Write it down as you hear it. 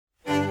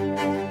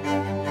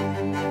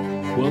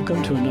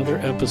Welcome to another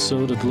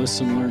episode of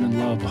Listen, Learn, and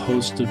Love,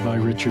 hosted by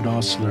Richard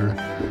Ostler.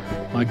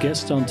 My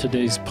guests on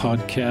today's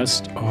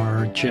podcast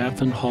are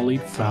Jeff and Holly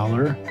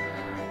Fowler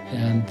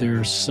and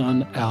their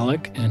son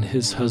Alec and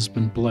his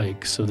husband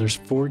Blake. So there's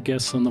 4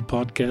 guests on the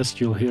podcast.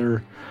 You'll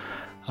hear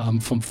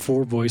from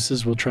 4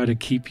 voices. We'll try to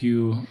keep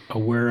you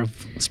aware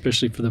of,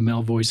 especially for the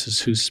male voices,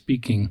 who's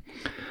speaking.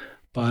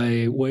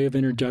 By way of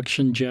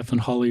introduction, Jeff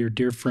and Holly are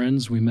dear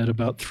friends. We met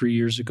about 3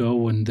 years ago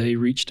when they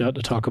reached out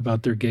to talk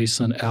about their gay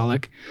son,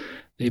 Alec.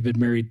 They've been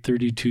married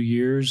 32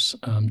 years.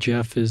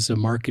 Jeff is a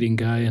marketing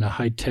guy in a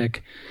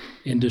high-tech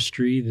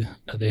industry.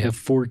 They have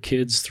 4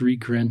 kids, 3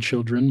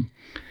 grandchildren.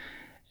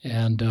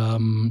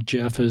 And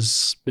Jeff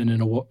has been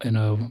in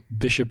a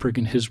bishopric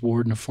in his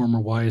ward and a former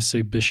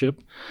YSA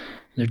bishop.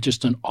 They're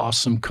just an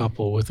awesome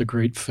couple with a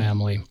great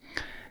family.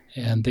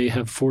 And they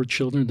have 4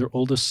 children. Their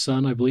oldest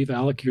son, I believe,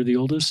 Alec, you're the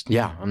oldest?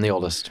 Yeah, I'm the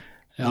oldest.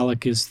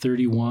 Alec is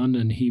 31,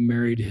 and he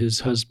married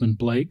his husband,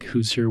 Blake,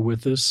 who's here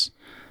with us,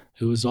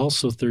 who is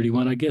also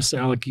 31. I guess,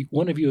 Alec,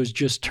 one of you is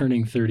just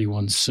turning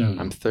 31 soon.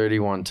 I'm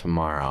 31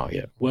 tomorrow,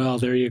 yeah. Well,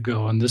 there you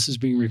go. And this is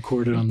being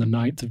recorded on the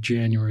 9th of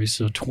January.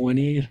 So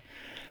the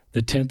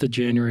 10th of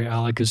January,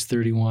 Alec is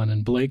 31,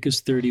 and Blake is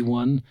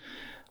 31.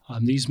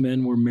 These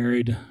men were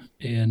married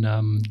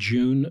in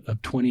June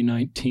of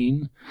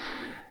 2019.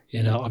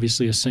 In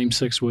obviously a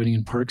same-sex wedding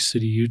in Park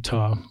City,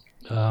 Utah.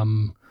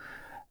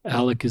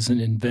 Alec is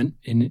in event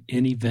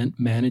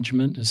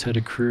management, has had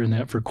a career in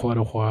that for quite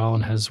a while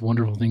and has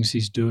wonderful things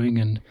he's doing.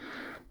 And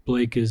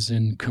Blake is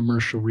in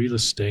commercial real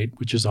estate,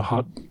 which is a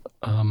hot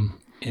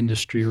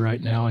industry right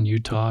now in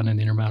Utah and in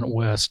the Intermountain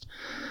West.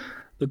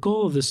 The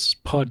goal of this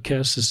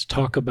podcast is to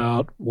talk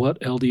about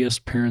what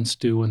LDS parents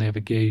do when they have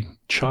a gay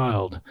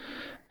child.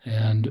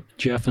 And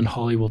Jeff and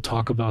Holly will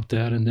talk about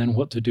that, and then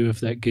what to do if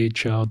that gay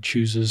child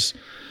chooses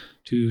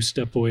to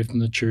step away from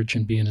the church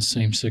and be in a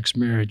same-sex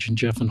marriage. And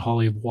Jeff and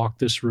Holly have walked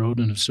this road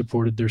and have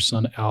supported their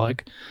son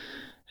Alec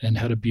and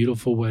had a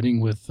beautiful wedding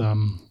with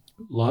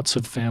lots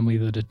of family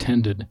that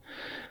attended.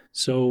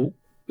 So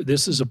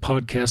this is a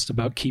podcast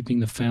about keeping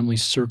the family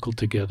circle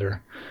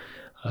together,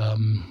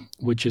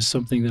 which is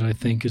something that I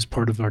think is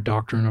part of our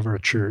doctrine of our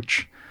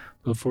church.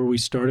 Before we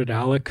started,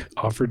 Alec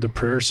offered the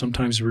prayer.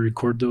 Sometimes we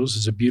record those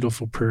as a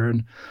beautiful prayer.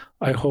 And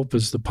I hope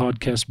as the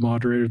podcast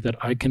moderator that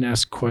I can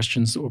ask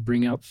questions that will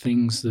bring out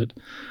things that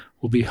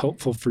will be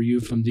helpful for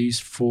you from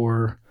these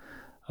 4,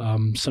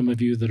 some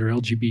of you that are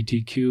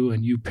LGBTQ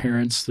and you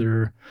parents that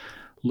are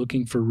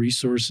looking for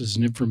resources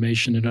and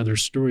information and other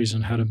stories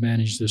on how to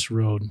manage this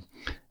road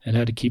and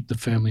how to keep the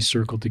family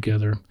circle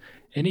together.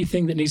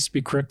 Anything that needs to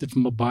be corrected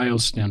from a bio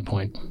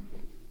standpoint?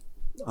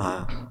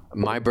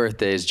 My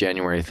birthday is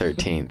January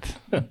 13th.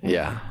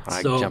 Yeah,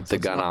 I jumped the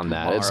gun on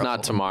that. Tomorrow. It's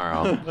not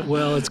tomorrow.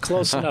 Well, it's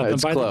close enough.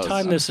 And by the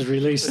time this is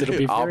released, it'll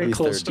be very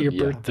close to your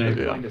birthday.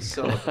 Yeah.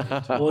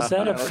 Was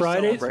that a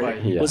Friday?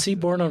 Yeah. Was he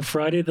born on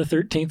Friday the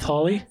 13th,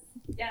 Holly?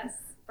 Yes,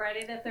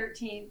 Friday the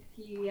 13th.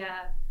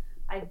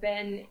 I'd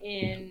been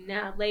in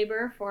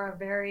labor for a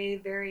very,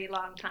 very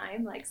long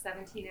time, like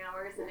 17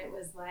 hours, and it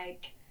was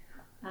like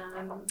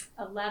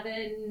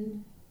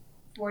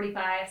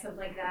 11:45, something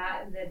like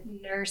that. And the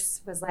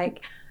nurse was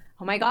like,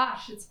 "Oh my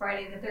gosh, it's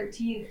Friday the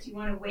 13th. Do you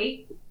want to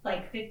wait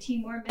like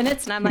 15 more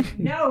minutes?" And I'm like,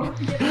 "No,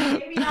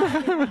 maybe not.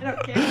 I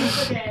don't care.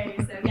 It's okay."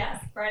 So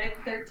yes, Friday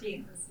the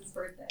 13th is his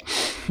birthday.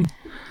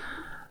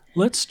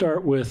 Let's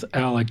start with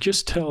Alec.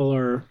 Just tell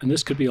her, and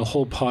this could be a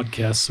whole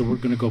podcast, so we're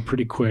going to go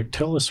pretty quick.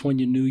 Tell us when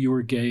you knew you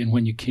were gay and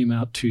when you came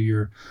out to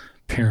your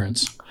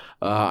parents.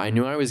 I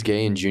knew I was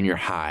gay in junior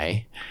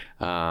high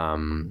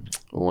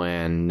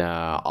when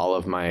all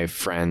of my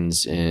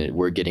friends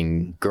were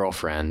getting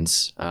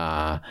girlfriends,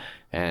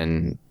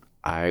 and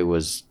I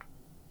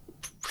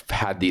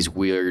had these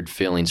weird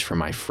feelings for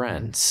my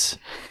friends.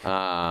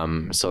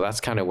 So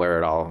that's kind of where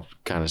it all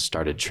kind of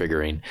started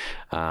triggering.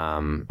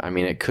 I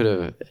mean, it could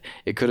have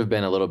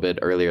been a little bit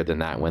earlier than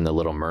that when The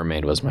Little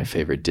Mermaid was my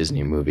favorite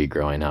Disney movie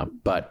growing up.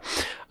 But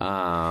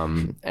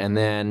and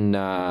then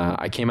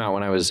I came out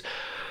when I was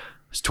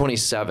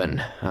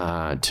 27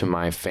 to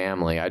my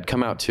family. I'd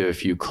come out to a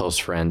few close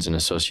friends and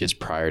associates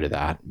prior to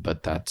that,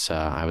 but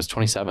I was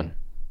 27.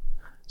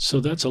 So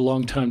that's a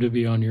long time to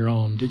be on your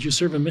own. Did you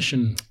serve a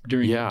mission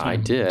during that time? Yeah, I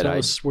did. Tell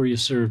us where you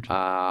served.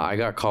 I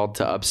got called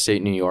to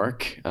upstate New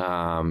York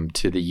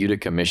to the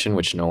Utica mission,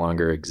 which no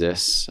longer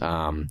exists.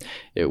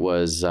 It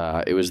was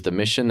the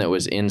mission that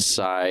was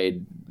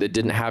inside, that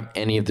didn't have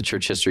any of the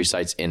church history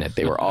sites in it.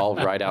 They were all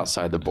right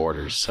outside the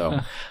borders.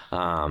 So,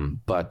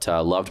 but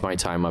loved my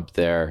time up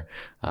there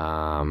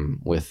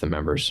with the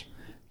members.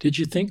 Did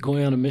you think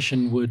going on a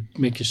mission would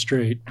make you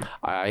straight?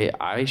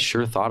 I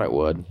sure thought it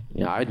would.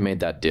 Yeah, I'd made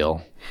that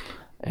deal.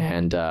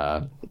 And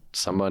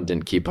someone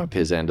didn't keep up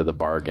his end of the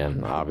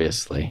bargain,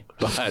 obviously.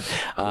 But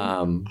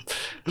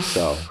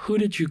so. Who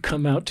did you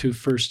come out to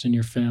first in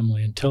your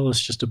family? And tell us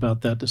just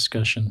about that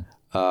discussion.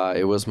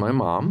 It was my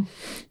mom.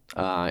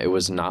 It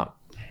was not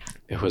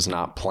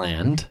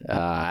planned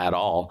at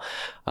all.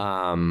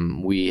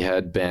 We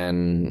had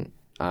been,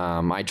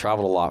 I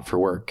traveled a lot for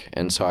work.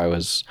 And so I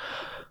was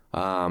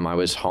I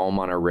was home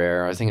on a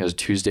rare, I think it was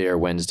Tuesday or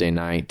Wednesday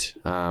night,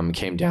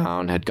 came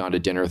down, had gone to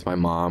dinner with my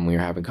mom. We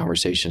were having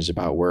conversations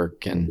about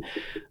work, and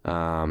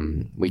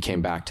we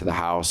came back to the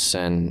house,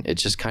 and it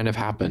just kind of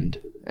happened.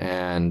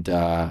 And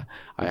I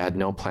had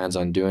no plans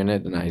on doing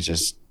it. And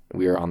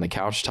we were on the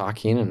couch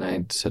talking, and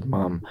I said,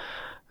 Mom,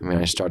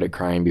 I started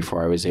crying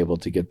before I was able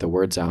to get the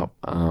words out.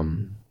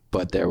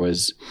 But there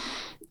was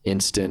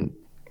instant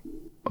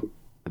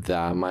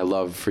that my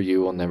love for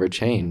you will never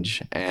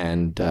change.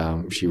 And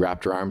she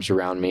wrapped her arms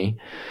around me,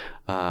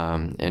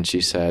 and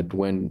she said,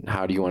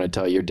 how do you want to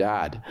tell your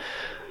dad?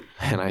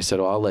 And I said,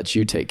 well, I'll let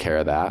you take care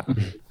of that.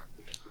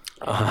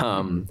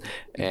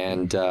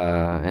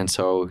 And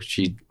so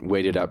she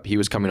waited up. He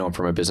was coming home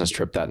from a business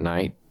trip that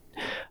night,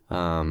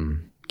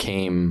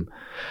 came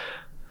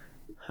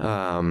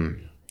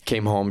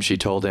home, she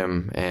told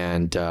him,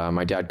 and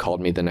my dad called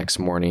me the next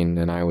morning,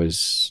 and I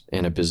was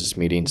in a business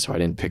meeting, so I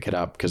didn't pick it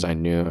up because I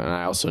knew, and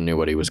I also knew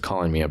what he was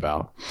calling me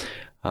about,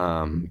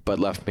 but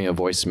left me a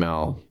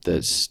voicemail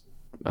that's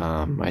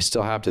I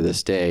still have to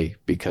this day,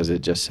 because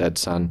it just said,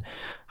 son,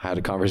 I had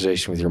a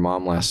conversation with your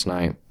mom last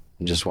night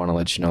and just want to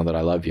let you know that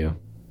I love you.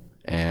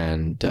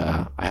 And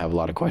I have a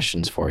lot of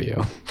questions for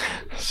you.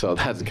 So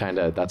that's kind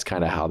of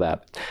how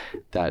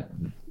that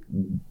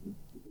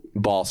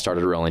ball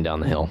started rolling down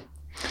the hill.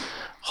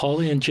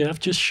 Holly and Jeff,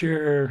 just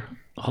share.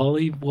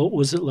 Holly, what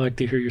was it like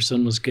to hear your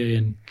son was gay,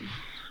 and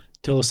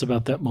tell us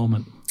about that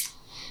moment.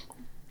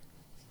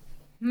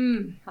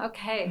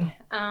 Okay.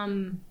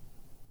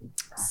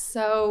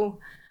 So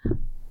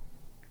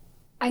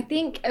I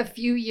think a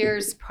few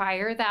years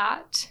prior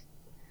that,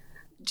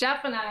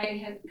 Jeff and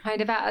I had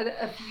kind of had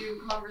a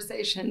few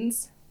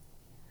conversations.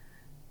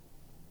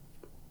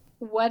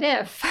 What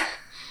if?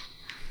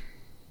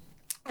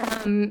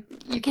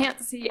 You can't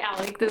see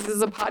Alec. This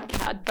is a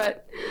podcast,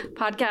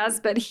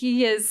 but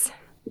he's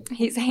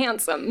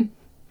handsome,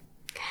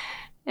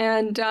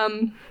 and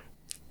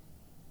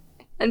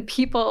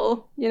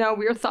people,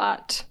 we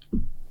thought,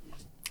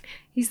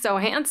 he's so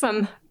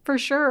handsome. For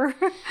sure.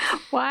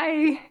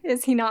 Why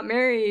is he not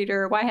married,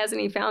 or why hasn't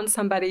he found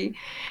somebody?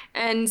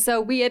 And so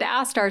we had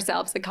asked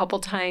ourselves a couple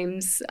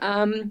times,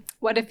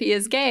 what if he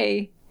is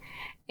gay?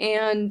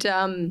 And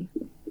there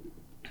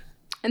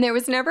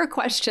was never a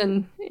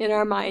question in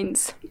our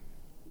minds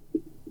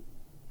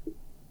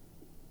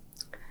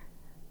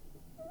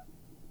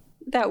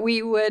that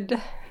we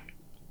would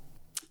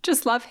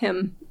just love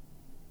him.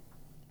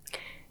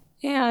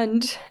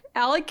 And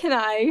Alec and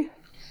I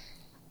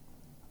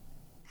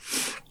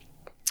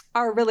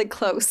are really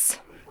close.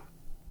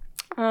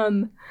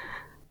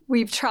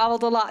 We've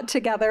traveled a lot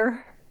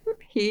together.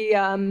 He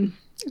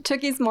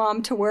took his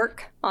mom to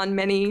work on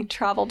many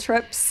travel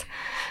trips.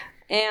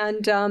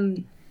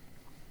 And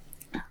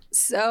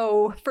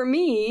so for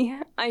me,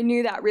 I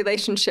knew that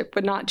relationship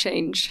would not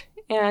change.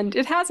 And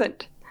it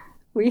hasn't.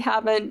 We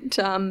haven't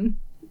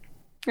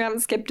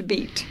skipped a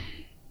beat.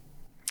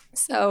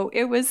 So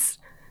it was,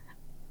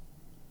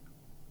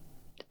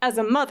 as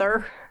a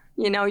mother,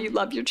 you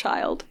love your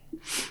child.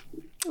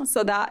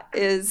 So that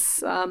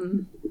is,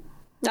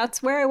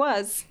 that's where I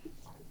was.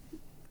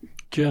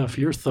 Jeff,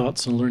 your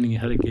thoughts on learning you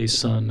had a gay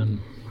son? And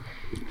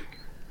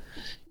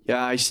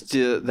yeah, I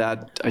still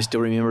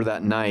remember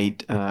that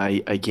night.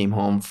 I came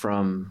home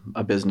from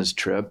a business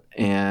trip,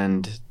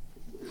 and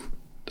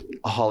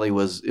Holly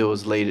it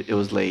was late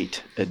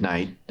at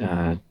night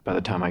by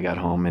the time I got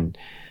home, and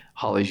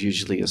Holly's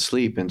usually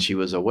asleep, and she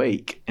was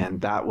awake,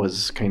 and that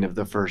was kind of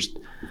the first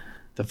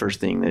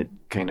thing that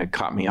kind of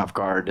caught me off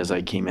guard as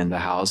I came in the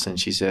house. And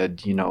she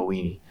said,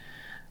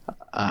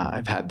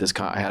 I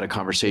had a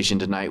conversation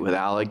tonight with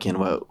Alec,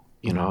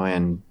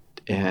 and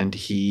and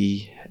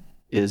he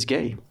is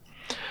gay.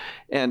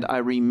 And I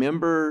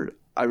remember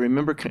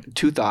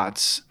two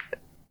thoughts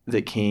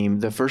that came.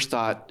 The first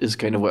thought is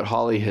kind of what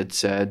Holly had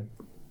said,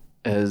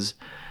 as,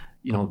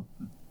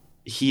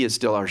 he is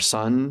still our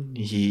son.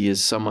 He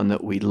is someone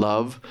that we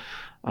love.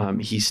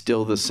 He's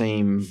still the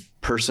same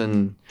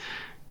person,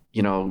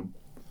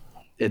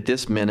 at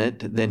this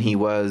minute than he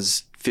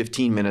was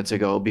 15 minutes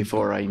ago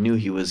before I knew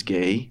he was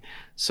gay.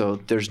 So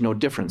there's no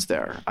difference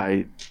there.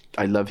 I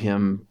love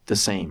him the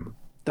same.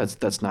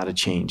 That's not a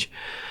change.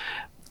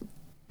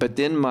 But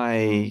then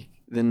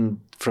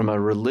from a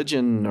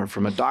religion or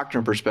from a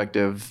doctrine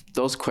perspective,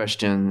 those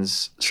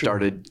questions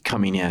started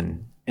coming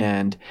in,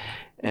 and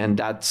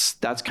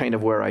that's kind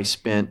of where I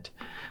spent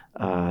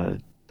a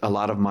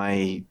lot of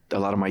my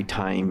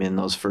time in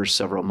those first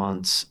several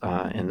months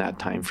in that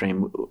time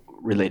frame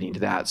relating to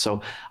that. So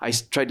I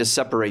tried to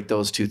separate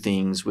those two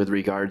things with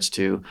regards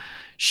to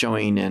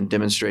showing and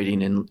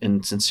demonstrating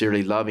and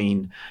sincerely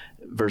loving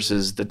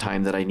versus the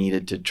time that I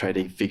needed to try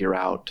to figure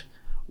out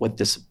what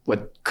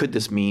could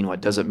this mean? What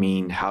does it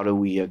mean? How do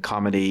we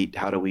accommodate?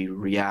 How do we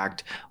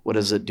react? What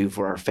does it do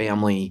for our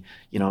family?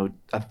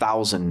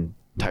 1,000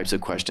 types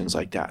of questions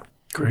like that.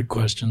 Great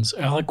questions.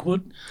 Alec,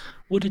 what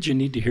did you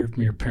need to hear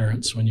from your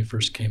parents when you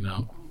first came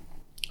out?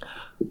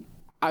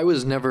 I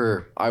was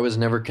never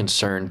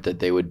concerned that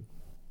they would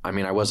I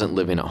mean, I wasn't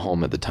living at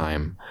home at the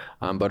time,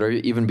 but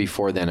even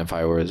before then, if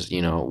I was,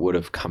 would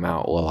have come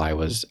out while I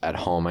was at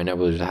home, I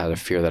never had a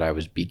fear that I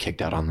would be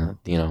kicked out on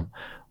the,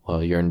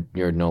 well,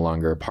 you're no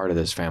longer a part of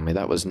this family.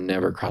 That was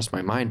never crossed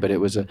my mind, but it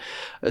was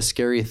a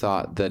scary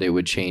thought that it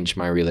would change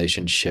my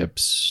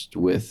relationships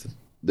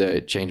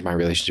change my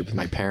relationship with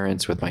my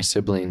parents, with my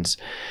siblings.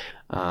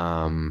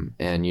 And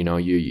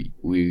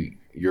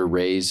you're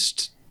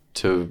raised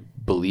to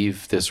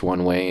believe this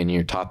one way and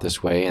you're taught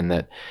this way, and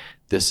that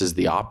this is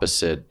the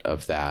opposite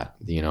of that,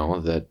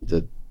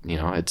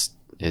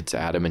 it's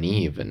Adam and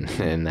Eve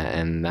and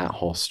that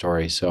whole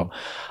story. So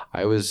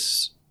I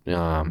was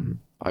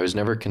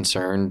never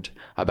concerned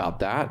about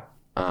that.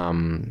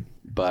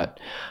 But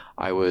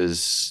I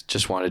was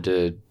just wanted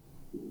to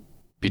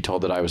be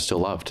told that I was still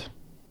loved.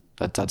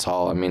 That's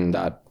all. I mean,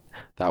 that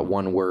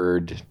one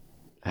word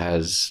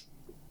has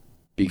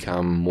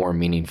become more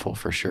meaningful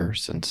for sure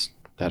since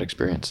that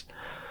experience.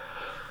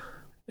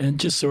 And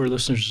just so our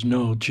listeners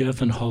know,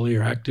 Jeff and Holly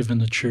are active in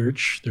the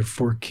church. Their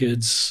 4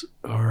 kids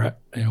are,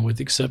 with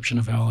the exception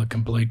of Alec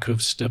and Blake, who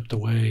have stepped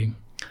away.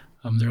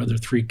 Their other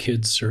 3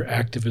 kids are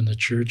active in the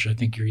church. I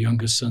think your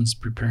youngest son's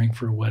preparing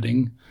for a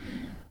wedding,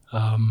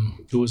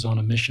 who was on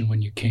a mission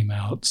when you came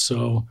out.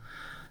 So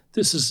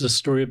this is a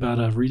story about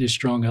a really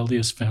strong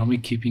LDS family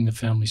keeping the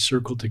family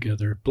circle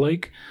together.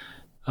 Blake,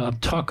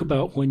 talk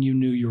about when you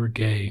knew you were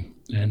gay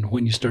and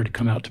when you started to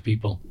come out to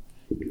people.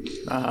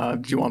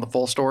 Do you want the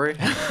full story?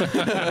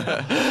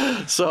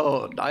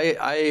 So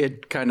I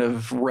had kind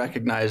of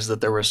recognized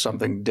that there was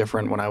something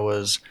different when I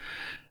was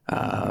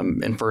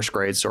in first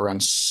grade, so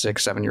around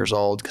 6, 7 years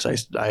old,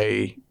 because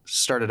I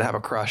started to have a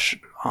crush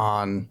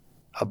on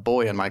a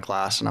boy in my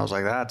class, and I was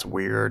like, that's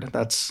weird.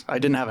 I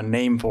didn't have a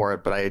name for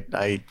it, but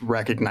I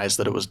recognized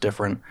that it was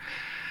different.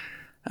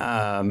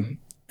 And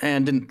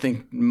didn't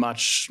think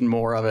much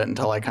more of it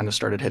until I kind of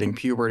started hitting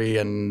puberty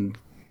and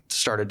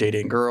started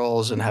dating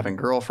girls and having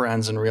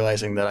girlfriends and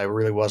realizing that I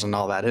really wasn't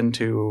all that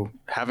into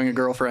having a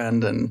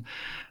girlfriend, and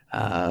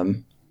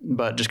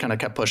but just kind of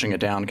kept pushing it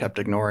down, kept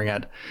ignoring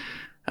it.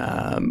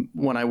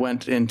 When I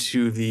went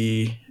into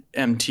the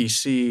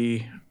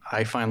MTC,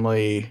 I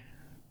finally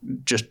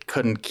just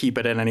couldn't keep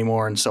it in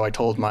anymore. And so I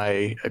told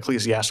my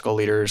ecclesiastical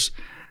leaders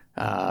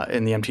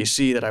in the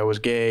MTC that I was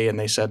gay, and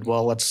they said,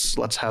 well,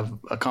 let's have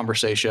a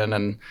conversation,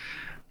 and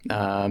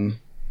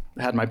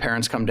had my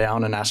parents come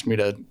down and asked me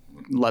to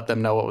let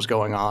them know what was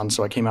going on.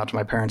 So I came out to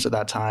my parents at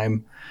that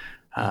time.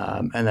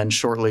 And then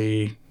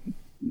shortly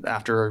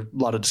after a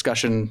lot of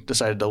discussion,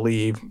 decided to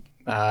leave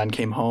and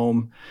came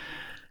home.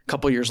 A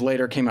couple of years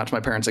later, came out to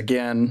my parents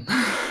again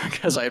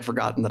because I had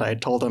forgotten that I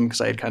had told them,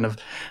 because I had kind of,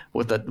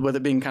 with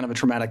it being kind of a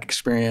traumatic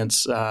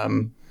experience,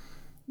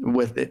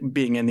 with it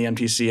being in the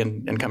MTC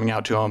and coming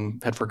out to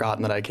him, had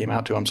forgotten that I came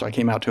out to him. So I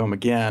came out to him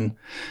again,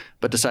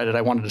 but decided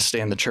I wanted to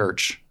stay in the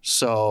church.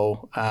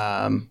 So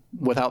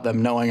without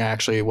them knowing, I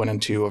actually went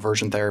into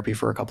aversion therapy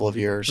for a couple of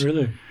years.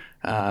 Really?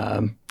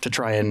 To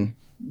try and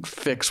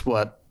fix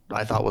what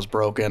I thought was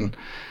broken.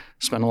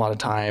 Spent a lot of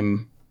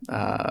time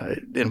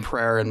in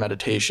prayer and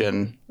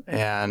meditation.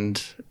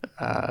 And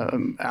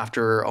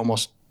after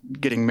almost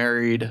getting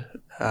married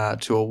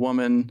to a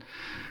woman,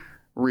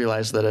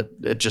 realized that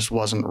it just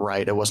wasn't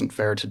right. It wasn't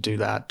fair to do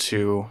that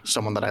to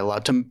someone that I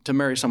loved, to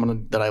marry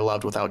someone that I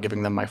loved without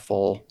giving them my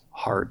full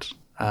heart.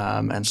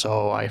 And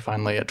so I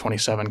finally, at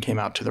 27, came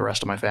out to the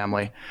rest of my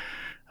family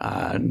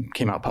and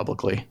came out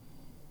publicly.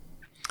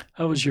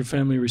 How has your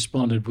family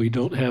responded? We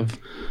don't have,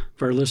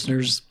 for our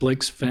listeners,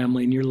 Blake's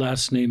family, and your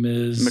last name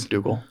is?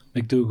 McDougall.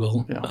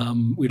 Yeah.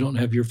 We don't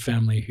have your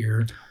family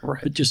here.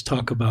 Right. But just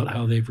talk about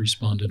how they've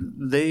responded.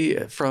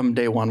 They, from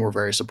day one, were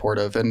very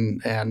supportive.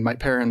 And my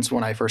parents,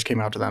 when I first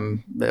came out to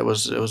them, it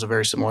was a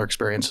very similar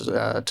experience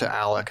to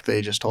Alec.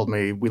 They just told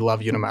me, we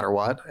love you no matter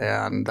what,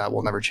 and that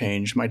will never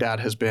change. My dad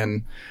has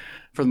been,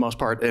 for the most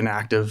part,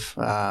 inactive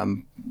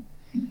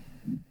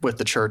with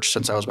the church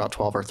since I was about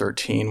 12 or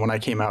 13. When I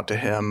came out to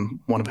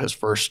him, one of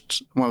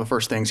the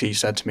first things he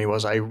said to me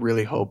was, I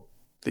really hope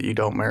that you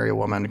don't marry a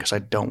woman, because I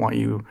don't want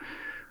you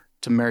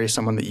to marry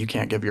someone that you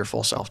can't give your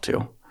full self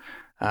to.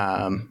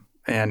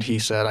 And he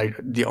said,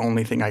 the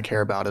only thing I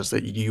care about is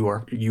that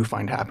you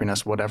find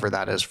happiness, whatever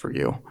that is for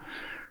you.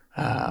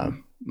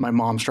 My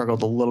mom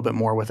struggled a little bit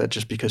more with it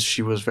just because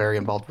she was very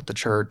involved with the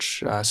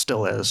church,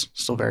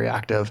 still very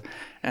active.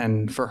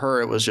 And for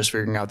her, it was just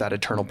figuring out that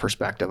eternal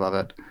perspective of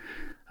it.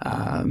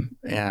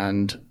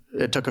 And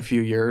it took a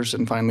few years,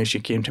 and finally she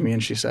came to me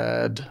and she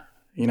said,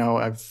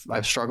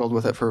 I've struggled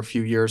with it for a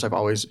few years.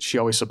 She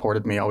always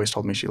supported me, always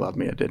told me she loved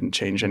me. It didn't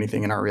change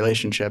anything in our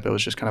relationship. It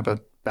was just kind of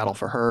a battle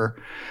for her.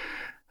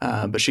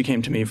 But she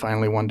came to me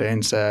finally one day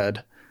and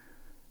said,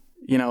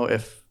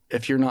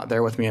 if you're not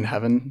there with me in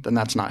heaven, then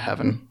that's not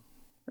heaven.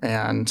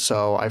 And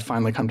so I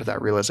finally come to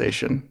that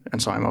realization.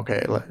 And so I'm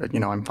okay.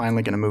 I'm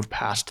finally going to move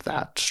past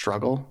that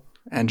struggle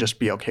and just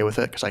be okay with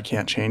it, because I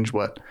can't change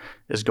what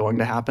is going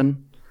to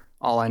happen.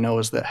 All I know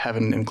is that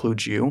heaven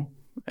includes you,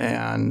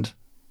 and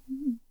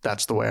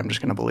that's the way I'm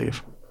just going to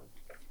believe.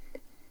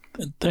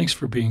 And thanks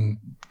for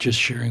just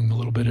sharing a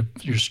little bit of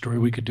your story.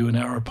 We could do an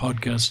hour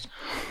podcast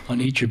on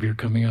each of your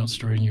coming out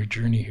story and your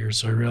journey here.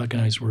 So I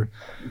recognize we're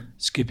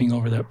skipping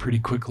over that pretty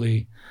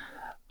quickly.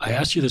 I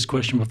asked you this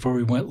question before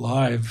we went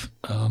live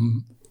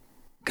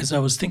because I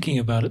was thinking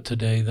about it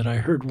today, that I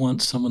heard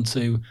once someone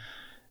say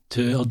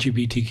to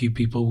LGBTQ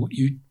people,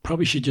 you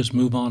probably should just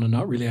move on and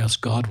not really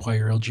ask God why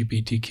you're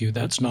LGBTQ.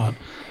 That's not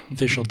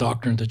official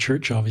doctrine of the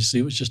church,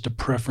 obviously. It was just a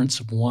preference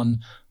of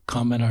one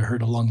comment I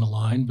heard along the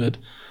line. But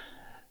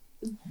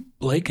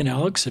Blake and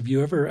Alex, have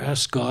you ever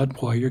asked God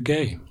why you're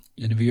gay?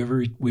 And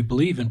we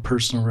believe in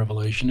personal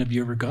revelation. Have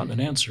you ever gotten an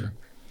answer?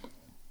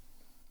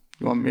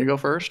 You want me to go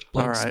first?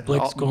 All right.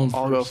 Blake's going first.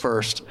 I'll go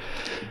first.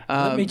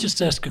 Let me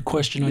just ask a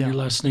question on your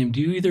last name.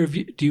 Do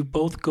you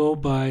both go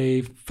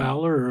by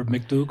Fowler or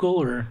McDougall,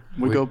 or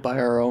we go by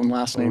our own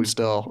last name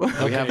still?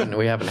 We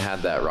haven't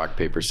had that rock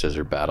paper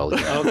scissors battle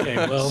yet. Okay,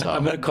 well,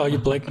 I'm going to call you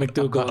Blake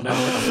McDougall and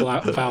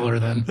Alex Fowler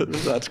then.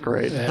 That's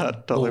great.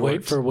 That totally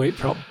works.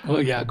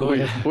 Go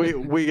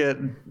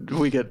ahead.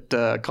 We get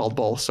called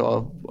both.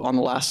 So on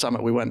the last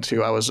summit we went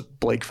to, I was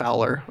Blake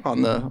Fowler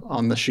on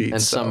the sheet.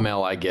 And some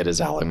mail I get is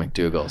Alec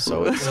McDougall.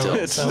 So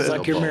it sounds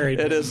like you're married.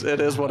 It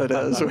is what it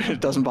is.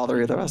 It doesn't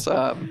bother either of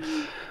us.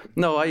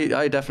 No,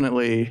 I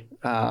definitely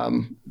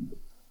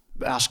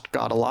asked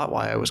God a lot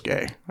why I was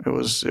gay. It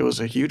was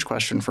a huge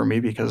question for me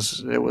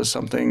because it was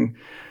something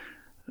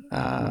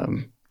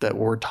that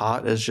we're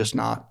taught is just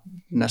not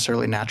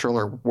necessarily natural,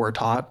 or we're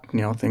taught.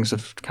 Things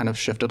have kind of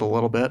shifted a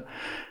little bit,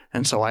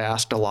 and so I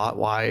asked a lot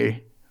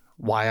why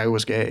I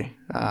was gay.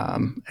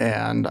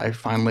 And I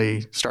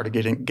finally started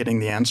getting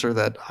the answer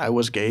that I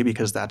was gay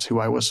because that's who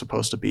I was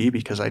supposed to be,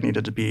 because I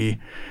needed to be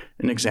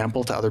an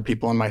example to other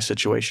people in my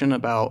situation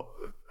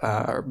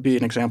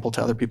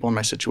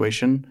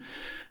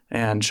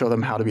and show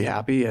them how to be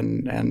happy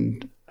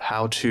and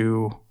how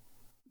to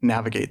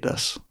navigate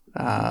this,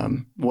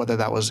 whether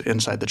that was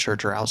inside the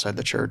church or outside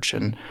the church.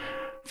 And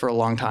for a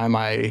long time,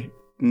 I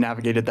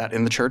navigated that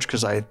in the church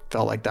because I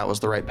felt like that was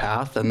the right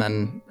path. And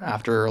then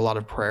after a lot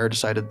of prayer,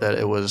 decided that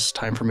it was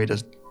time for me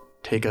to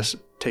take a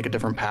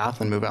different path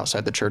and move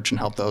outside the church and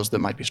help those that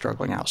might be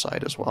struggling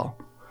outside as well.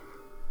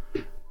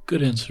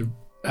 Good answer.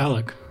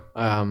 Alec?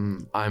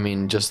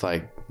 Just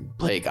like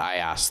Blake, I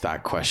asked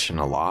that question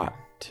a lot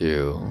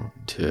to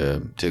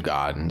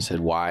God and said,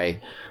 why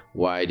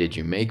did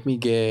you make me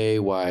gay?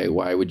 Why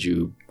would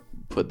you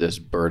put this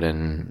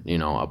burden,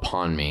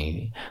 upon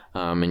me?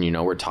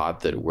 And we're taught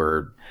that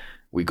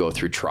we go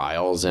through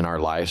trials in our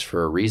lives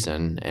for a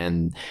reason.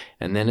 And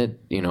then it,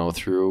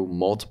 through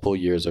multiple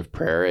years of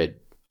prayer,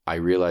 I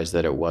realized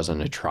that it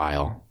wasn't a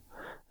trial,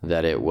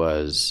 that it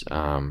was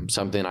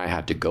something I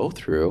had to go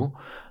through.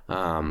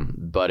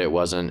 But it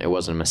wasn't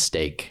a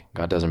mistake.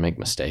 God doesn't make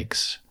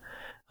mistakes.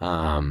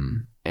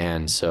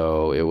 And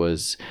so it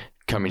was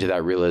coming to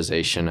that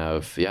realization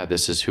of,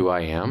 this is who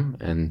I am.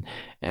 And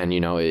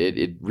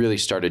it really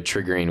started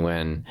triggering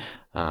when,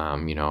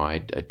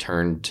 I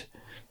turned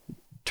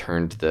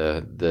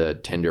the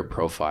Tinder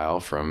profile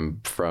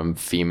from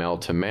female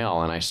to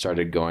male, and I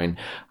started going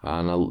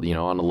on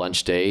a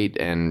lunch date,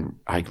 and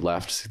I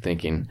left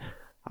thinking,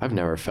 I've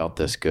never felt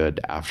this good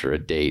after a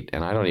date,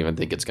 and I don't even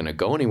think it's going to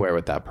go anywhere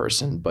with that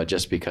person. But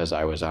just because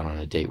I was out on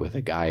a date with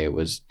a guy, it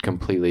was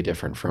completely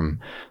different from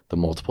the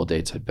multiple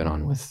dates I'd been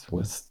on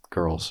with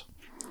girls.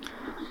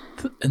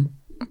 And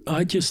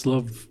I just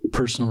love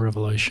personal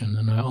revelation,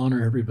 and I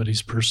honor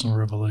everybody's personal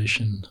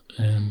revelation.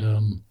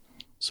 And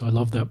so I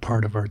love that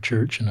part of our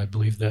church, and I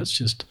believe that's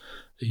just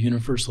a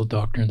universal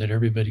doctrine that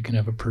everybody can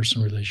have a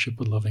personal relationship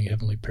with loving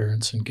heavenly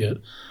parents and get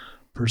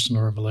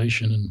personal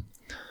revelation.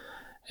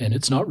 And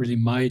it's not really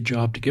my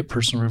job to get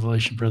personal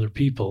revelation for other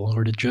people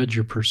or to judge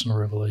your personal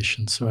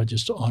revelation. So I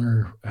just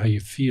honor how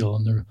you feel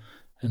and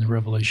the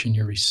revelation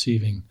you're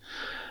receiving.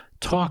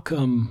 Talk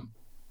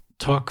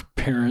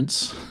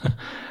parents.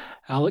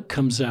 Alec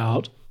comes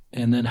out,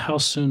 and then how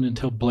soon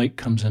until Blake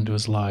comes into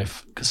his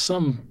life? Because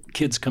some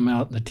kids come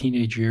out in the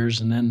teenage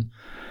years, and then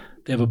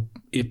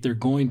if they're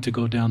going to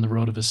go down the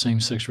road of a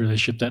same-sex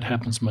relationship, that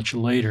happens much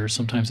later.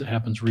 Sometimes it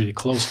happens really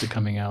close to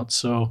coming out.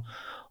 So,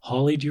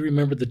 Holly, do you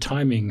remember the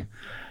timing?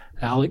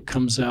 Alec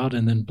comes out,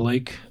 and then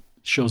Blake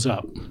shows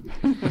up.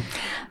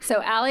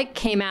 So Alec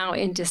came out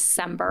in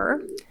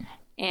December,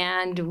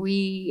 and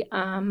we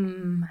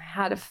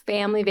had a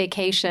family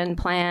vacation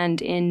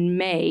planned in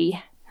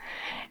May.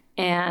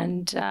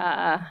 And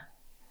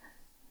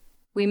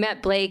we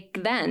met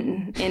Blake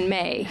then in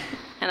May.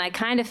 And I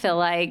kind of feel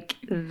like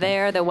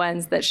they're the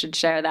ones that should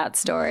share that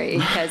story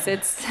because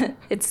it's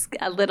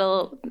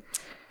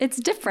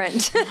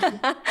different.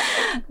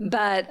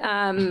 But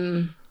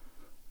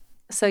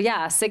so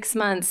yeah, 6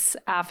 months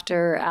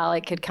after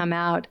Alec had come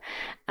out,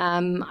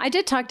 I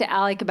did talk to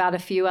Alec about a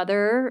few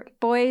other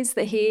boys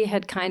that he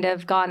had kind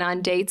of gone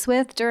on dates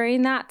with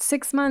during that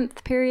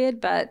 6-month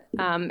period. But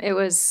it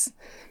was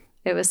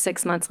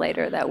 6 months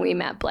later that we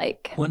met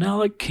Blake. When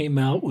Alec came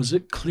out, was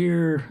it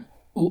clear?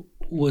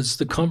 Was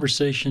the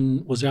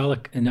conversation, was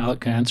Alec, and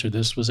Alec can answer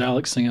this, was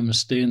Alec saying, I'm going to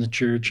stay in the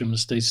church, I'm going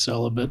to stay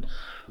celibate?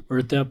 Or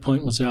at that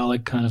point, was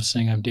Alec kind of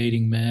saying, I'm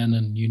dating men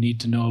and you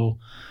need to know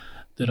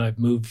that I've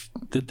moved,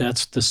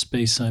 that's the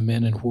space I'm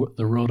in and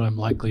the road I'm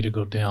likely to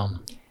go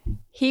down?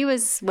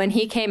 When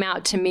he came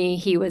out to me,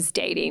 he was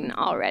dating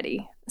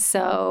already.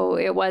 So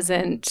it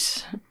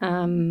wasn't,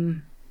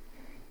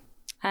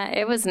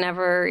 it was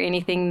never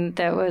anything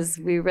that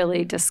we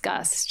really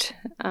discussed.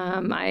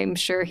 I'm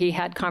sure he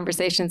had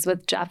conversations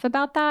with Jeff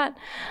about that,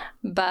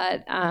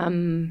 but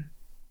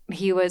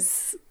he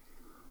was,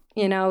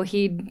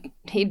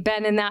 he'd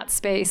been in that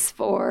space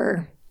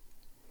for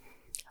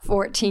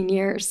 14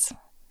 years.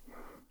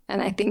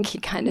 And I think he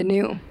kind of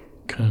knew.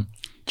 Okay.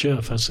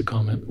 Jeff has a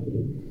comment.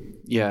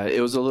 Yeah,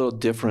 it was a little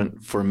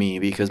different for me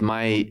because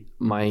my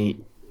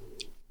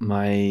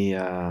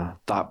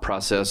thought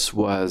process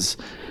was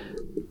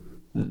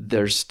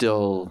there's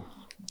still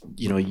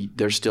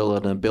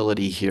an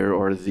ability here,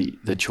 or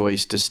the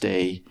choice to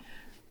stay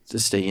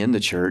in the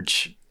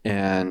church.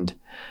 And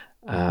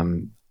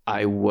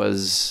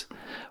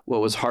what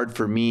was hard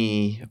for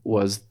me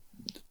was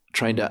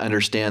trying to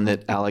understand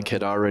that Alec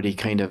had already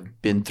kind of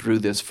been through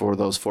this for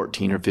those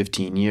 14 or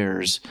 15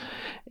 years,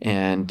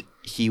 and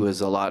he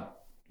was a lot,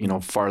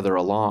 farther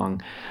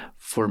along.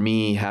 For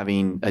me,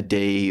 having a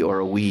day or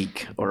a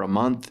week or a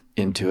month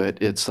into it,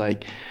 it's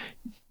like,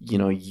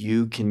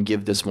 you can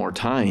give this more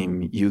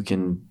time. You're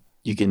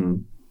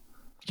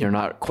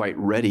not quite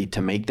ready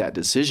to make that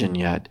decision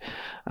yet.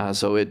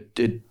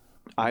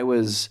 I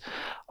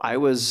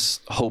was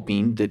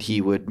hoping that he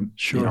would,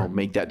 Sure.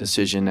 make that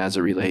decision as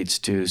it relates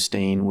to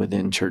staying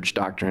within church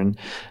doctrine,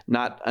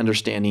 not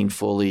understanding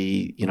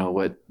fully,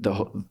 what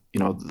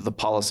the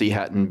policy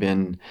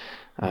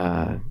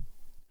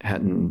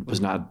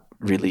was not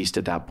released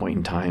at that point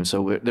in time.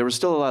 So there was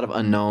still a lot of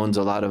unknowns,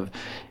 a lot of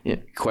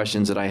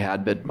questions that I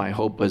had, but my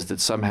hope was that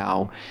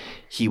somehow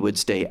he would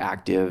stay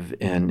active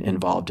and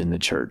involved in the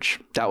church.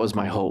 That was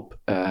my hope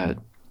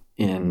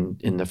in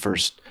the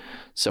first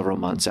several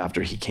months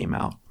after he came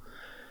out.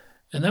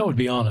 And that would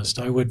be honest.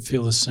 I would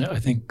feel the same. I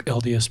think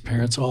LDS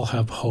parents all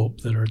have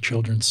hope that our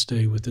children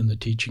stay within the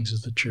teachings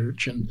of the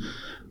church and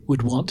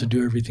would want to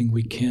do everything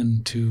we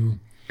can to,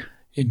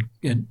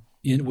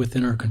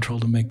 within our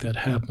control, to make that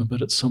happen.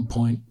 But at some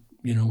point,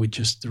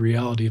 the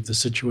reality of the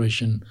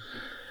situation.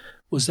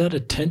 Was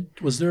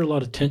there a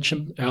lot of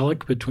tension,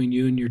 Alec, between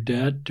you and your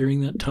dad during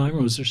that time,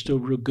 or was there still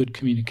real good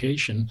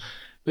communication?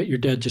 But your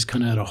dad just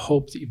kind of had a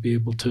hope that you'd be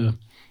able to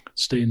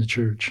stay in the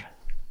church.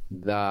 He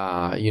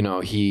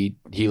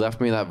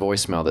left me that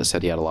voicemail that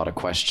said he had a lot of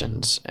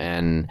questions,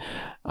 and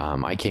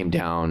I came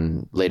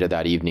down later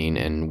that evening,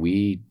 and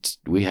we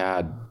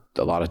had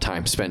a lot of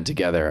time spent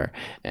together,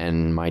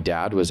 and my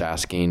dad was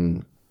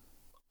asking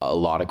a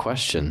lot of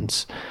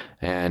questions,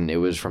 and it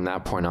was from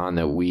that point on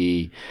that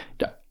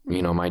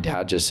my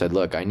dad just said,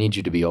 look, I need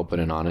you to be open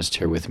and honest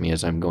here with me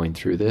as I'm going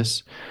through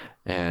this,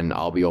 and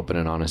I'll be open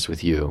and honest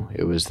with you.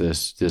 It was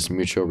this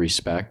mutual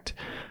respect.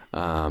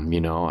 I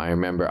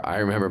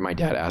remember my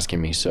dad asking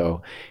me,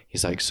 so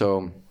he's like,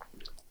 so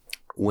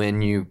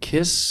when you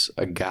kiss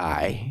a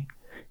guy,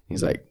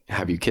 he's like,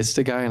 have you kissed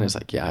a guy? And I was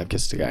like, yeah, I've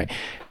kissed a guy.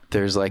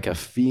 There's like a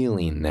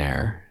feeling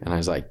there. And I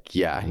was like,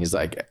 yeah. And he's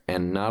like,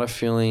 and not a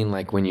feeling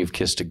like when you've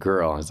kissed a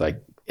girl. I was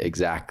like,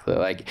 exactly.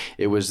 Like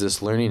it was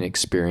this learning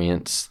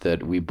experience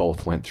that we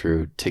both went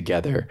through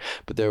together,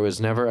 but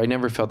I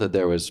never felt that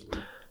there was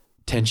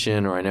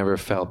tension, or I never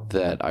felt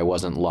that I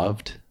wasn't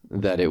loved.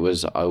 That it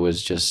was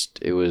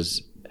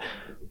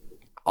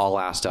all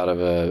asked out of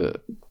a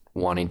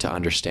wanting to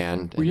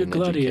understand. Were you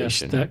glad he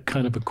asked that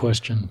kind of a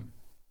question?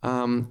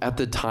 At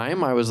the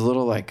time I was a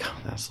little like, oh,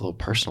 that's a little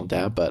personal,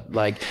 Dad, but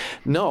like,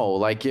 no,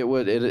 like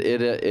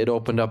it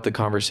opened up the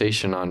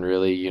conversation on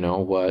really,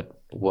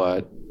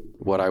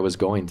 what I was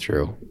going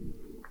through.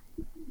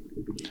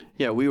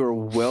 Yeah, we were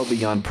well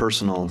beyond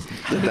personal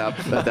at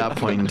that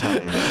point in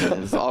time.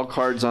 It's all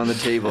cards on the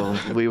table.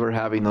 We were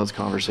having those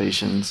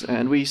conversations,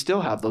 and we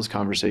still have those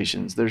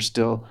conversations. There's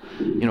still,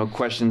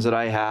 questions that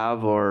I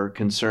have, or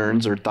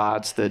concerns or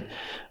thoughts that,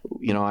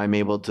 I'm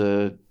able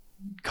to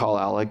call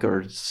Alec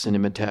or send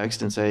him a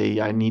text and say,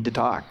 I need to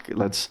talk.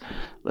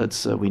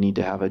 We need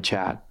to have a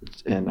chat,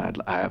 and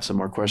I have some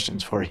more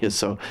questions for you.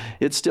 So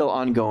it's still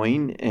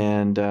ongoing,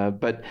 and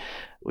but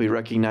we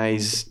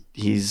recognize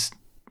he's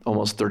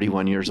almost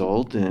 31 years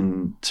old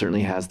and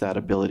certainly has that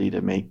ability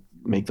to make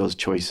those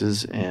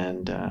choices,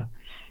 and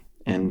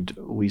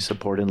we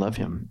support and love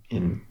him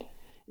in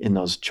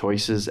those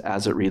choices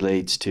as it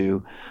relates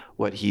to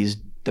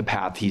the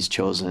path he's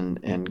chosen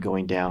and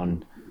going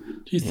down.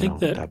 Do you think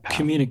that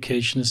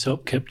communication has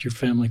helped kept your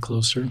family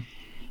closer?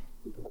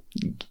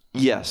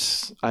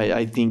 Yes,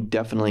 I think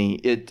definitely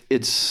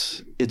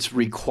it's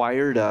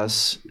required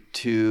us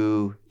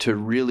to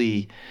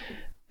really,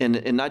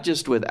 and not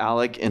just with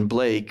Alec and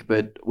Blake,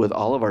 but with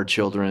all of our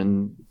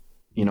children,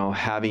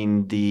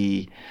 having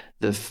the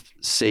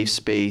safe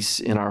space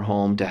in our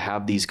home to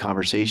have these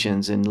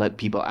conversations and let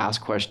people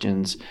ask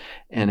questions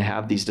and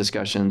have these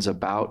discussions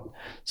about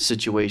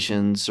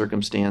situations,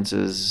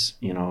 circumstances,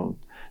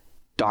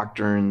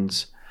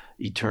 doctrines,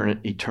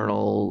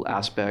 eternal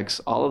aspects.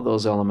 All of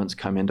those elements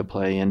come into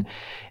play, and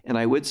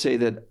I would say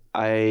that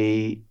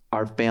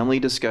our family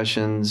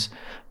discussions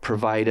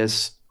provide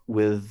us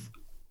with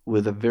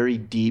a very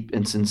deep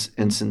and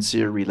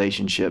sincere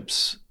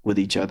relationships with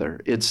each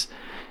other. It's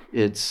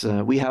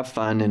we have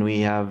fun, and we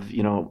have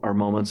our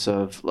moments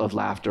of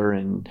laughter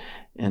and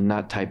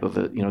that type of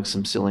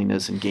some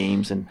silliness and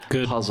games and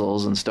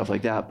puzzles and stuff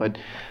like that. But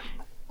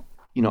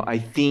I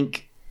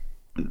think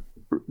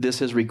this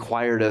has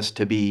required us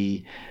to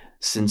be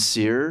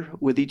sincere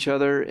with each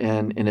other,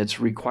 and it's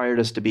required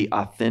us to be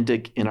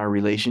authentic in our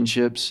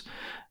relationships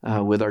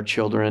with our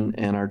children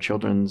and our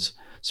children's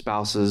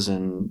spouses,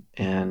 and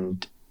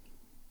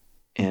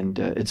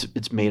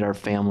it's made our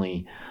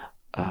family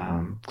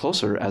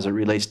closer as it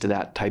relates to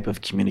that type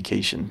of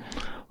communication.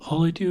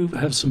 Holly, do you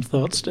have some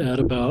thoughts to add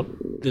about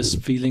this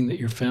feeling that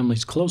your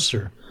family's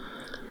closer?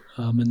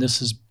 And this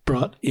has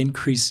brought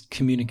increased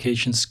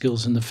communication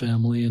skills in the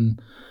family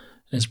and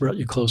has brought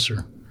you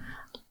closer.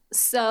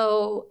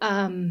 So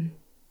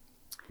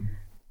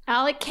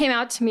Alec came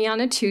out to me on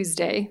a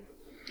Tuesday.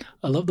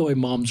 I love the way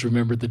moms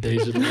remember the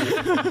days of the week.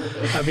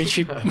 I mean,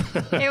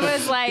 It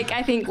was like,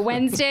 I think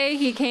Wednesday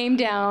he came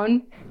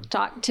down,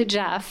 talked to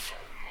Jeff,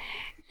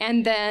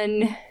 and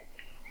then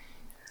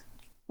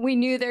we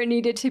knew there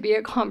needed to be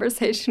a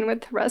conversation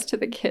with the rest of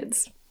the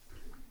kids.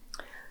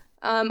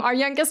 Our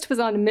youngest was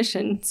on a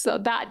mission, so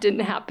that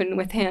didn't happen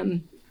with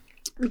him.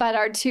 But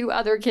our two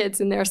other kids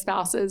and their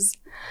spouses.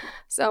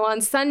 So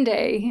on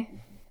Sunday,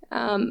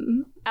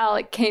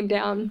 Alec came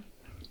down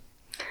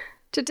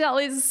to tell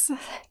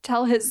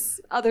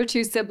his other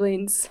two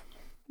siblings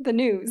the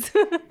news.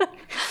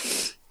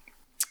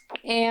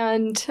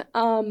 And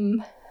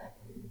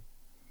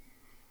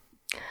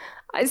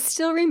I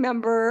still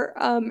remember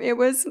it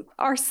was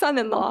our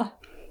son-in-law,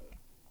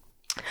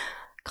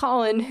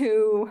 Colin,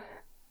 who,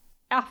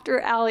 after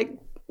Alec,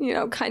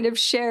 kind of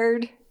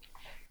shared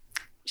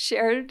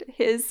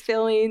his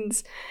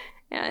feelings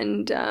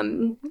and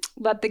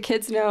let the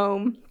kids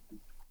know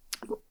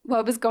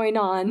what was going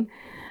on,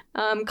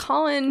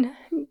 Colin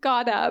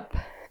got up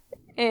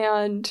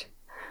and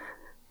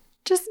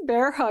just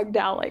bear hugged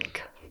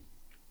Alec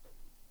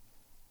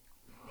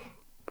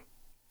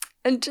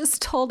and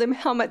just told him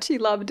how much he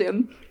loved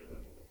him.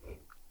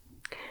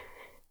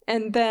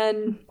 And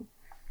then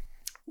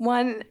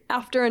one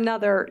after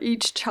another,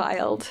 each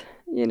child,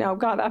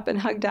 got up and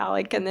hugged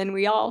Alec, and then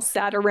we all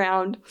sat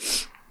around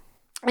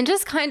and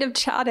just kind of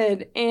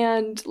chatted.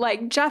 And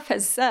like Jeff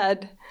has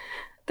said,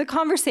 the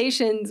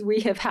conversations we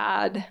have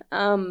had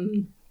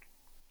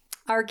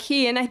are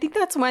key. And I think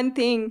that's one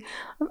thing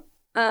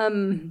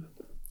that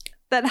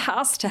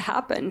has to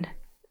happen.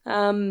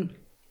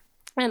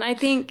 And I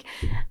think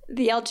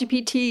the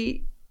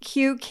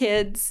LGBTQ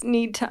kids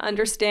need to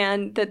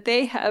understand that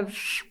they have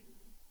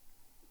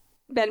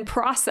been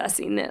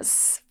processing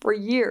this for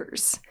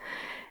years.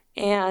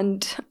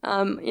 And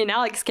in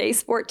Alec's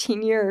case,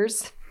 14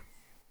 years.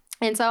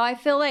 And so I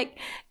feel like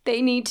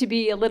they need to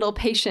be a little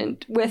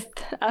patient with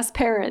us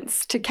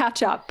parents to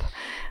catch up,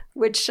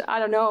 which I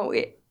don't know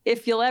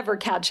if you'll ever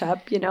catch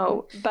up,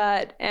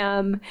 but,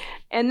 and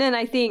then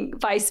I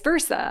think vice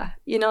versa,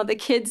 the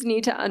kids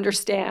need to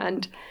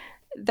understand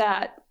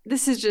that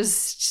this is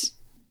just,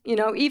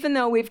 even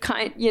though we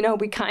kind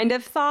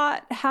of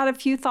had a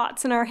few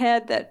thoughts in our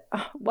head that,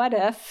 what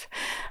if,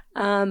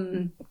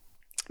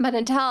 but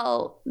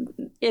until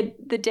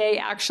the day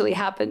actually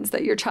happens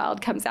that your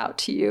child comes out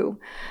to you,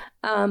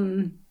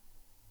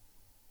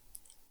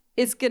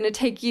 it's going to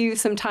take you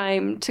some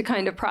time to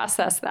kind of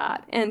process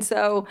that. And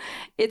so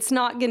it's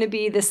not going to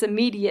be this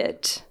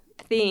immediate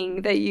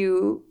thing that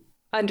you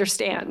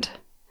understand.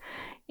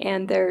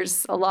 And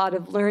there's a lot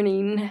of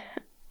learning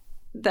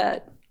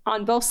that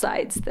on both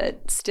sides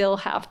that still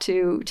have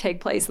to take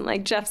place. And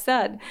like Jeff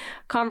said,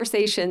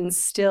 conversations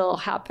still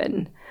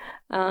happen.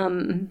 He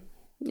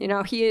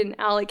and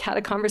Alec had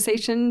a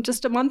conversation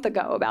just a month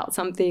ago about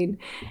something.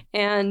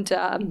 And,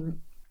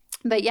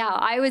 but yeah,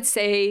 I would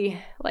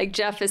say, like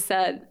Jeff has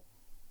said,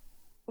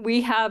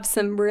 we have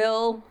some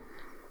real,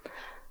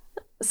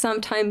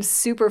 sometimes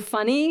super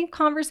funny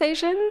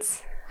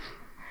conversations.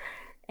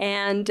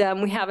 And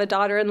we have a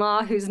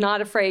daughter-in-law who's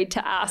not afraid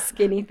to ask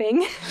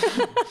anything.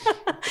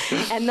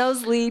 And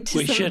those lead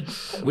to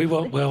we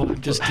won't, well,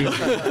 just keep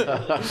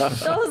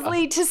those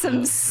lead to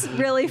some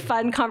really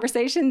fun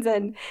conversations.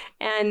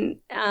 And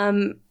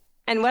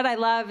what I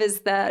love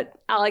is that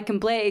Alec and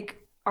Blake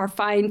are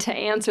fine to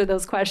answer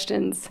those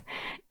questions.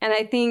 And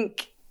I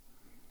think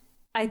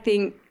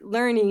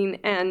learning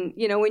and,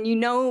 when you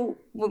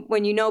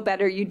know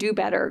better, you do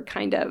better,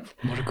 kind of.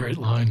 What a great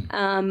line.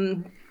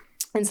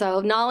 And so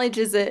knowledge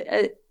is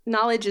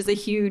a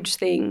huge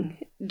thing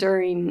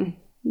during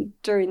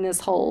this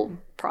whole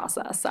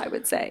process, I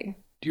would say.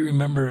 Do you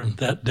remember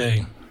that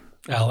day,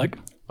 Alec?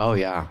 Oh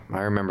yeah, I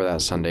remember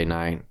that Sunday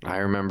night. I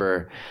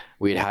remember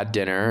we'd had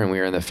dinner and we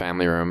were in the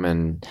family room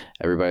and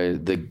everybody,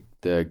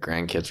 the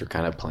grandkids were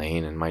kind of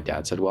playing, and my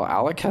dad said, "Well,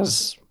 Alec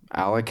has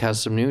Alec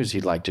has some news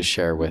he'd like to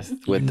share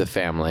with the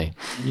family.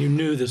 And you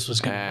knew this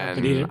was going to happen.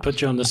 And He didn't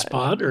put you on the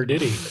spot, or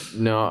did he?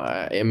 No,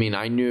 I mean,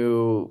 I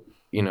knew,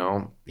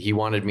 he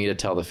wanted me to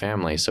tell the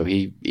family. So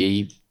he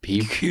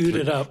Queued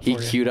it up He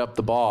for you. queued up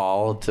the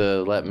ball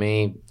to let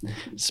me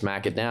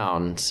smack it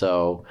down.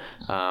 So,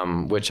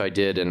 which I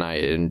did.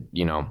 And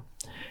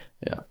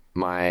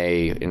my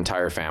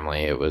entire family,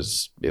 it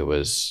was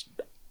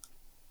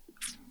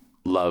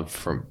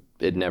love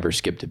it never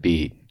skipped a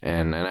beat.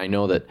 And I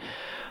know that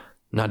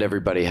not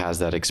everybody has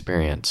that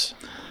experience.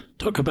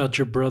 Talk about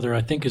your brother.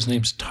 I think his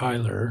name's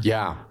Tyler.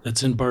 Yeah.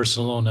 That's in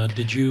Barcelona.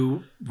 Did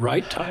you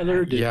write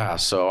Tyler? Yeah.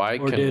 So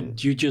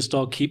Did you just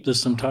all keep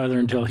this from Tyler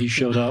until he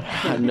showed up?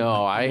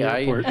 No,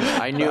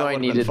 I knew I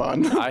needed.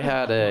 I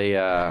had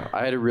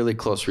a really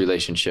close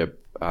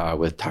relationship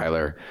with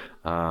Tyler,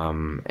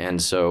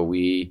 and so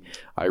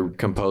I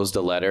composed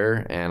a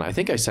letter, and I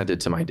think I sent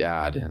it to my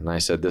dad, and I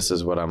said, "This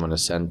is what I'm going to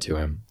send to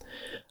him."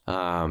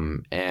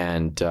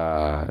 And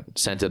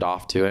sent it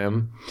off to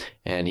him,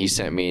 and he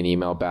sent me an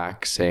email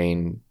back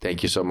saying,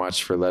 "Thank you so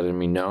much for letting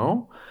me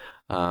know,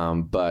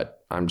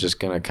 but I'm just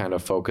going to kind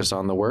of focus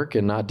on the work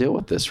and not deal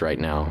with this right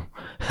now."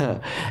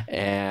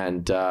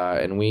 and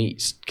we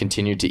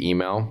continued to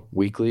email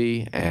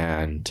weekly,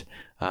 and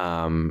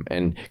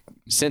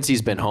since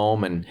he's been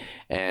home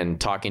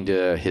and talking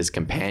to his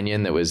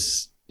companion that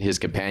was his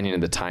companion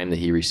at the time that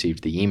he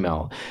received the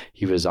email,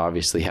 he was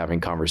obviously having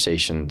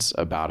conversations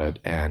about it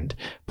and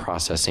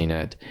processing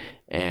it.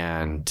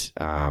 And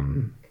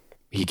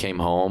he came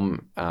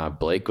home.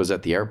 Blake was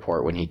at the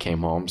airport when he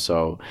came home,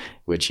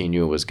 which he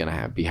knew was going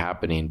to be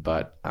happening,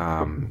 but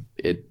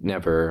it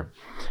never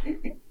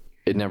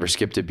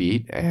skipped a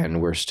beat,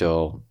 and we're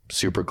still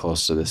super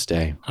close to this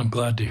day. I'm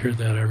glad to hear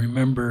that. I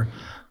remember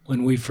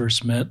when we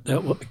first met,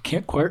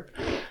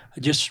 I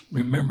just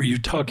remember you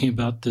talking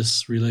about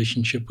this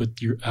relationship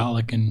with your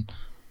Alec and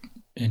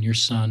your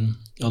son,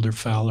 Elder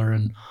Fowler,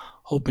 and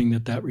hoping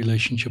that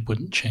relationship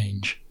wouldn't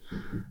change.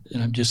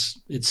 And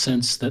it's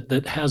sensed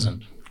that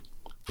hasn't.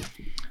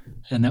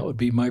 And that would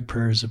be my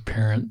prayer as a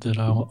parent, that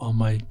all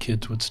my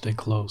kids would stay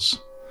close.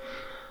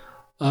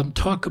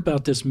 Talk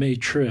about this May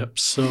trip.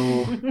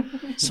 So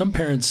some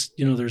parents,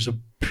 there's a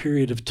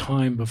period of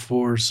time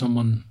before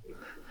someone,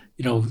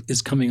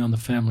 is coming on the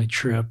family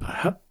trip.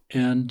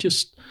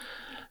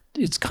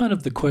 It's kind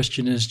of, the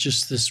question is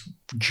just this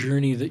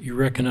journey that you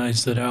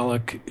recognize that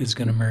Alec is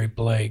going to marry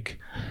Blake.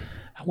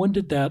 When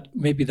did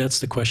maybe that's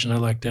the question I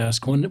like to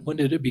ask. When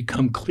did it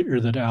become clear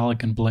that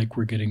Alec and Blake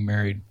were getting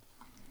married?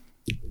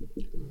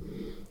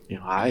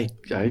 I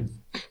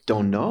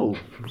don't know.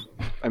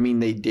 I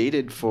mean, they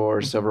dated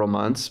for several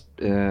months,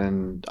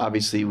 and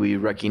obviously we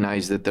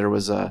recognized that there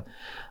was a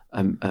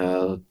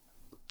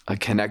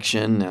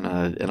connection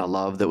and a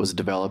love that was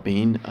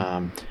developing.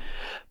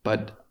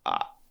 But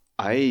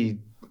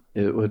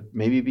it would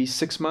maybe be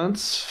 6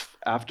 months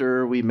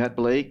after we met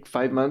Blake,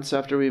 5 months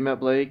after we met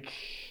Blake.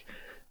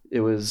 It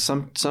was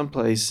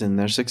someplace in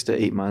there, 6 to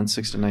 9 months,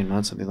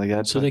 something like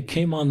that. So they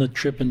came on the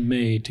trip in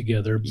May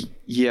together.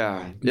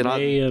 Yeah.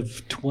 May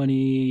of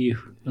 20, I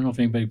don't know if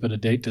anybody put a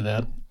date to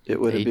that. It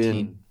would have 18.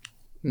 been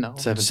No.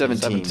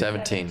 17.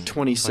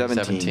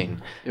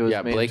 2017. It was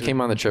Yeah, May Blake of-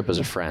 came on the trip as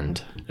a friend.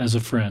 As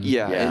a friend.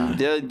 Yeah, Yeah.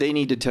 and they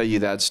need to tell you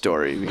that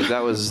story,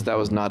 because that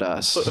was not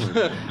us.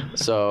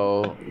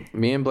 So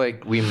me and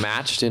Blake, we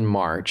matched in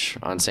March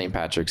on St.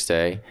 Patrick's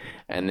Day,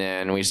 and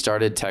then we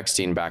started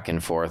texting back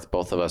and forth.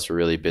 Both of us were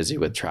really busy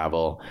with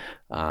travel.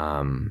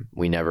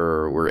 We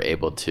never were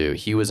able to.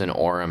 He was in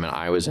Orem and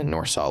I was in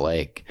North Salt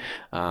Lake,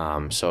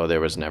 so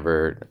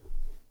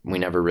we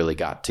never really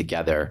got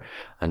together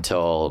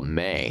until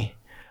May.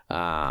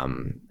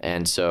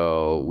 And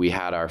so we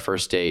had our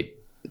first date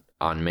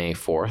on May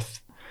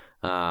 4th,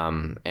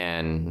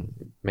 and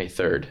May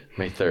 3rd.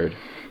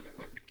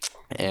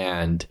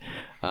 And,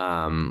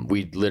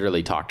 we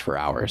literally talked for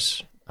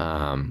hours.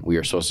 We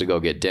were supposed to go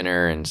get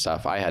dinner and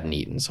stuff. I hadn't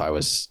eaten, so I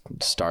was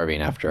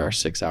starving after our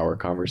 6-hour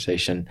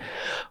conversation,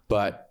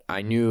 but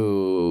I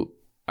knew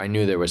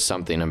there was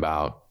something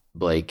about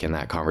Blake in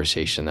that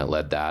conversation that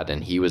led that.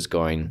 And he was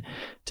going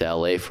to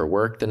LA for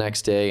work the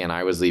next day, and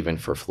I was leaving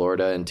for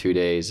Florida in 2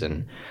 days.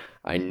 And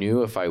I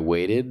knew if I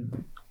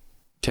waited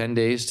 10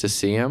 days to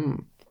see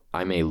him,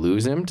 I may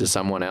lose him to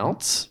someone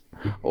else,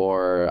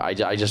 or I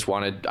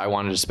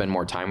wanted to spend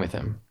more time with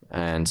him.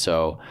 And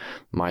so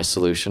my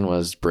solution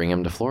was bring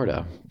him to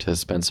Florida to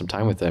spend some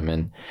time with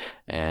him.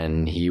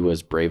 And he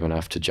was brave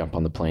enough to jump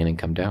on the plane and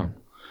come down.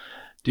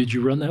 Did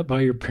you run that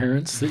by your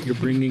parents, that you're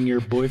bringing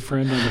your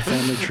boyfriend on the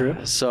family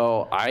trip?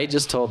 So I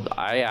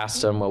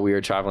asked him while we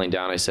were traveling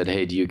down, I said,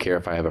 "Hey, do you care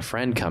if I have a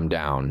friend come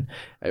down?"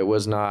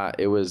 We'd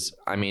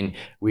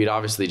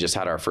obviously just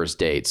had our first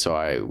date,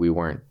 so we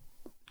weren't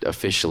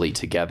officially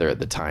together at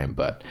the time,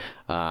 but,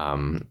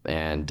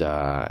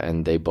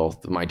 and they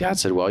both, my dad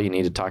said, "Well, you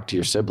need to talk to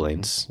your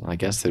siblings. I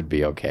guess they'd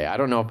be okay." I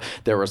don't know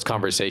if there was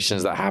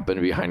conversations that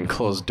happened behind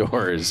closed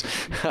doors,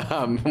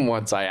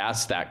 once I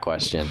asked that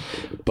question,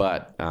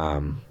 but,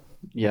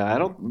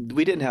 Yeah,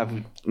 we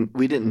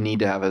didn't need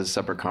to have a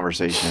separate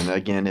conversation.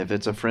 Again, if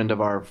it's a friend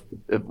of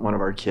if one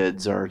of our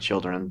kids or our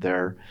children,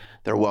 they're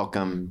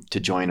welcome to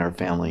join our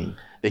family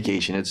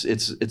vacation.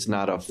 It's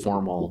not a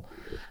formal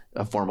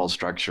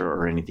structure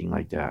or anything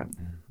like that.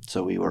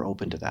 So we were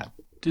open to that.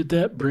 Did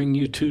that bring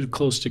you two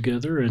close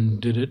together, and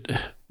did it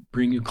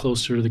bring you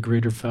closer to the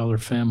greater Fowler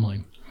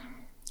family?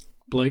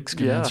 Blake's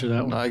going to answer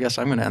that one. I guess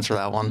I'm going to answer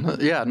that one.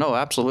 Yeah, no,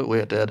 absolutely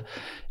it did.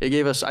 It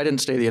gave us, I didn't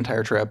stay the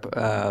entire trip.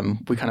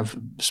 We kind of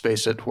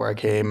spaced it where I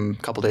came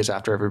a couple days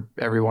after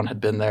everyone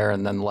had been there,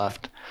 and then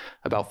left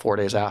about 4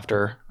 days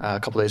after, a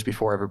couple days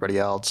before everybody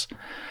else.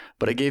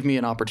 But it gave me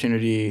an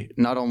opportunity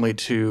not only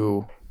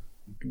to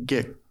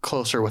get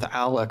closer with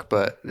Alec,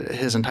 but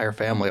his entire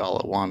family all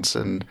at once.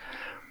 And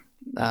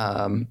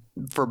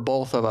for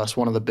both of us,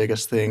 one of the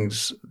biggest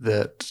things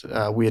that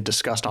we had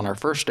discussed on our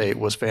first date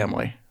was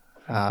family.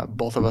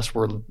 Both of us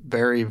were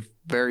very,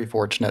 very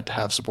fortunate to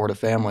have supportive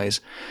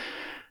families.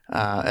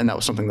 And that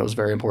was something that was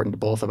very important to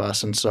both of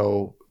us. And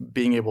so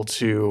being able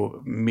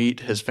to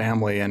meet his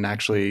family and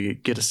actually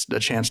get a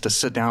chance to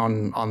sit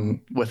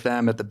down with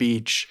them at the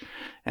beach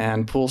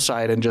and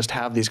poolside and just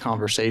have these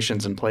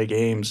conversations and play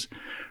games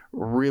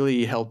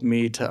really helped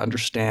me to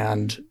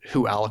understand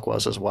who Alec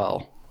was as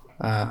well.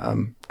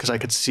 Because I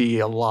could see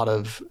a lot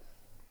of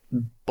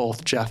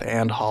both Jeff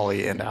and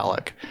Holly and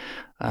Alec.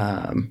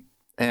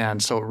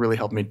 And so it really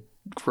helped me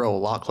grow a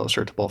lot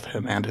closer to both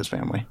him and his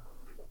family.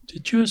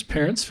 Did you as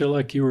parents feel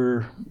like you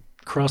were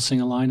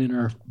crossing a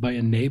line by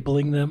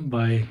enabling them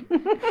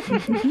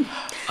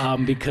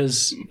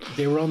because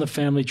they were on the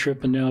family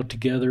trip and now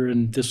together,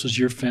 and this was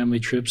your family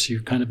trip, so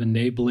you're kind of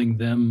enabling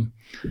them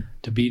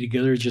to be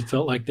together? It just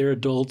felt like they're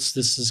adults.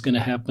 This is going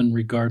to happen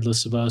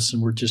regardless of us,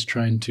 and we're just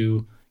trying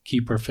to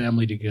keep our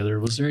family together.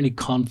 Was there any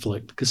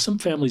conflict? Because some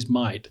families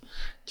might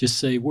just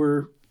say,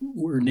 we're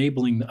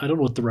enabling. I don't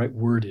know what the right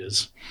word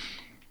is.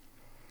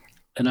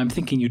 And I'm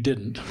thinking you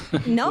didn't.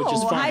 No,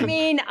 I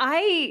mean,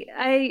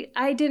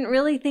 I didn't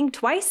really think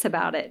twice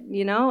about it.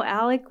 You know,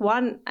 Alec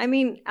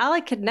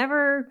had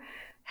never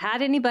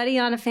had anybody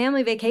on a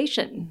family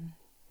vacation.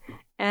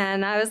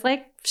 And I was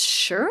like,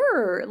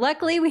 sure.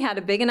 Luckily, we had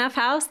a big enough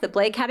house that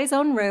Blake had his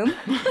own room.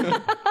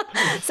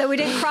 So we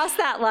didn't cross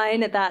that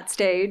line at that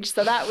stage.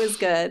 So that was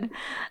good.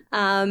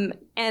 I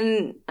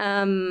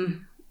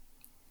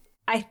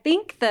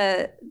think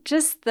the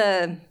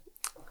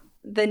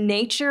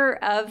nature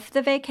of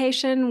the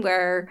vacation,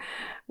 where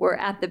we're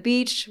at the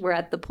beach, we're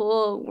at the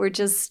pool, we're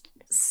just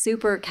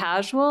super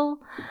casual.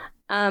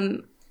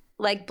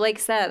 Like Blake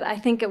said, I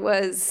think it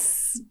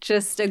was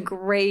just a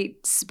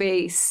great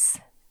space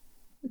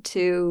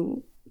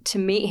to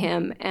meet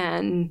him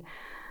and,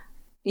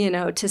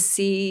 to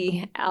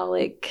see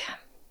Alec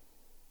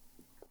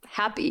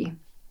happy.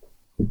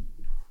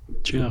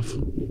 Jeff.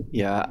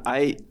 Yeah,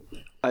 I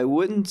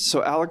wouldn't.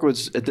 So Alec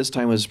at this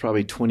time was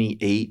probably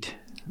 28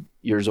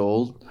 years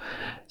old.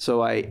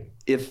 So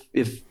if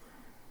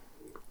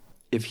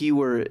he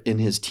were in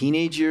his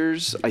teenage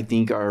years, I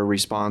think our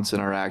response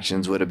and our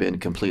actions would have been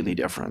completely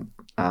different,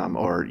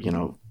 or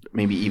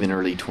maybe even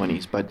early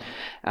 20s. But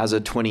as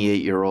a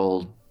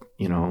 28-year-old,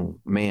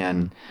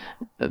 man,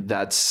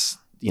 that's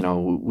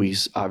we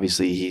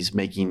obviously he's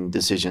making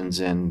decisions,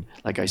 and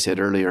like I said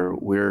earlier,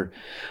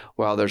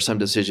 while there's some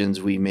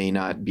decisions we may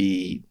not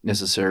be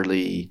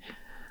necessarily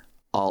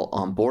all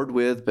on board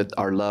with, but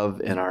our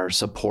love and our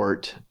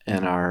support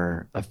and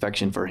our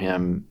affection for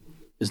him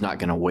is not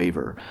going to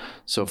waver.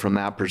 So from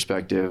that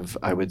perspective,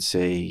 I would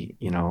say,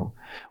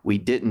 we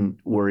didn't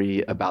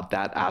worry about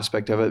that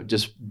aspect of it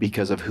just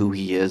because of who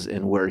he is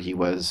and where he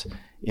was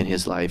in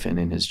his life and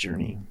in his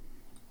journey.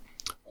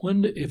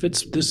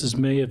 This is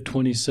May of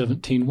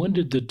 2017, when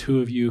did the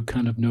two of you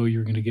kind of know you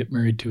were going to get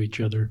married to each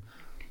other?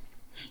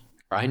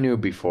 I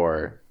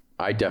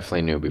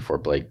definitely knew before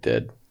Blake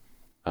did.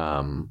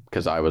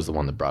 Because I was the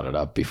one that brought it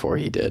up before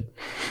he did.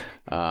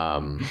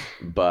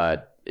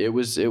 But it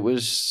was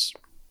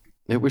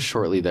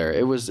shortly there.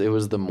 It was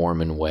the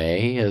Mormon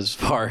way as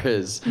far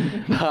as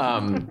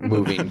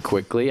moving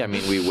quickly. I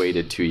mean, we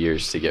waited 2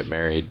 years to get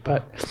married,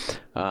 but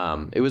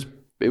it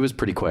was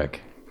pretty quick.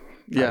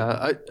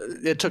 Yeah,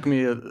 it took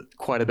me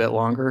quite a bit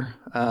longer.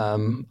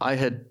 I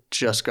had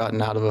just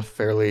gotten out of a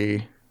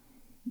fairly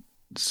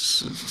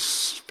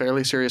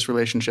serious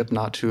relationship,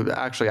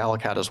 actually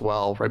Alec had as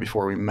well, right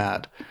before we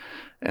met.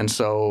 And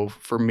so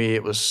for me,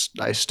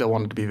 I still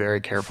wanted to be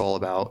very careful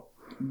about,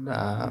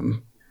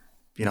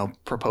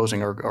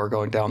 proposing or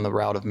going down the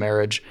route of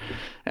marriage.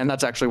 And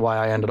that's actually why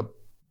I ended up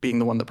being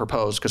the one that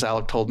proposed, because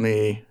Alec told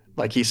me,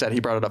 like he said, he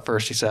brought it up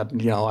first. He said,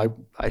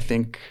 I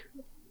think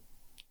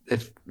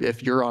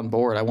if you're on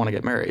board, I want to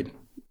get married.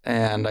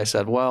 And I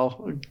said,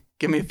 well,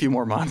 give me a few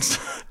more months.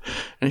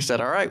 And he said,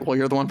 all right, well,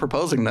 you're the one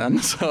proposing then.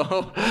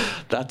 So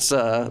that's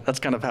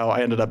kind of how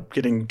I ended up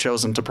getting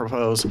chosen to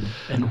propose.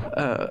 And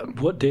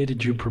what day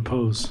did you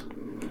propose?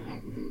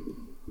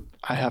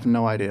 I have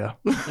no idea.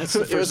 That's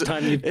the first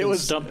time you've been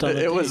stumped on a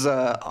date. It was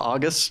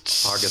August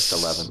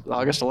 11th.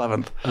 August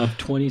 11th. Of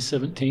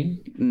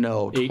 2017?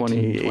 No,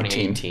 2018.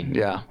 2018.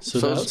 Yeah. So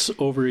that's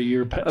over a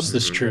year past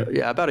this trip.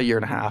 Yeah, about a year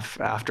and a half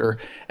after.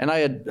 And I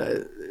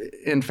had,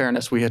 in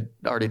fairness, we had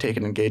already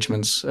taken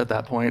engagements at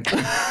that point.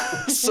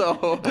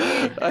 So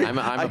I'm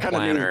a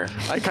planner.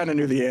 I kind of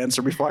knew the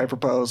answer before I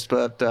proposed,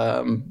 but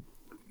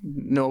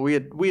no, we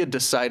had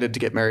decided to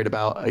get married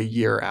about a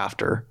year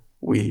after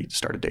we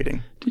started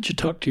dating. Did you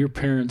talk to your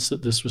parents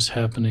that this was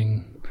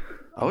happening?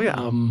 Oh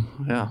yeah,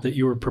 yeah. That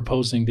you were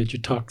proposing? Did you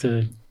talk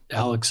to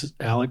Alec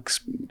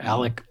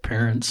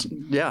parents?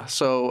 Yeah.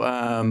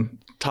 So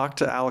talked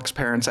to Alec's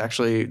parents.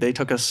 Actually, they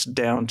took us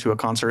down to a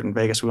concert in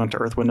Vegas. We went to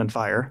Earth, Wind, and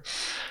Fire.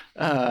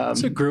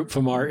 It's a group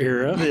from our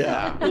era.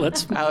 Yeah,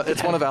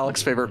 it's one of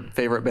Alec's favorite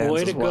bands.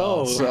 Way to as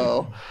well. go!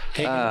 So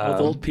hanging out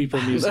with old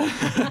people music.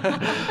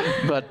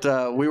 But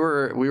we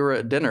were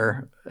at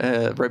dinner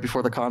right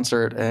before the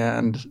concert,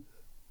 and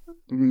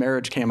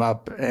marriage came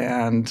up,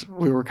 and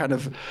we were kind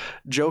of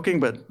joking,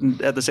 but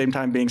at the same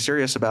time being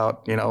serious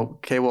about,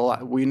 okay, well,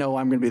 we know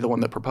I'm going to be the one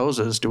that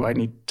proposes. Do I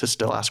need to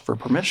still ask for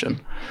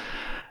permission?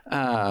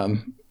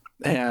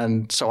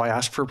 And so I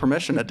asked for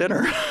permission at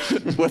dinner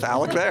with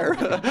Alec there.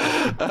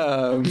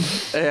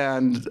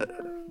 And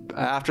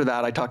after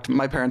that, I talked to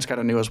my parents,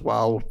 kind of knew as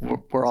well.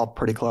 We're all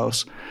pretty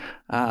close.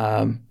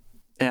 And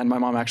my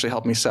mom actually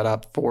helped me set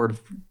up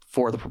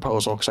for the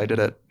proposal, because I did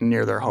it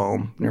near their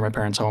home, near my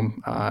parents'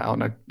 home, out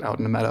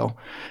in a meadow.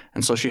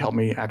 And so she helped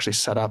me actually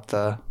set up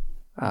the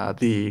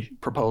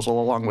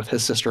proposal along with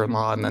his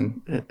sister-in-law, and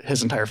then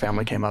his entire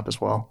family came up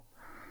as well.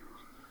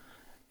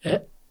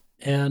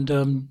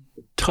 And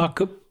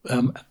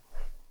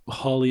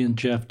Holly and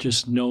Jeff,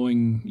 just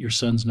knowing your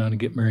son's not to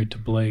get married to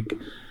Blake,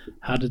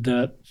 how did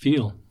that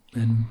feel?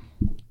 And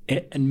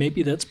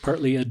maybe that's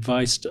partly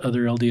advice to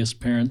other LDS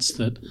parents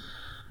that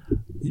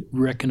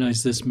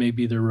recognize this may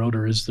be their road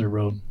or is their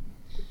road.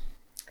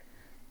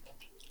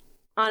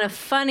 On a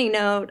funny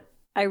note,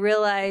 I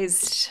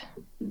realized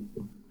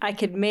I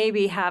could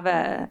maybe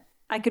I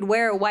could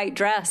wear a white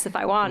dress if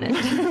I wanted.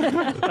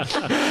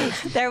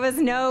 There was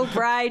no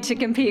bride to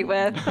compete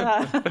with.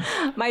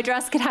 My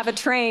dress could have a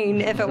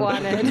train if it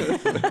wanted.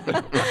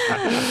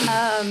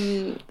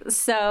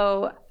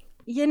 So,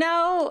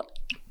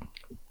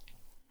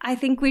 I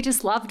think we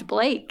just loved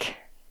Blake.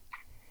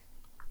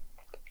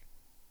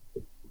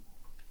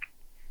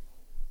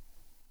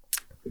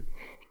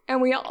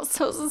 And we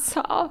also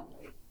saw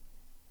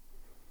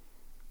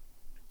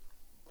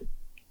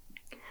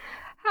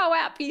how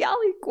happy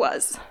Alec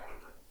was.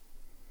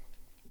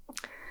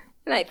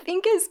 And I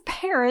think as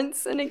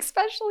parents, and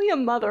especially a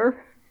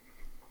mother,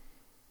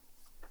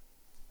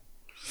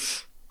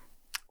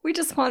 we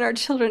just want our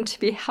children to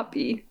be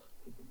happy.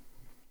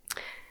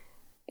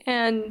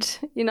 And,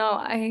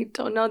 I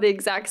don't know the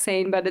exact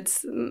saying, but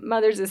it's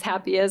mother's as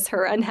happy as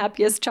her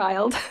unhappiest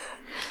child.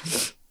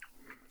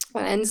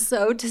 And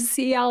so to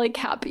see Alec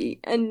happy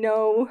and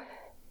know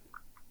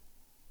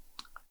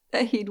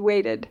that he'd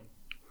waited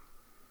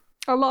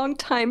a long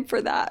time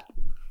for that.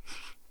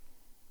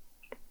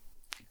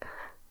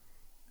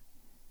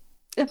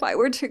 If I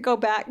were to go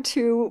back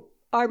to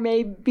our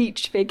May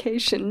beach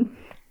vacation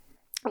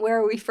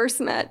where we first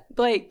met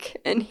Blake,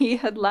 and he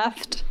had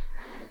left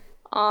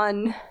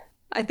on,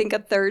 I think, a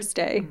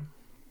Thursday.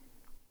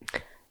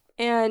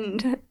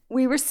 And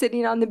we were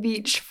sitting on the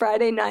beach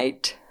Friday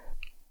night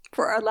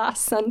for our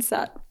last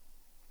sunset.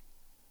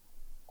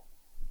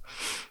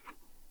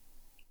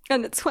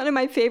 And it's one of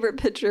my favorite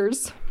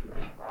pictures.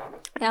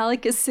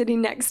 Alec is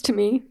sitting next to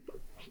me.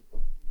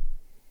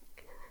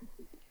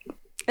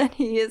 And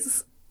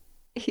he's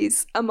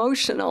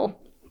emotional.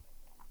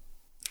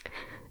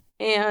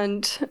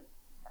 And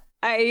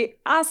I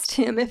asked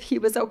him if he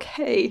was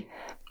okay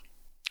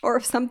or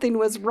if something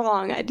was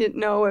wrong. I didn't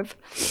know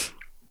if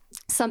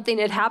something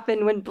had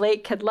happened when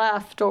Blake had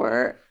left,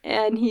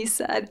 and he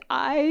said,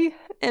 "I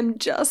am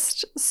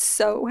just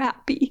so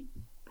happy.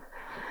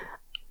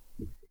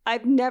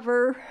 I've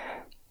never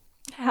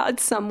had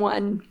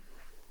someone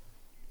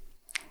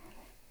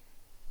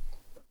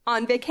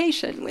on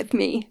vacation with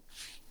me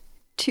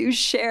to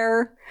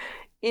share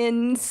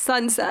in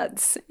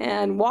sunsets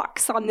and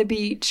walks on the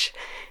beach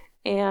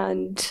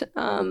and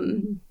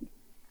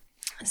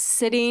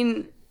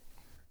sitting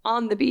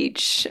on the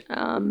beach.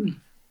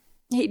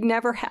 He'd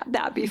never had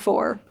that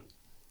before.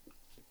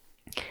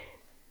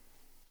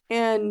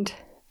 And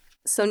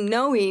so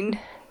knowing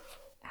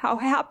how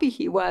happy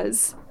he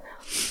was,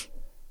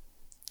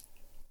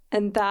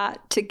 and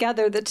that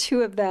together the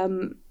two of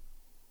them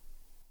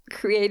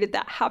created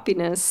that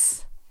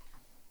happiness,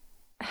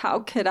 how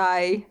could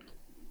I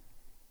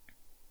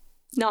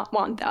not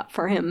want that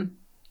for him?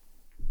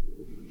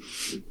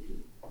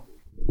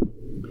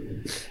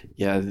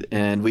 Yeah,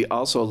 and we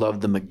also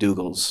love the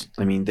McDougals.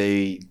 I mean,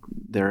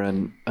 they're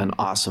an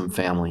awesome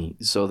family.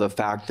 So the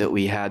fact that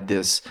we had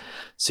this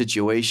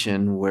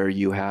situation where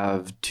you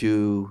have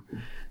two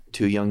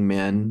young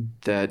men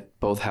that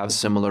both have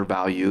similar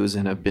values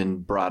and have been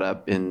brought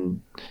up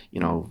in,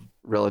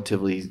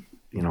 relatively,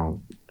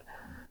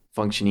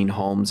 functioning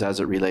homes as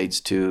it relates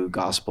to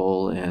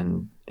gospel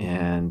and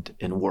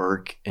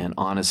work and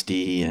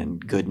honesty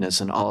and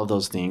goodness and all of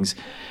those things.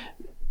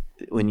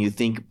 When you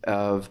think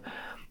of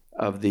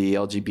the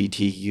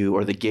LGBTQ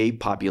or the gay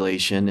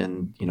population,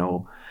 and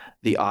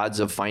the odds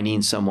of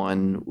finding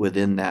someone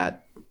within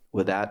that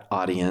with that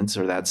audience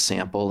or that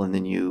sample, and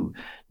then you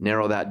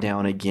narrow that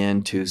down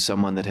again to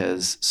someone that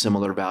has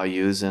similar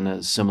values and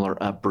a similar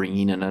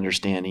upbringing and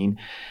understanding,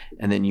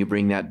 and then you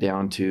bring that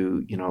down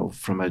to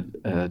from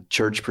a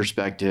church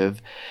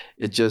perspective,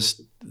 it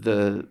just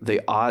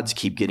the odds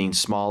keep getting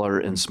smaller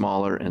and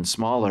smaller and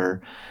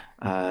smaller,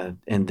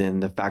 and then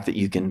the fact that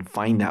you can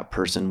find that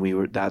person,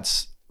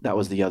 that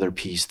was the other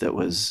piece that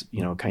was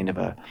kind of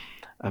a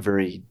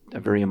very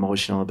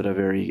emotional, but a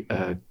very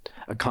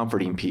a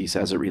comforting piece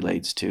as it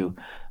relates to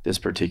this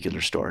particular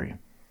story.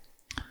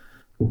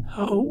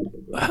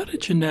 How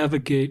did you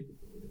navigate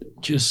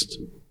just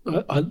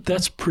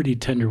that's pretty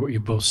tender what you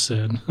both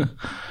said.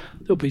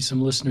 There'll be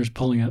some listeners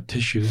pulling out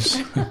tissues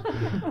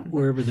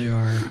wherever they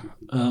are,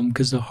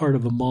 because the heart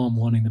of a mom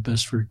wanting the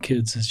best for her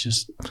kids is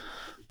just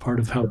part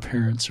of how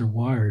parents are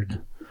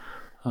wired.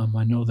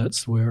 I know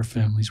that's the way our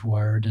family's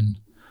wired, and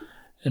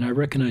I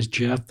recognize,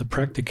 Jeff, the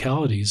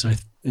practicalities.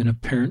 In a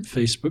parent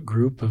Facebook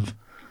group of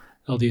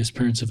LDS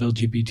parents of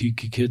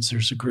LGBTQ kids,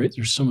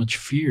 there's so much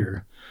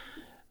fear.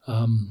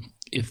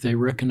 If they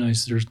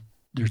recognize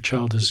their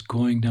child is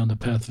going down the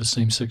path of a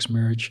same-sex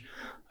marriage,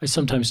 I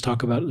sometimes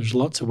talk about it. There's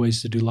lots of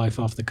ways to do life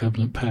off the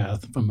covenant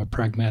path from a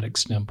pragmatic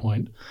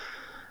standpoint.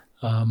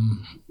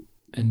 And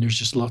there's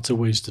just lots of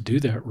ways to do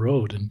that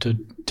road, and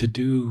to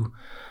do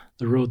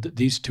the road that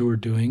these two are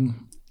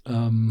doing,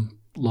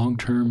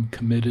 long-term,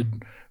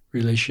 committed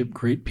relationship,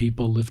 great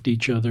people, lift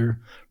each other,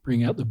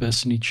 bring out the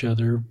best in each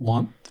other,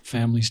 want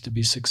families to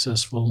be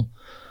successful.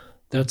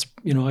 That's,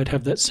 I'd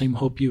have that same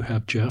hope you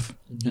have, Jeff.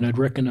 And I'd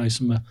recognize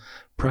from a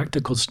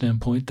practical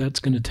standpoint, that's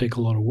going to take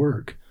a lot of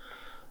work.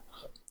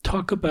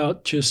 Talk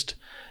about just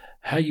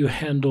how did you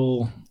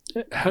handle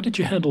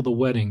the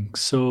wedding?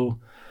 So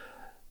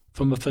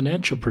from a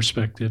financial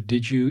perspective,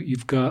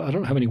 you've got, I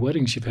don't know how many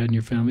weddings you've had in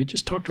your family.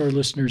 Just talk to our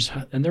listeners,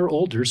 and they're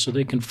older, so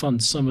they can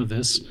fund some of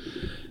this.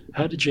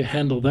 How did you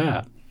handle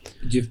that?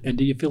 And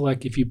do you feel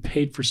like if you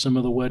paid for some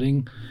of the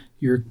wedding,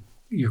 you're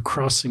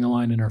crossing a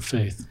line in our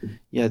faith?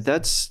 Yeah,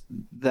 that's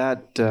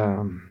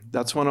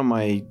one of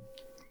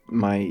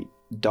my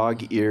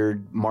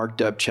dog-eared,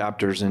 marked up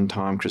chapters in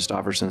Tom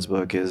Christofferson's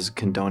book is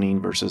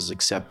condoning versus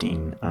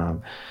accepting.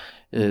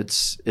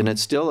 It's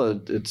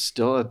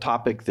still a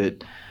topic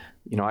that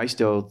I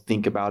still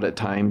think about at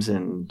times.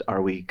 And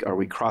are we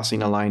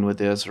crossing a line with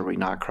this? Or are we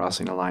not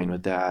crossing a line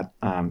with that?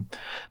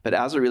 But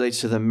as it relates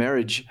to the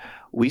marriage,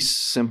 we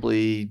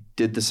simply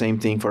did the same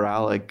thing for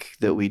Alec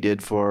that we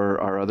did for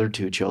our other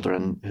two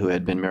children who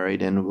had been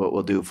married, and what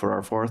we'll do for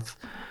our fourth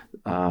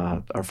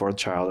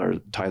child, or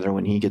Tyler,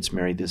 when he gets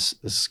married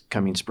this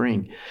coming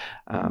spring.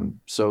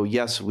 So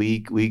yes,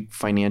 we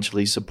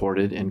financially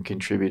supported and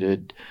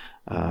contributed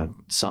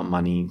some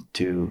money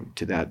to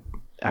that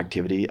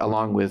activity,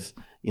 along with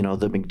the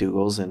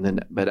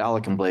McDougals, but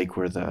Alec and Blake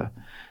were they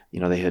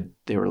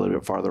were a little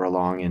bit farther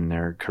along in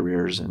their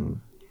careers and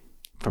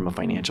from a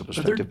financial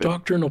perspective. Are there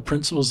doctrinal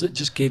principles that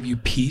just gave you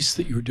peace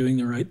that you were doing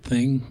the right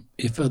thing?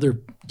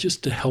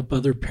 Just to help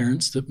other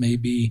parents that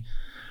maybe,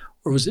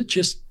 or was it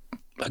just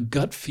a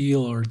gut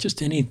feel, or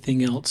just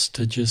anything else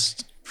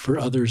for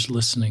others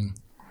listening?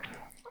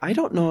 I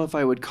don't know if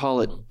I would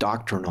call it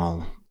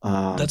doctrinal.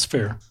 That's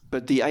fair.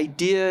 But the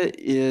idea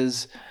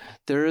is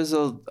there is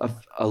a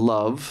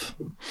love,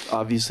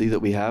 obviously, that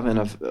we have,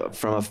 and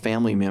from a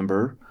family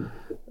member,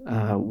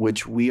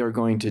 which we are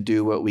going to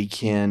do what we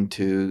can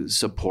to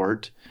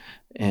support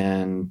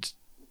and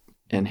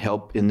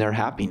help in their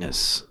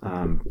happiness.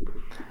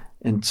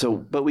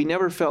 But we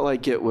never felt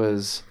like it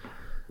was,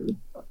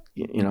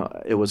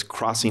 it was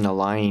crossing a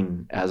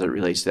line as it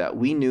relates to that.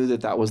 We knew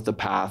that was the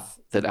path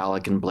that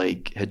Alec and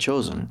Blake had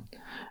chosen.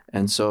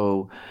 And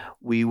so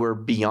we were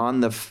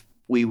beyond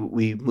we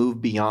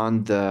moved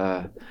beyond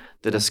the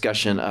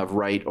discussion of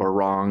right or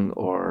wrong,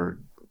 or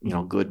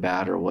good,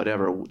 bad, or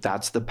whatever.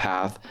 That's the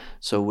path.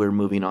 So we're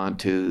moving on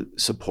to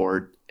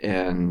support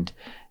and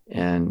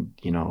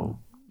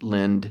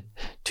lend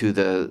to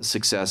the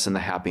success and the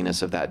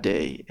happiness of that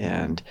day.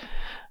 And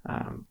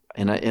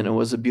it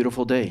was a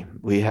beautiful day.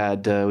 We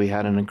had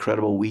an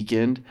incredible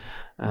weekend,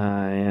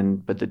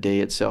 but the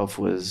day itself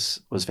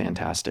was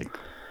fantastic.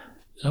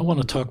 I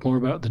want to talk more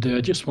about the day.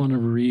 I just want to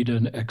read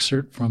an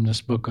excerpt from this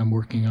book I'm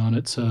working on.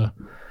 It's a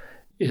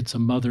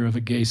mother of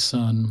a gay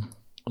son.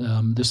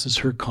 This is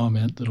her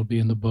comment that'll be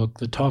in the book.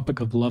 The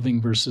topic of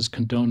loving versus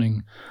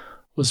condoning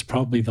was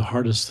probably the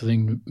hardest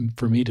thing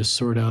for me to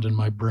sort out in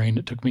my brain.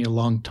 It took me a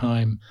long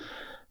time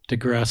to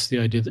grasp the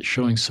idea that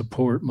showing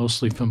support,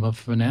 mostly from a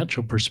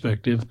financial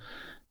perspective,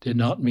 did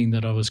not mean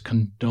that I was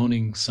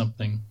condoning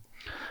something.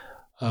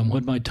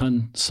 When my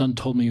son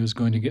told me he was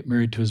going to get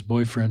married to his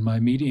boyfriend, my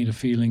immediate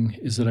feeling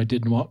is that I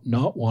did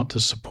not want to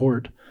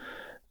support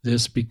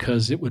this,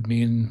 because it would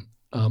mean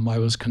I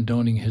was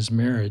condoning his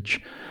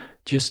marriage.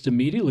 Just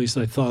immediately as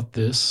I thought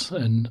this,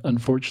 and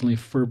unfortunately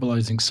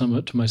verbalizing some of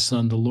it to my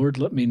son, the Lord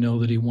let me know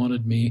that he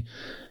wanted me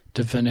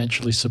to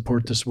financially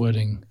support this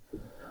wedding.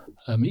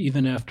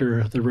 Even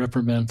after the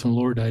reprimand from the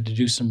Lord, I had to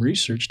do some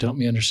research to help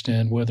me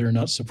understand whether or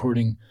not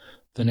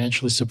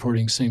financially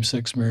supporting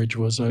same-sex marriage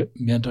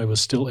meant I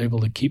was still able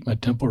to keep my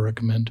temple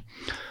recommend.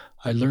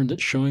 I learned that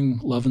showing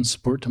love and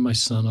support to my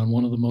son on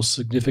one of the most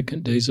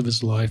significant days of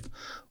his life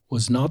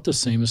was not the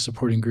same as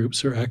supporting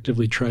groups who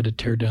actively try to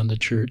tear down the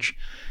church.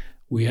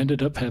 We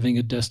ended up having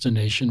a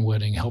destination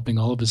wedding, helping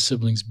all of his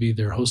siblings be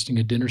there, hosting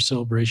a dinner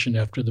celebration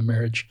after the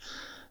marriage.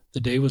 The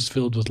day was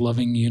filled with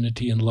loving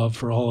unity and love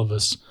for all of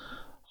us.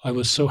 I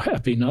was so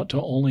happy not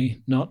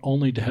only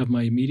to have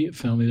my immediate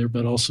family there,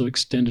 but also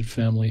extended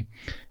family.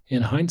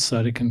 In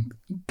hindsight, I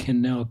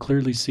can now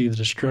clearly see the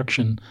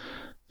destruction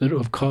that it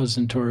would have caused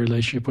into our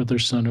relationship with our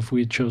son if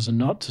we had chosen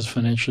not to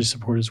financially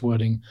support his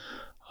wedding.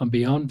 I'm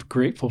beyond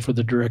grateful for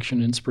the direction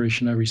and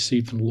inspiration I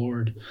received from the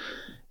Lord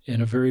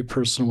in a very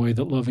personal way,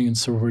 that loving and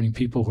supporting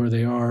people where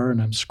they are,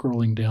 and I'm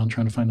scrolling down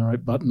trying to find the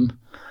right button,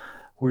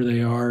 where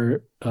they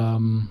are,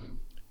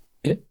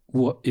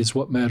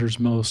 what matters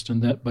most,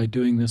 and that by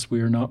doing this,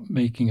 we are not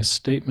making a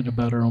statement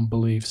about our own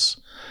beliefs.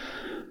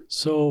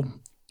 So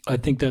I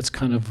think that's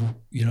kind of,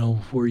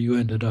 where you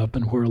ended up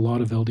and where a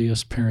lot of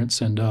LDS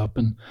parents end up.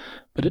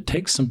 But it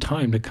takes some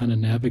time to kind of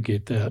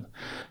navigate that.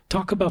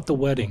 Talk about the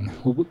wedding.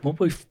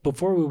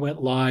 Before we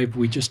went live,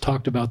 we just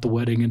talked about the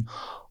wedding, and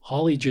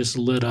Holly just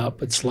lit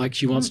up. It's like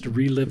she wants to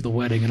relive the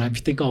wedding. And I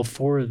think all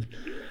four of,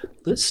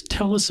 let's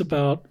tell us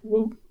about,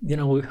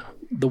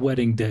 the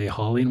wedding day,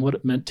 Holly, and what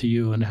it meant to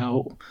you, and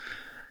how,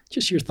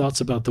 just your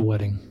thoughts about the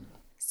wedding.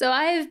 So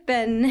I've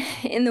been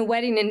in the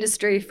wedding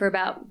industry for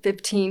about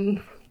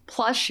 15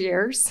 plus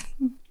years.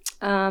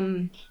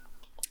 Have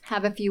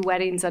a few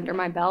weddings under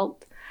my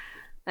belt.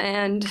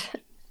 And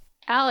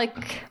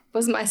Alec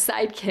was my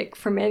sidekick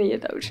for many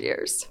of those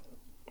years.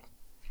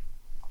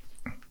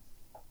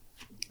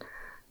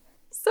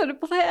 So to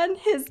plan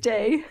his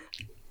day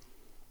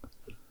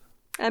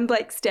and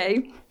Blake's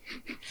day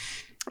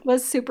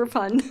was super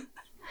fun.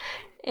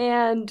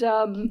 And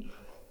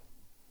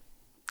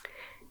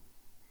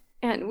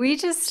we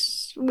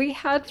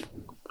had,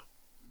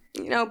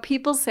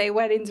 people say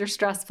weddings are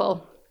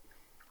stressful,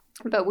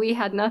 but we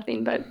had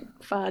nothing but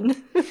fun.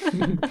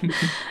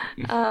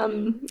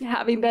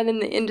 Having been in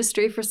the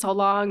industry for so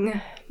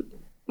long,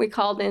 we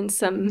called in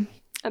some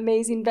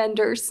amazing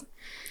vendors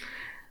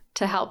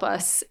to help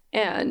us,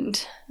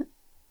 and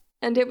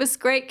it was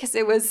great because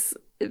it was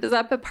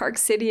up at Park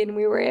City, and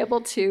we were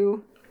able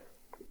to.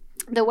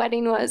 The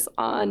wedding was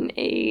on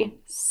a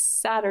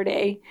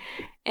Saturday,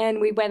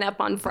 and we went up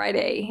on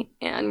Friday,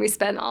 and we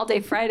spent all day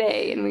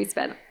Friday, and we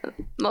spent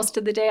most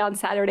of the day on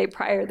Saturday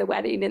prior to the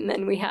wedding, and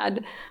then we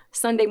had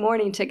Sunday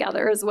morning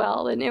together as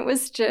well, and it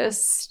was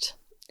just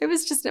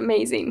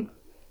amazing.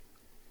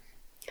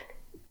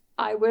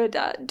 I would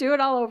do it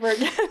all over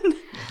again.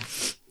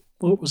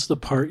 What was the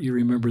part you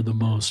remember the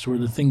most, or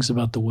the things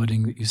about the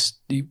wedding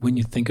that when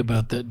you think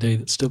about that day,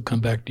 that still come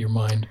back to your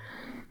mind?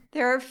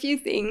 There are a few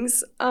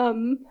things.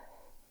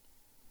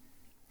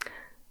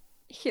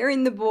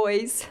 Hearing the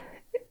boys'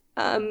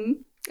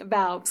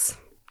 vows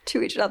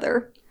to each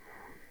other.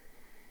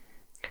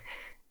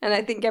 And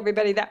I think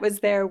everybody that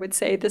was there would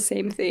say the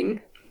same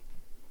thing.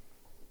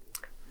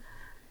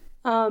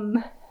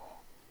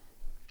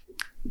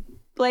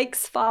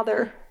 Blake's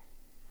father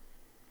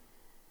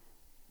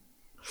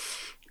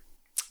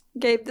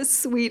gave the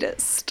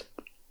sweetest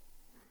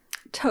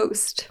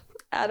toast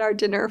at our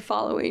dinner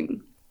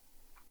following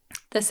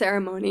the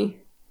ceremony.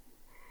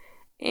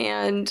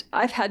 And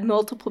I've had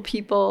multiple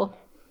people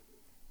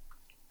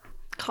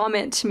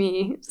comment to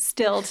me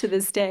still to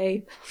this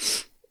day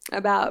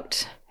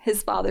about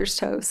his father's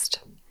toast.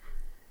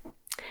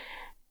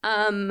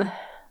 The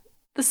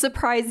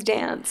surprise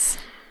dance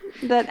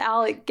that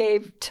Alec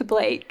gave to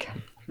Blake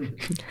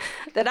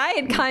that I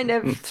had kind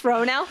of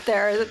thrown out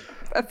there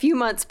a few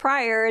months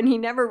prior, and he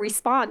never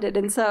responded.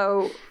 And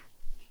so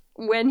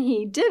when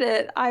he did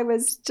it, I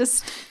was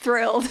just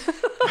thrilled.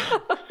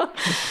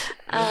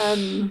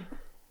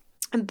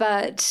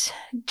 But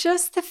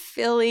just the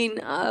feeling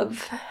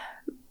of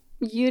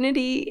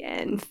unity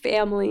and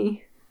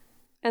family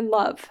and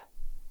love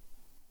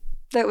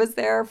that was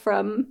there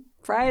from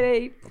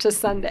Friday to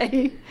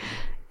Sunday.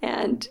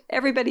 And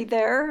everybody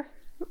there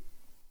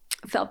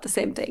felt the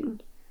same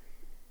thing.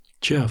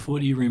 Jeff,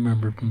 what do you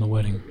remember from the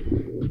wedding?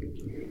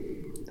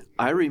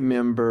 I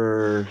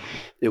remember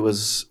it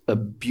was a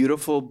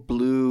beautiful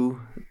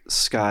blue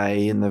sky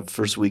in the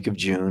first week of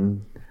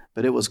June,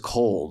 but it was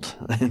cold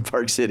in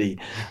Park City.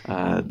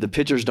 The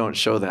pictures don't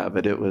show that,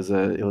 but it was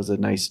a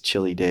nice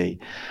chilly day,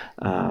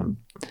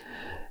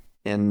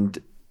 and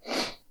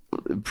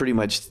pretty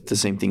much the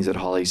same things that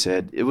Holly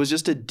said. It was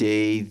just a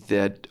day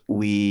that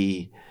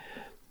we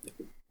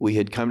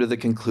had come to the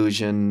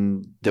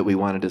conclusion that we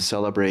wanted to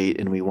celebrate,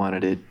 and we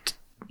wanted it,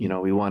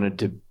 we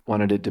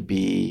wanted it to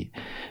be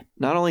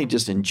not only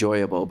just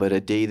enjoyable, but a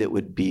day that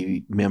would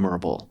be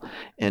memorable.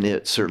 And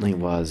it certainly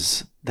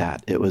was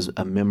that. It was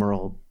a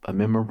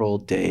memorable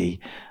day.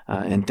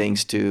 And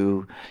thanks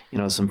to,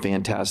 some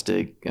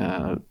fantastic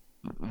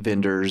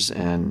vendors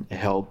and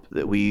help,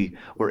 that we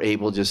were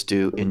able just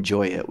to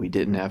enjoy it. We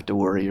didn't have to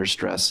worry or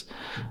stress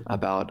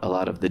about a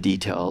lot of the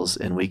details,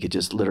 and we could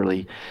just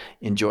literally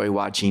enjoy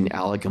watching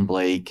Alec and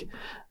Blake,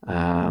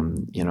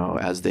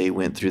 as they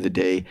went through the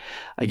day.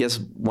 I guess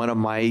one of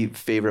my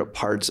favorite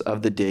parts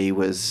of the day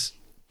was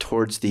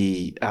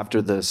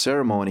after the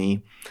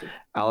ceremony.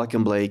 Alec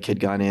and Blake had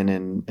gone in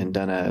and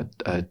done a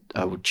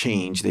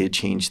change. They had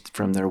changed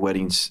from their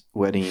wedding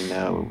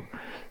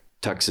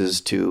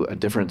tuxes to a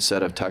different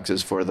set of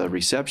tuxes for the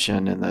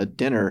reception and the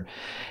dinner.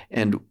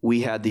 And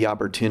we had the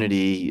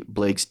opportunity,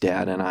 Blake's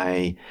dad and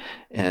I,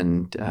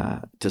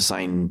 to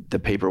sign the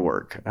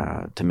paperwork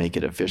to make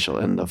it official.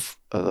 And the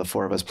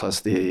four of us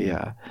plus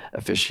the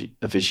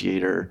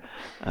officiator,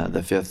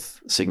 the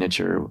fifth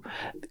signature,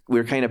 we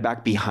were kind of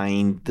back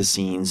behind the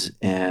scenes.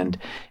 And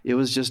it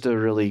was just a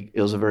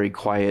very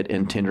quiet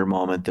and tender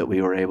moment that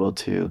we were able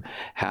to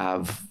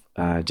have,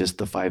 just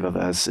the five of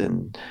us,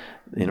 and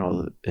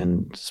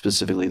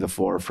specifically the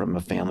four from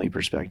a family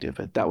perspective.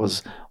 But that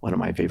was one of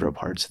my favorite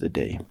parts of the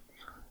day.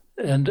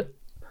 And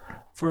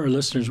for our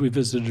listeners, we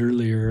visited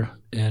earlier,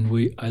 and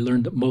I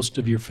learned that most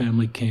of your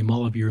family came,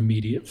 all of your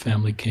immediate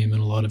family came,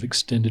 and a lot of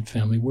extended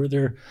family. Were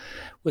there,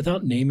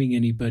 without naming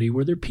anybody,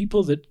 were there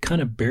people that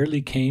kind of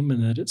barely came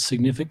and that it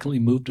significantly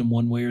moved them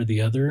one way or the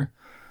other?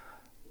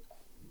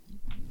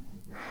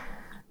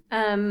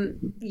 Yes.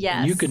 And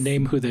you can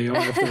name who they are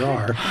if there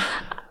are.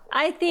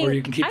 I think, or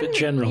you can keep it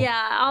general.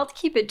 Yeah, I'll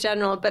keep it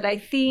general. But I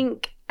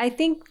think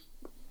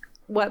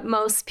what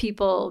most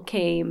people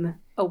came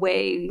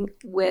away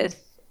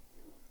with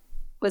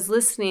was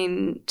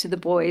listening to the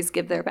boys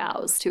give their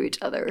vows to each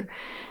other.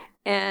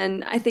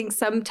 And I think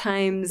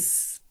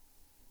sometimes,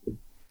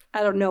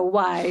 I don't know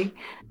why,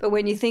 but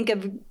when you think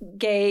of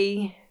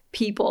gay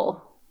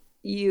people,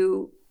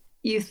 you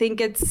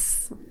think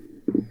it's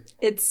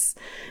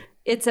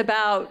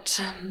about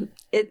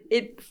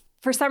it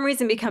for some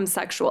reason becomes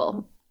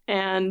sexual.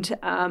 And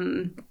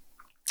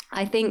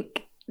I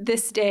think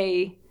this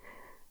day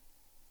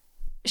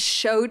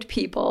showed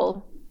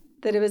people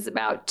that it was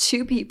about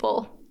two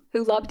people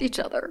who loved each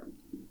other.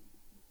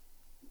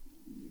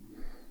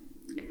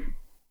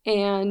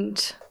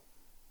 And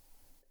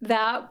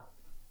that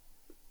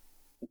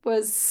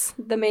was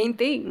the main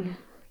thing.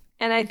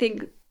 And I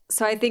think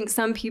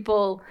some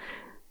people,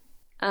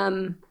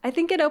 I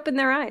think it opened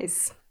their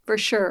eyes, for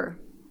sure.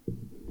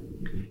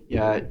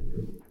 Yeah,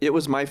 it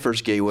was my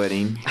first gay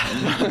wedding.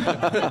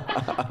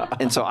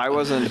 And so I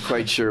wasn't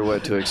quite sure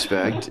what to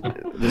expect.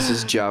 This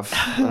is Jeff.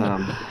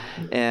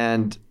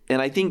 And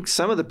I think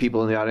some of the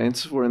people in the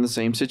audience were in the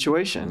same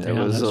situation. It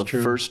was a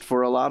first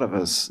for a lot of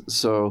us.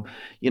 So,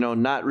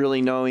 not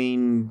really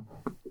knowing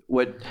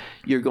what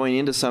you're going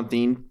into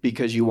something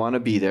because you want to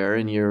be there,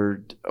 and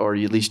or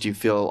at least you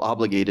feel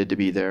obligated to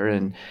be there.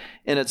 And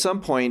at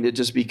some point it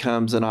just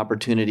becomes an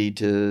opportunity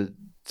to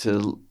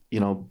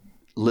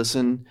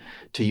listen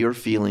to your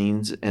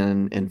feelings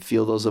and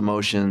feel those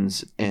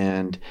emotions.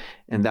 And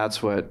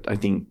that's what I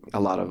think a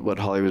lot of what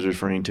Holly was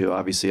referring to.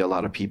 Obviously, a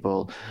lot of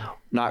people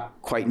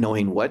not quite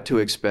knowing what to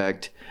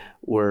expect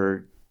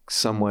were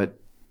somewhat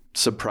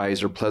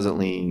surprised or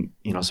pleasantly,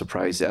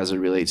 surprised as it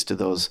relates to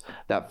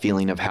that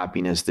feeling of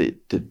happiness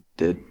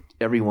that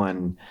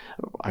everyone,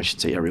 I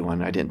should say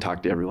everyone, I didn't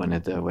talk to everyone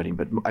at the wedding,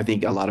 but I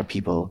think a lot of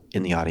people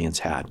in the audience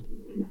had.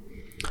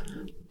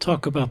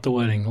 Talk about the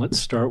wedding. Let's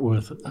start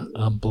with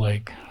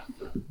Blake.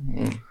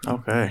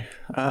 Okay.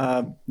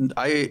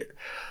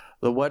 The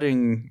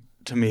wedding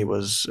to me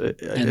was...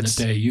 the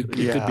day. You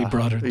could be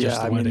broader than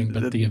just the wedding,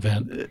 but the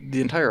event.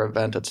 The entire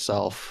event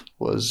itself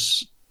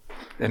was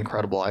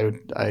incredible.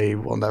 I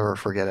will never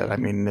forget it. I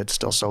mean, it's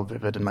still so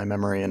vivid in my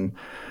memory, and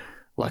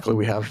luckily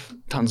we have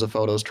tons of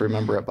photos to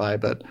remember it by.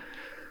 But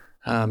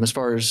as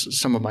far as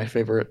some of my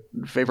favorite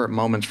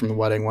moments from the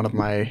wedding, one of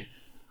my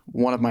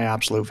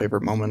absolute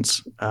favorite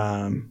moments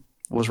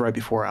was right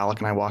before Alec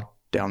and I walked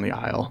down the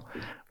aisle,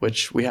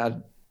 which we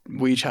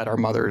each had our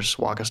mothers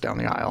walk us down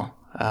the aisle.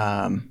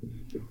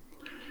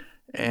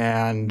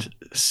 And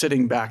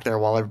sitting back there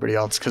while everybody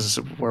else, because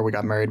where we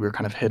got married, we were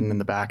kind of hidden in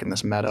the back in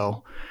this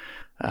meadow,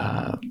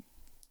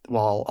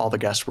 while all the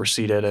guests were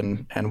seated,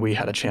 and we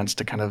had a chance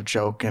to kind of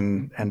joke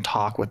and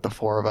talk with the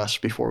four of us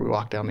before we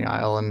walked down the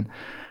aisle. And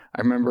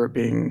I remember it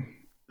being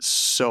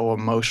so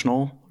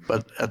emotional,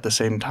 but at the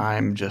same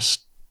time,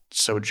 just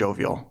so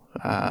jovial.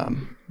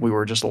 We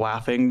were just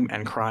laughing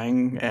and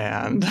crying,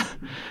 and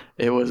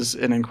it was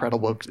an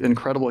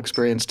incredible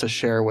experience to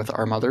share with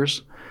our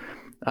mothers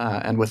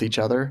and with each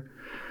other,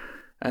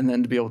 and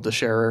then to be able to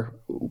share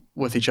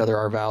with each other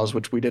our vows,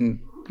 which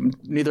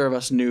neither of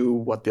us knew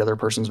what the other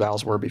person's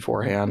vows were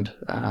beforehand,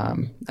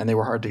 and they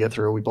were hard to get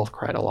through. We both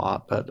cried a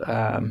lot, but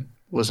it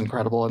was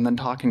incredible. And then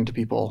talking to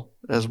people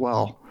as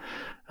well.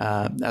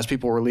 As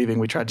people were leaving,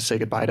 we tried to say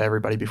goodbye to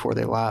everybody before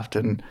they left,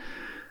 and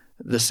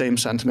the same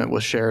sentiment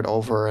was shared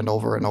over and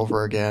over and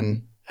over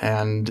again.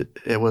 And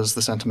it was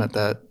the sentiment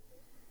that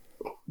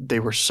they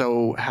were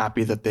so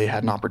happy that they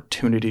had an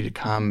opportunity to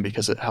come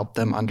because it helped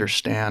them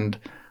understand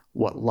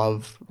what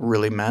love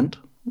really meant,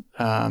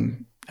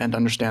 and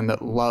understand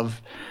that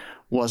love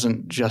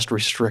wasn't just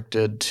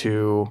restricted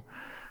to,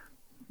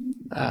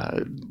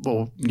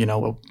 what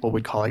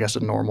we'd call, I guess, a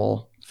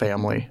normal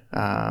family,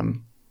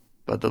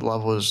 but that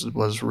love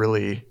was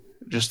really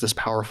just this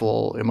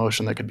powerful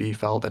emotion that could be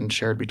felt and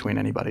shared between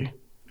anybody.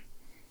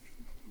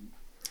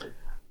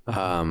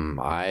 I'm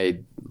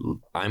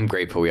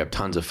grateful we have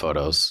tons of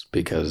photos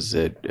because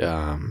it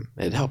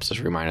helps us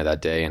remind of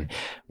that day. And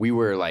we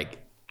were like,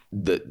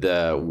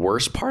 the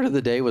worst part of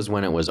the day was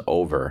when it was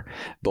over.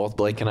 Both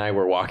Blake and I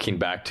were walking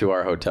back to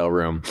our hotel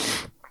room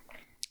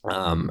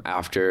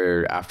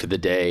after the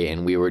day,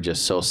 and we were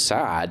just so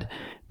sad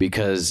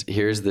because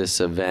here's this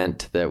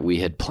event that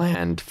we had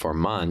planned for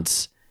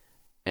months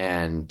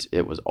and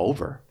it was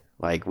over.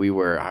 Like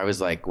I was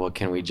like, well,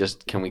 can we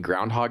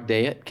Groundhog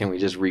Day it? Can we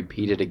just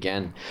repeat it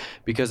again?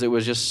 Because it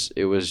was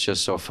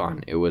just so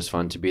fun. It was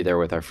fun to be there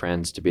with our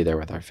friends, to be there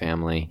with our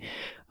family.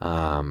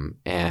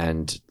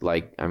 And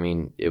like, I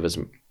mean, it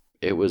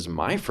was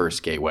my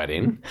first gay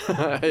wedding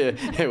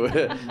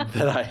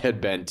that I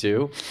had been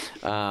to.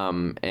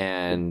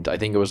 And I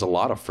think it was a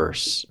lot of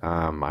firsts.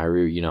 I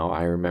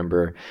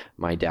remember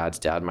my dad's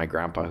dad, my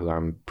grandpa, who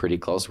I'm pretty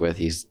close with.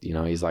 He's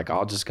like,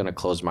 I'm just going to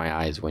close my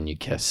eyes when you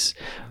kiss,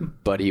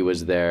 but he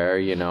was there,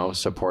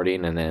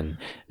 supporting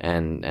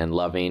and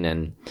loving.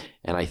 And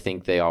I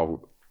think they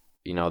all,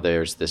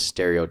 there's this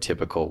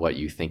stereotypical what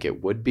you think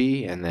it would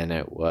be. And then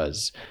it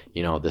was,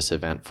 this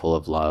event full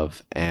of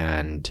love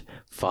and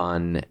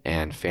fun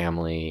and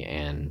family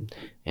and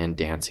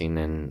dancing,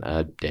 and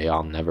a day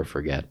I'll never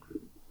forget.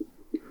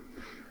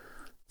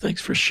 Thanks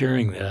for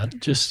sharing that.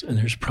 And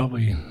there's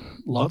probably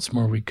lots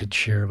more we could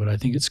share, but I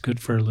think it's good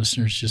for our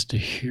listeners just to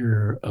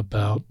hear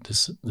about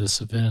this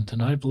event.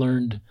 And I've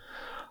learned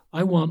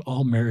I want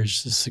all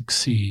marriage to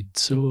succeed.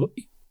 So,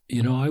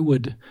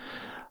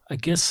 I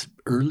guess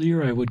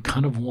earlier I would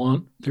kind of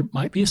there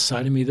might be a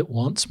side of me that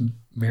wants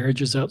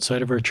marriages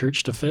outside of our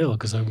church to fail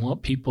because I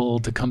want people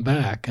to come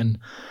back, and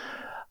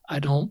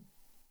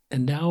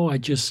now I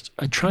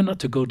try not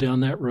to go down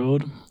that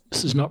road.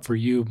 This is not for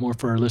you, more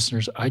for our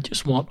listeners. I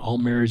just want all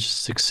marriages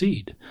to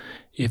succeed.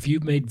 If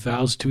you've made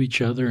vows to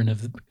each other and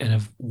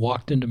have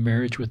walked into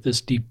marriage with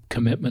this deep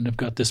commitment, have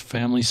got this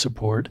family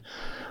support,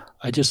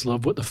 I just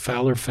love what the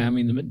Fowler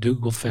family and the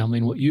McDougall family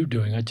and what you're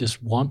doing. I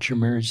just want your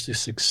marriage to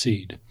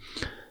succeed.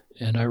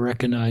 And I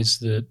recognize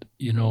that,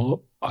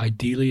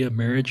 ideally a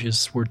marriage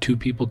is where two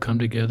people come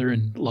together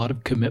and a lot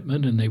of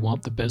commitment and they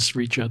want the best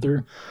for each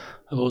other.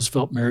 I've always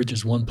felt marriage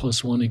is 1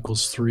 + 1 =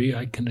 3.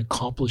 I can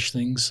accomplish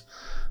things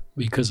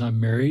because I'm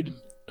married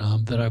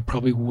that I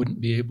probably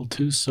wouldn't be able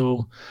to.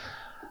 So,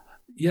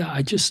 yeah,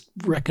 I just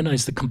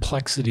recognize the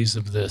complexities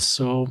of this.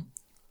 So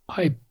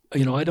I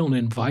don't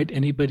invite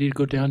anybody to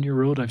go down your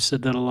road. I've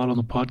said that a lot on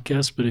the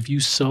podcast, but if you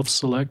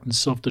self-select and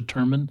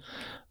self-determine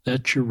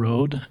that's your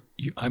road,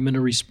 I'm going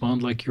to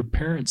respond like your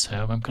parents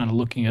have. I'm kind of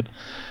looking at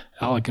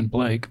Alec and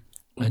Blake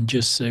and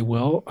just say,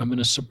 well, I'm going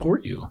to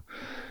support you.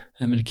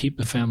 I'm going to keep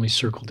the family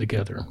circle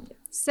together.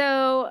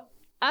 So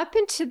up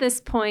until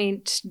this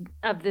point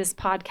of this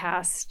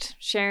podcast,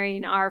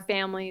 sharing our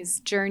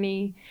family's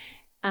journey,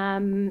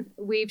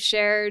 we've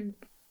shared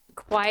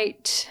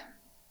quite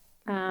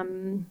a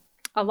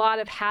lot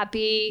of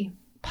happy,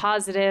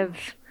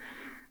 positive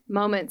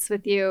moments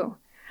with you.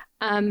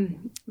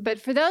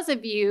 But for those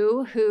of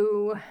you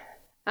who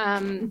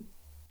are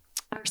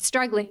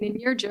struggling in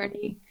your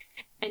journey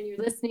and you're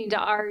listening to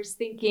ours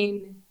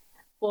thinking,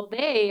 well,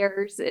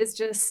 theirs is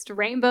just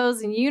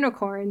rainbows and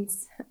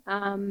unicorns.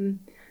 I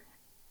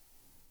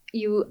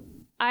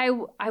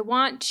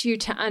want you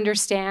to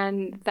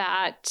understand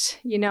that,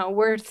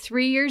 we're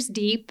 3 years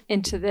deep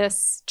into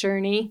this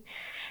journey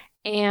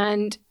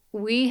and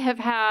we have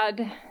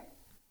had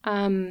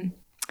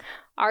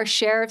our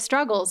share of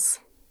struggles.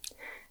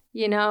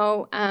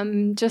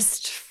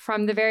 Just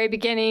from the very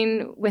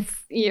beginning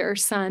with your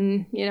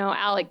son,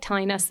 Alec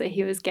telling us that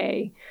he was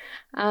gay.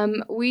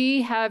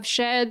 We have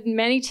shed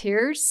many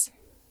tears.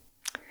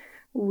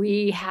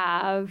 We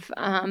have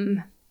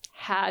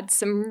had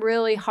some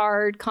really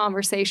hard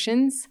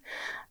conversations,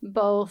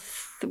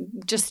 both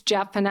just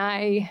Jeff and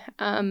I,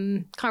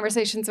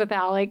 conversations with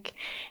Alec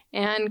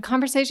and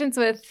conversations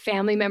with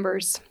family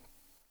members.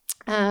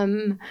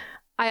 I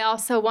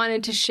also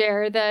wanted to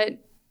share that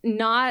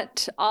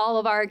not all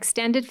of our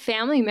extended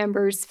family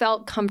members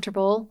felt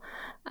comfortable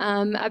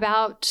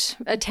about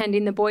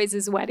attending the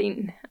boys'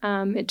 wedding.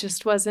 It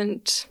just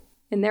wasn't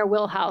in their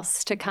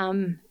wheelhouse to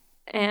come.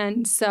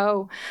 And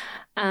so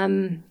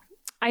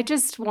I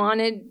just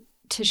wanted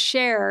to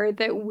share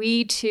that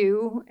we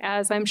too,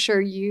 as I'm sure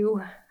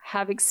you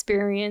have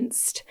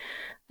experienced,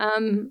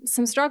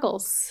 some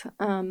struggles.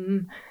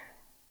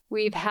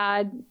 We've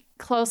had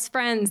close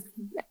friends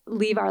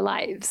leave our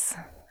lives.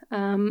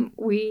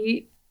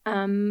 We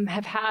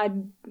have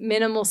had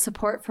minimal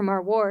support from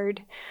our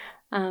ward,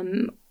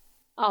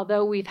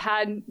 although we've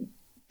had,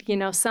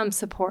 some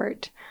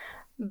support.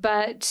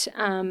 but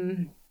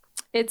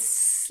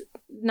it's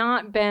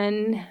not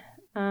been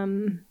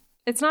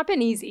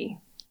easy.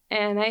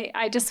 And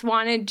I just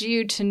wanted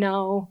you to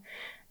know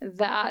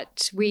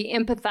that we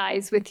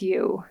empathize with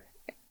you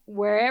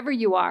wherever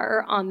you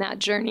are on that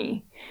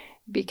journey,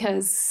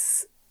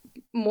 because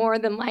more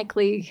than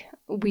likely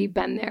we've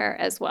been there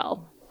as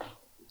well.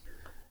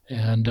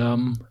 And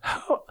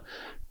how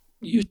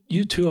you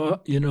two,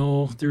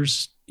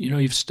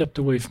 you've stepped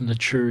away from the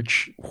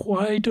church.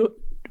 How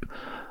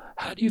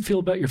do you feel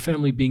about your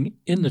family being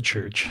in the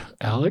church,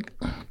 Alec?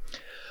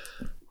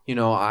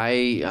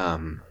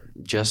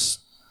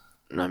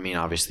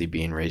 Obviously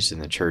being raised in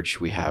the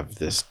church, we have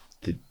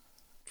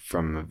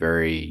from a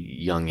very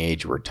young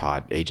age, we're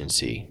taught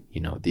agency,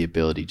 the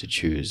ability to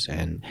choose,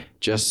 and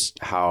just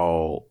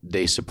how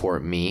they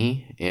support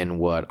me in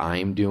what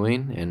I'm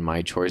doing and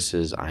my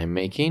choices I'm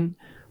making.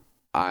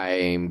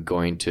 I'm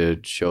going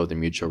to show the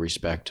mutual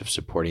respect of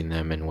supporting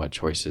them in what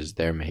choices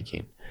they're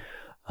making.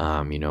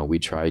 We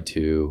try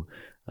to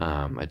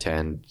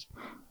attend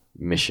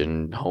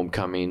mission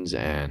homecomings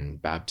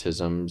and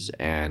baptisms,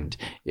 and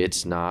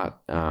it's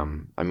not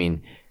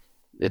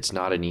it's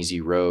not an easy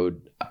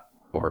road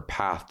or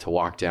path to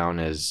walk down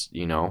as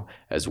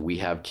we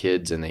have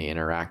kids and they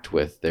interact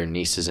with their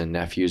nieces and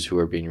nephews who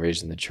are being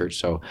raised in the church.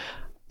 So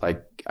I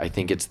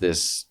think it's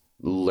this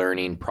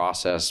learning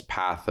process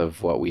path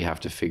of what we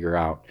have to figure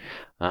out,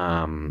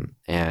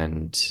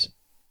 and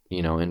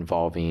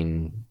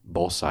involving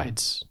both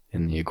sides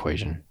in the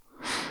equation.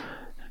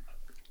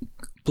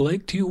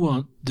 Blake, do you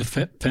want the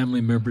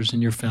family members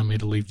in your family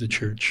to leave the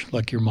church,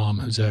 like your mom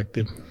who's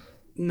active?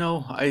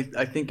 No, I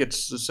think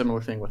it's a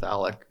similar thing with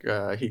Alec.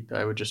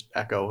 I would just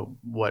echo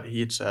what he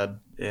had said,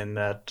 in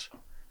that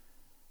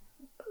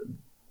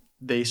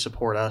they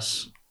support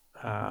us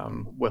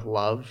with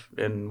love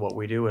in what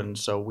we do, and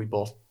so we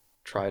both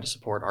try to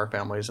support our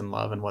families in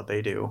love and what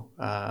they do.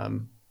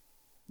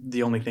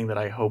 The only thing that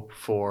I hope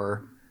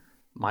for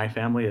my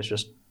family is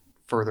just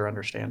further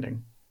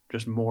understanding,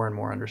 just more and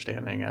more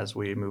understanding as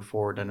we move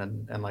forward,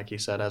 and like you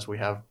said, as we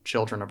have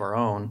children of our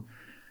own,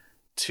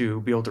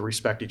 to be able to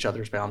respect each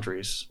other's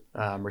boundaries,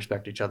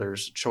 respect each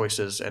other's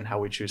choices and how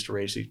we choose to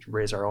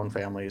raise our own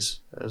families,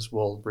 as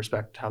we'll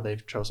respect how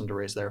they've chosen to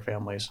raise their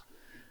families.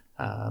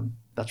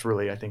 That's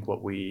really, I think,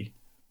 what we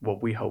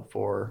hope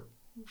for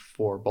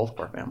both of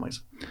our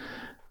families.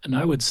 And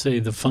I would say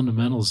the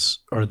fundamentals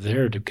are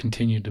there to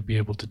continue to be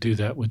able to do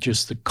that with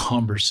just the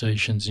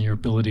conversations and your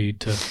ability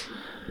to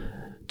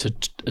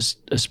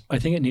I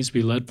think it needs to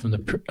be led from the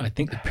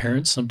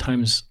parents.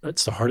 Sometimes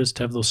it's the hardest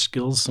to have those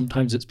skills.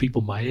 Sometimes it's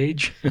people my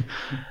age.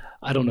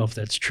 I don't know if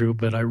that's true,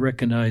 but I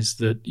recognize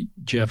that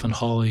Jeff and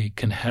Holly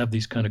can have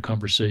these kind of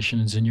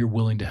conversations, and you're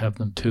willing to have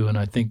them too. And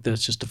I think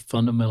that's just a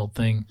fundamental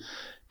thing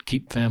to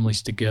keep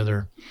families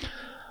together.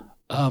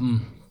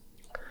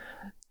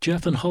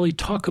 Jeff and Holly,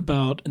 talk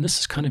about, and this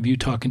is kind of you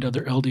talking to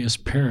other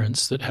LDS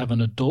parents that have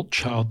an adult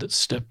child that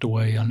stepped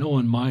away. I know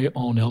in my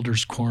own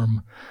elders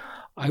quorum,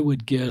 I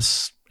would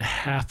guess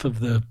half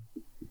of the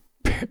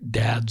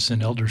dads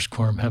in elders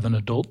quorum have an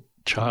adult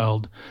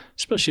child,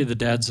 especially the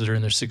dads that are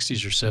in their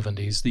 60s or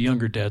 70s. The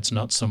younger dads,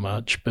 not so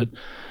much, but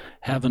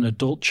have an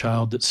adult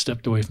child that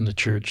stepped away from the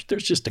church.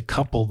 There's just a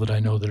couple that I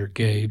know that are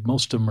gay.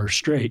 Most of them are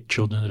straight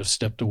children that have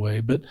stepped away,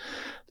 but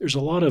there's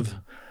a lot of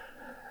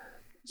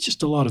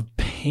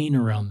pain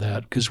around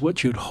that, because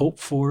what you'd hope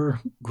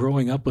for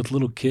growing up with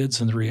little kids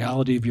and the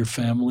reality of your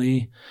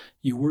family,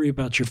 you worry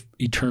about your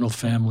eternal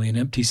family and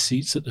empty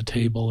seats at the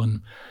table.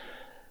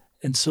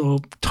 And so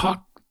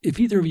if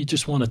either of you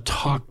just want to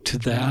talk to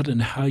that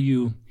and how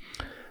you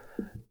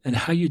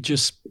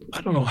just,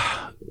 I don't know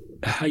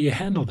how you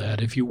handle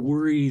that. If you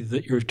worry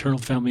that your eternal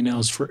family now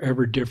is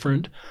forever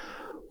different,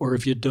 or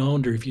if you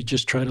don't, or if you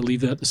just try to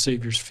leave that at the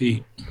Savior's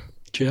feet.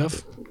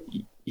 Jeff?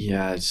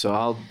 Yeah, so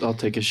I'll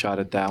take a shot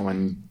at that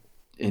one.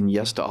 And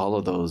yes to all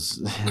of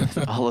those,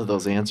 all of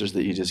those answers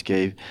that you just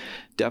gave.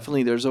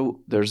 Definitely, there's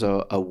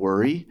a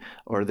worry,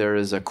 or there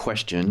is a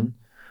question,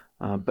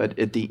 but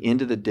at the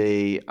end of the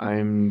day,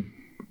 the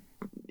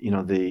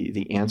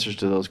answers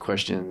to those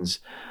questions,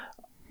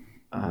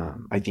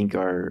 I think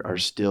are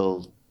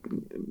still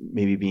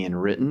maybe being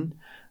written,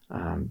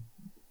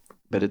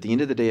 but at the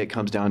end of the day, it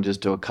comes down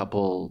just to a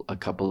couple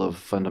of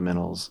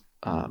fundamentals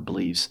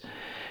beliefs,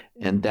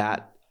 and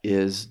that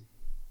is,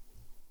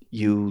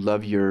 you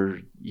love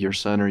your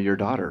son or your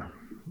daughter,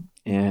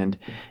 and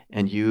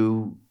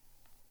you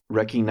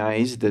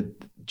recognize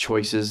that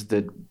choices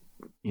that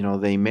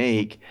they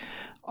make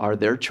are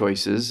their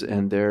choices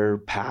and their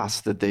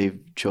paths that they've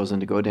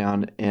chosen to go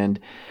down, and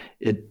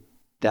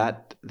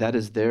that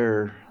is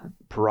their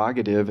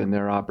prerogative and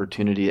their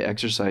opportunity to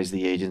exercise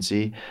the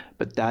agency,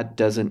 but that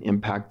doesn't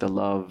impact the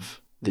love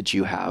that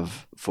you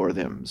have for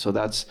them. So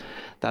that's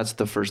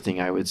the first thing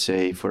I would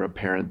say for a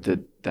parent,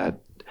 that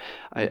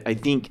I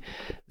think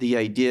the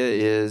idea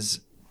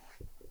is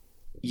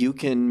you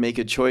can make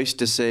a choice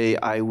to say,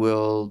 I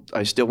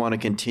still want to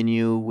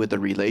continue with a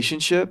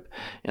relationship,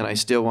 and I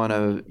still want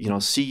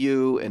to, see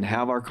you and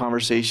have our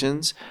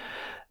conversations.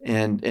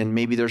 and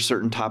maybe there's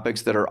certain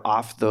topics that are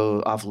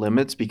off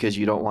limits because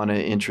you don't want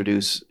to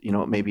introduce,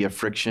 maybe a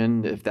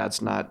friction if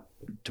that's not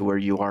to where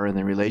you are in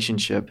the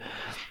relationship.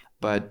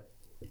 But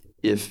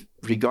if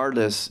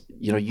regardless,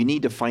 you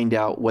need to find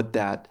out what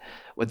that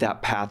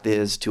path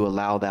is to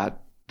allow that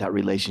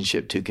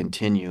relationship to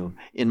continue,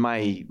 in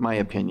my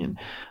opinion.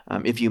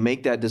 If you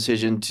make that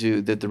decision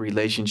that the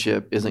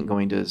relationship isn't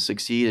going to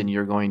succeed and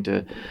you're going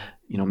to,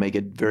 make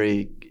it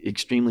very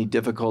extremely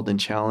difficult and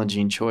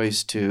challenging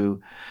choice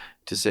to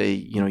say,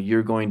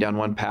 you're going down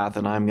one path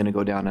and I'm going to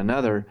go down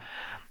another,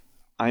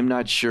 I'm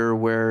not sure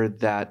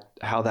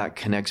how that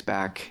connects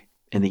back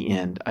in the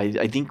end.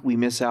 I think we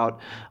miss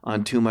out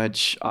on too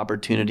much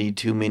opportunity,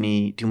 too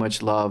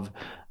much love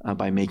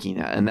by making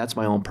that. And that's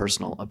my own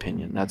personal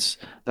opinion.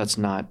 That's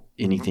not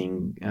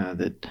anything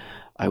that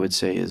I would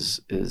say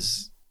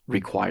is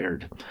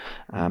required.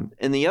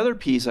 And the other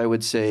piece I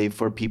would say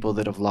for people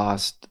that have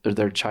lost, or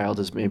their child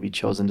has maybe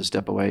chosen to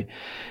step away,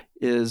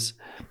 is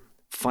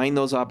find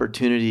those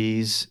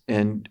opportunities,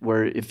 and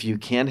where if you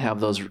can have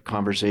those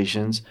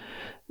conversations,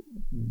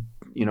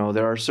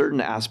 there are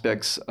certain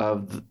aspects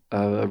of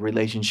a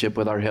relationship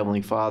with our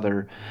Heavenly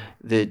Father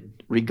that,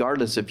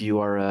 regardless if you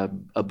are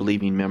a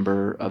believing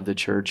member of the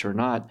church or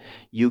not,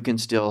 you can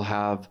still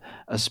have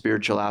a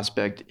spiritual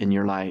aspect in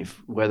your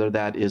life, whether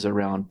that is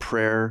around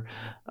prayer,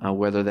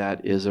 whether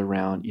that is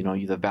around,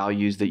 the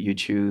values that you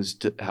choose,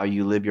 how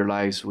you live your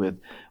lives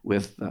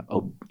with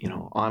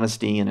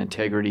honesty and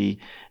integrity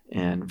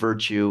and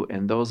virtue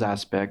and those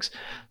aspects.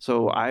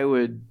 So I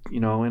would,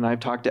 and I've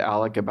talked to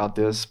Alec about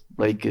this.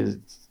 Blake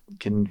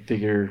can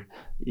figure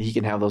he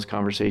can have those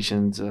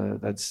conversations.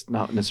 That's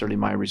not necessarily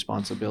my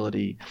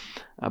responsibility.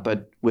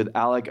 But with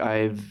Alec,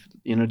 I've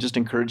just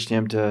encouraged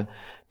him to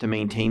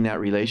maintain that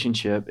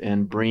relationship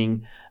and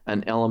bring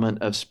an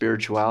element of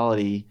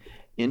spirituality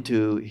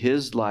into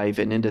his life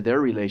and into their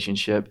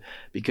relationship,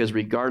 because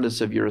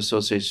regardless of your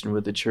association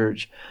with the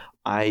church,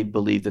 I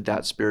believe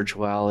that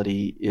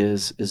spirituality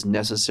is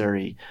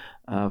necessary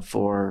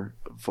for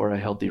a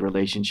healthy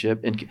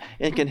relationship and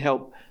can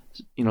help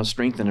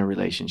strengthen a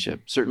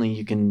relationship. Certainly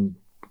you can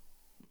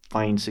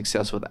find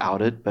success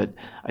without it, but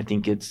I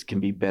think it can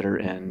be better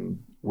and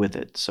with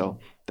it. So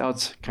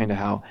that's kind of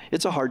how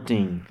it's a hard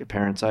thing,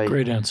 parents.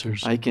 Great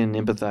answers. I can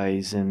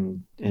empathize,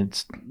 and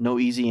it's no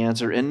easy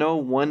answer and no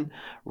one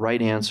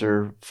right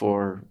answer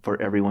for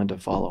everyone to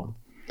follow.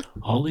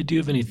 Holly, do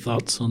you have any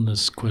thoughts on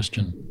this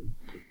question?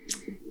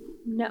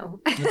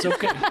 No. It's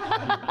okay.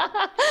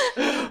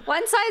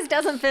 One size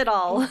doesn't fit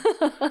all.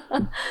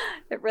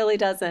 It really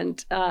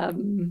doesn't. I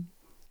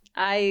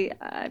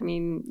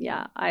mean,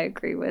 yeah, I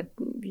agree with,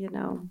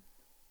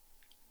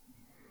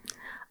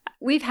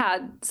 we've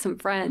had some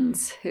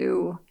friends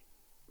who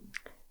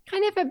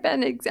kind of have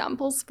been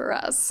examples for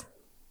us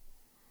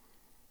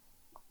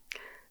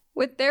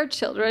with their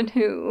children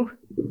who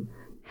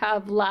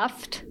have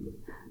left.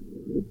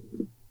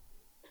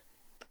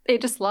 They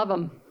just love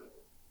them.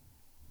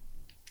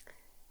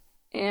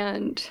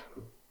 And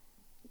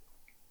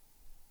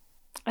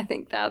I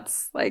think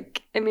that's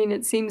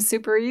it seems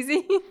super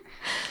easy,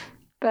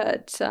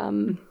 but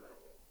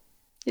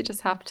you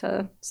just have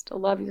to still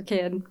love your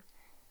kid.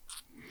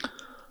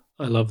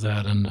 I love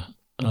that. And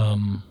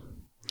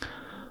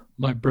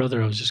my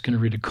brother, I was just going to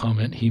read a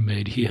comment he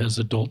made. He has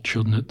adult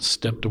children that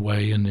stepped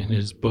away, and in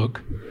his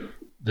book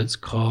that's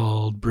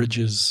called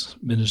Bridges,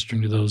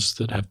 Ministering to Those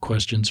That Have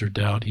Questions or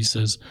Doubt, he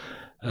says,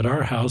 "At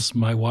our house,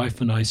 my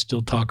wife and I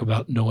still talk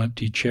about no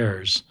empty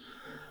chairs,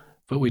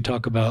 but we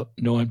talk about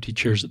no empty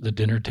chairs at the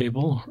dinner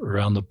table,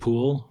 around the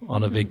pool,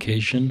 on a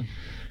vacation,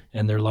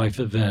 and their life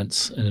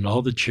events, and in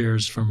all the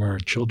chairs from our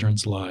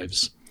children's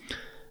lives."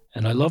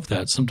 And I love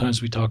that.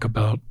 Sometimes we talk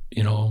about,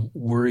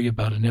 worry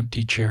about an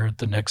empty chair at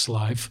the next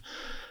life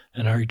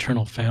and our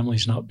eternal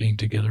families not being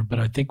together. But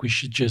I think we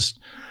should just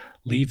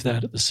leave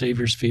that at the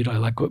Savior's feet. I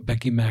like what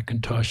Becky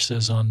McIntosh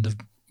says on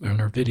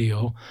our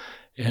video.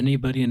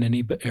 Anybody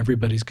and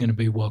everybody's going to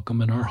be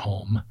welcome in our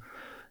home.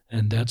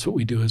 And that's what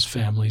we do as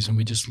families, and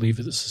we just leave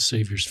it at the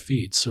Savior's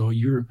feet. So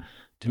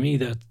to me,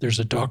 that there's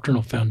a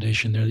doctrinal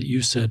foundation there that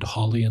you said,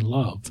 Holly, in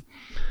love.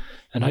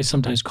 And I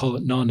sometimes call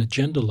it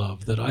non-agenda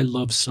love, that I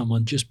love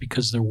someone just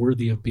because they're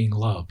worthy of being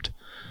loved.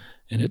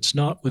 And it's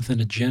not with an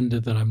agenda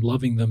that I'm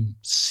loving them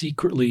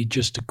secretly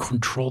just to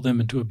control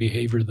them into a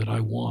behavior that I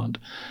want.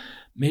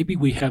 Maybe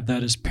we have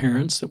that as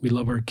parents, that we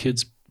love our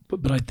kids,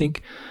 but I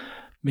think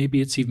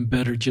maybe it's even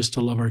better just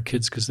to love our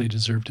kids because they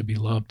deserve to be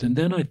loved. And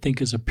then I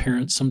think as a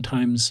parent,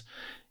 sometimes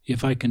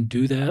if I can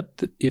do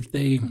that,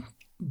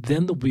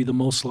 then they'll be the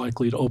most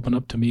likely to open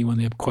up to me when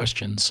they have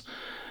questions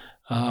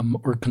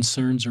or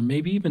concerns, or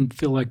maybe even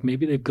feel like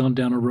maybe they've gone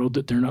down a road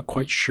that they're not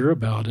quite sure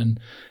about. And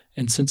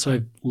since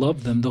I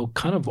love them, they'll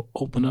kind of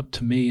open up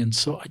to me. And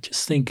so I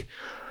just think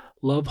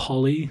love,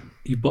 Holly,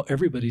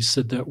 everybody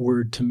said that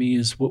word to me,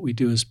 is what we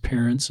do as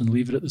parents, and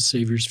leave it at the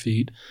Savior's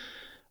feet.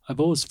 I've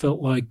always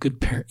felt like good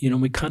parents,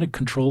 we kind of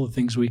control the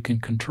things we can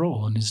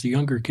control. And as the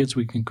younger kids,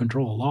 we can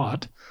control a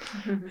lot.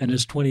 Mm-hmm. And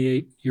as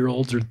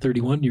 28-year-olds or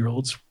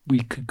 31-year-olds,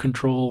 we can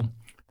control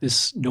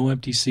this no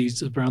empty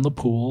seats around the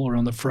pool or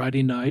on the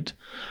Friday night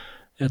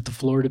at the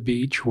Florida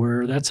beach,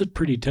 where that's a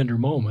pretty tender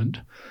moment,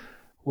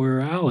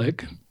 where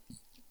Alec,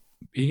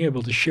 being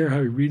able to share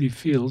how he really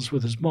feels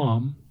with his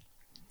mom,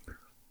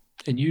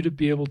 and you to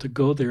be able to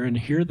go there and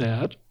hear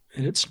that,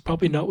 and it's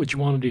probably not what you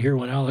wanted to hear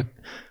when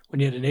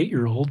you had an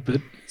 8-year-old,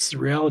 but it's the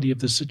reality of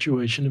the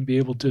situation, and be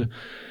able to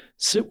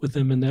sit with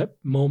him in that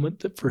moment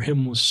that for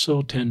him was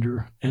so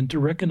tender, and to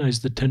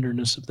recognize the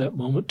tenderness of that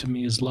moment to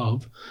me is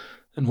love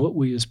and what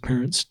we as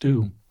parents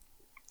do.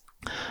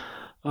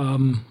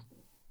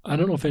 I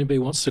don't know if anybody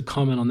wants to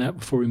comment on that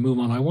before we move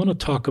on. I want to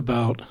talk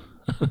about,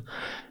 I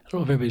don't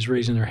know if anybody's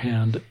raising their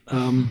hand.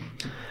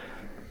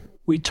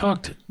 We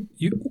talked,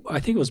 I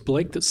think it was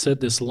Blake that said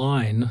this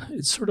line.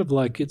 It's sort of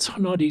like, it's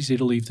not easy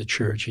to leave the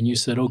church. And you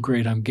said, oh,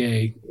 great, I'm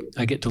gay.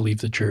 I get to leave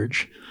the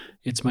church.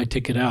 It's my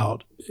ticket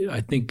out.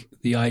 I think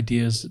the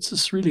idea is it's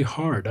just really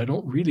hard. I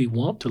don't really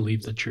want to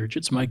leave the church.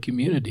 It's my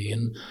community.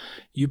 And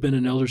you've been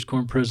an Elders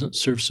Quorum president,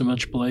 served so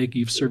much, Blake.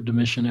 You've served a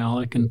mission,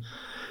 Alec. And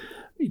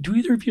do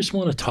either of you just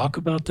want to talk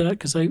about that?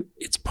 Because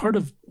it's part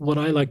of what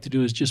I like to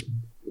do is just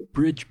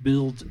bridge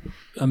build,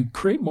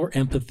 create more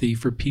empathy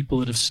for people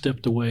that have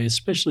stepped away,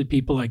 especially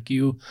people like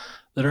you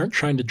that aren't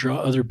trying to draw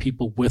other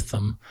people with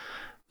them,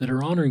 that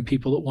are honoring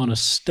people that want to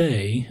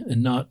stay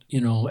and not,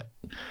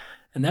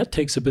 and that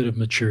takes a bit of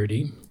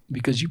maturity,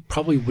 because you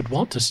probably would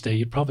want to stay.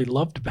 You'd probably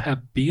love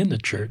to be in the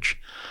church,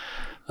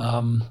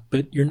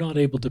 but you're not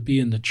able to be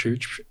in the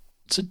church.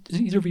 So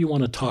either of you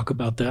want to talk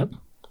about that?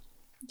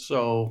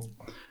 So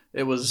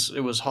it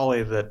was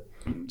Holly that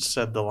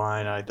said the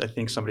line. I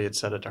think somebody had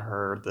said it to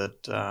her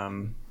that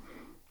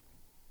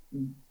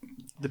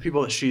the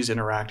people that she's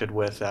interacted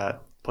with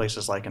at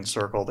places like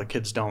Encircle, the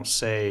kids don't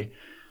say,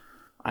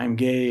 I'm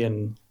gay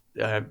and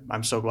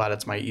I'm so glad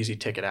it's my easy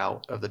ticket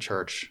out of the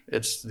church.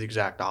 It's the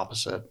exact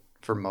opposite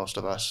for most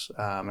of us,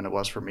 and it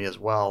was for me as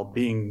well.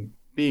 Being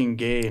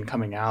gay and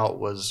coming out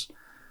was,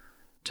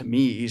 to me,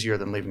 easier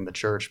than leaving the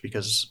church,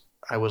 because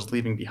I was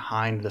leaving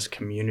behind this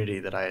community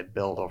that I had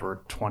built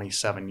over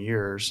 27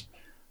 years.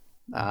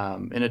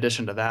 In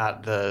addition to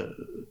that,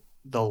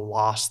 the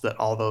loss that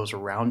all those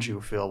around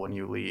you feel when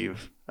you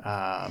leave.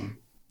 And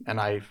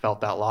I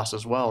felt that loss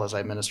as well as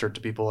I ministered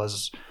to people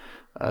as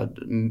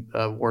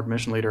a ward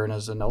mission leader and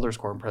as an Elders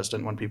Quorum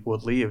president. When people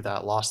would leave,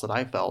 that loss that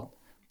I felt.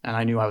 And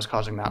I knew I was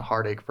causing that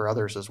heartache for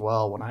others as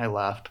well when I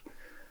left.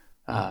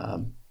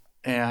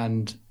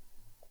 And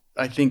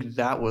I think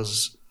that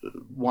was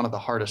one of the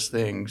hardest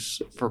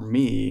things for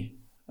me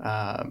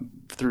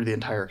through the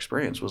entire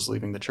experience, was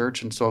leaving the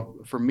church. And so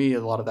for me,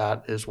 a lot of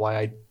that is why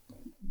I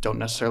don't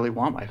necessarily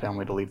want my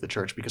family to leave the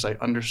church, because I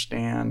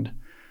understand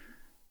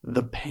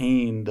the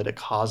pain that it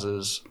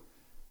causes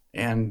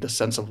and the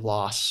sense of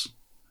loss,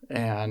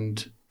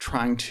 and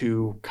trying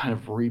to kind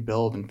of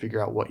rebuild and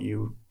figure out what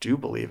you do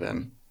believe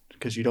in,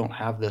 because you don't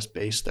have this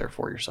base there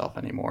for yourself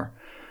anymore.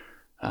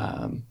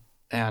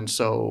 And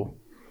so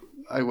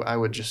I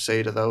would just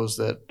say to those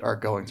that are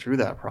going through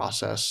that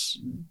process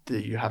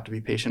that you have to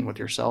be patient with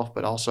yourself,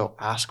 but also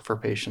ask for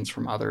patience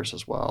from others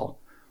as well,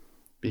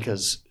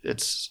 because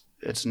it's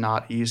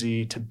not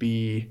easy to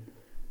be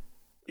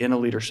in a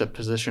leadership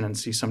position and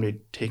see somebody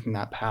taking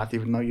that path,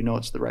 even though you know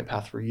it's the right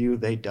path for you.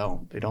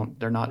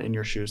 They're not in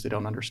your shoes. They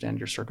don't understand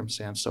your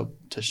circumstance. So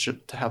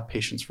to have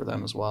patience for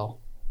them as well.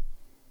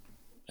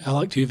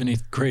 Alec, do you have any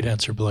great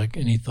answer, Blake?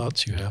 Any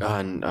thoughts you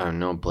have?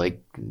 No,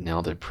 Blake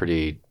nailed it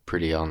pretty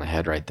on the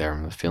head right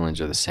there. The feelings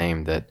are the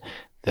same, that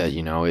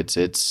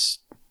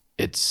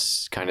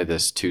it's kind of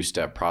this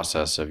 2-step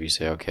process of, you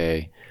say,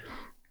 okay,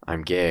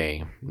 I'm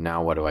gay.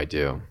 Now what do I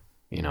do?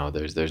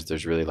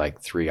 There's really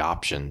like 3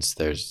 options.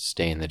 There's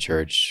stay in the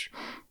church,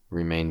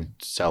 remain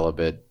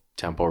celibate,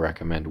 temple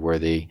recommend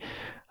worthy,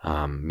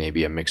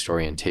 maybe a mixed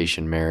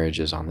orientation marriage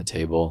is on the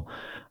table,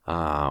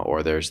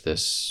 or there's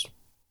this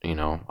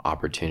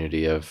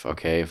opportunity of,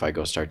 okay, if I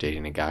go start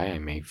dating a guy, I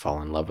may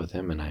fall in love with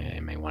him and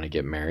I may want to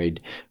get married,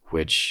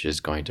 which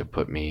is going to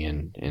put me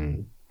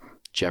in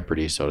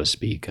jeopardy, so to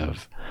speak,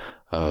 of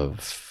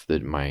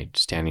my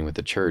standing with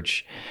the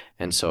church.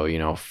 And so,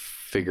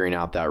 figuring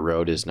out that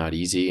road is not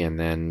easy. And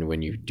then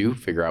when you do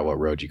figure out what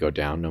road you go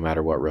down, no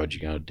matter what road you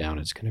go down,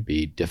 it's going to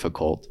be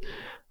difficult.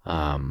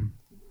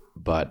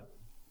 But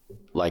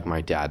like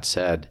my dad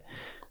said,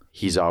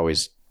 he's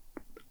always,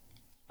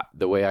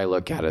 the way I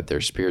look at it,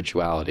 there's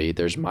spirituality,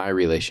 there's my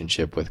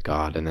relationship with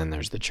God, and then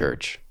there's the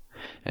church.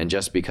 And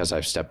just because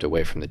I've stepped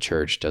away from the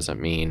church doesn't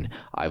mean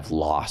I've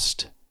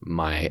lost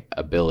my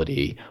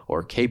ability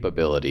or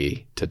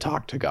capability to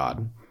talk to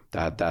God.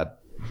 That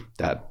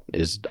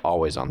is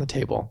always on the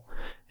table.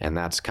 And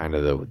that's kind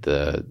of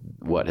the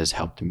what has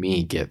helped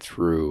me get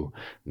through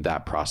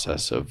that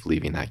process of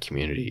leaving that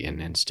community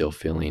and still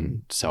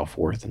feeling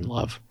self-worth and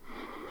love.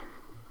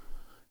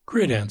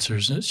 Great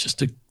answers. It's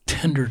just a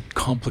tender,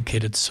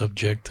 complicated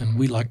subject, and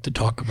we like to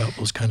talk about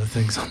those kind of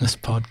things on this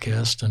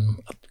podcast,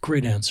 and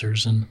great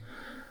answers. And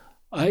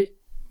I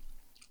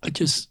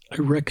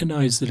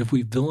recognize that if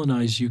we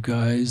villainize you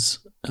guys,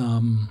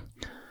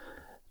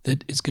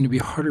 that it's going to be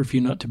harder for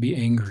you not to be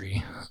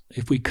angry.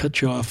 if we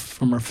cut you off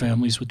from our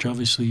families, which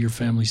obviously your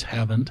families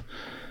haven't,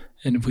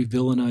 and if we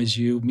villainize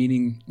you,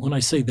 meaning when I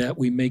say that,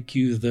 we make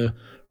you the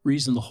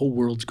reason the whole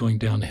world's going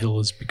downhill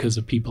is because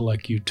of people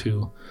like you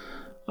too.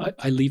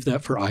 I leave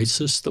that for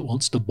ISIS that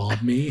wants to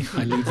bomb me.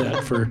 I leave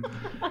that for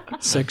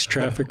sex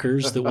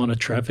traffickers that want to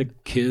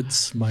traffic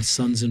kids. My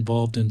son's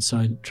involved in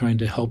trying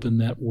to help in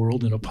that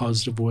world in a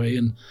positive way.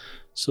 And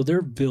so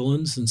they're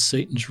villains and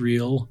Satan's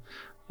real.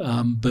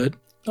 But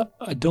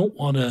I don't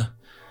want to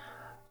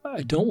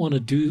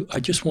I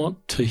just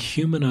want to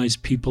humanize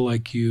people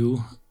like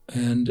you.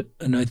 And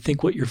I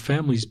think what your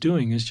family's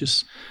doing is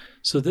just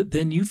so that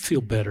then you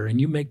feel better and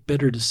you make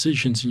better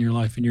decisions in your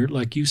life. And you're,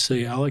 like you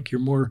say, Alec,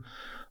 you're more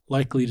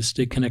likely to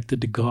stay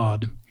connected to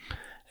God,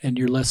 and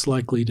you're less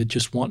likely to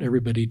just want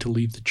everybody to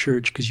leave the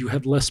church because you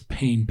have less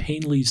pain.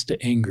 Pain leads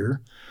to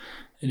anger,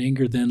 and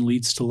anger then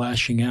leads to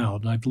lashing out.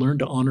 And I've learned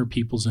to honor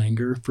people's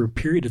anger for a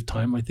period of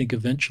time. I think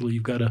eventually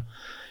you've got to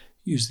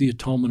use the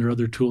atonement or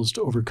other tools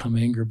to overcome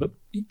anger. But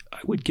I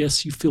would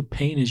guess you feel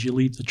pain as you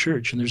leave the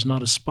church, and there's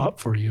not a spot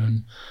for you.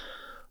 And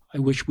I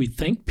wish we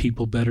thanked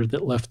people better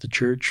that left the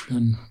church,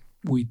 and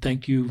we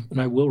thank you, and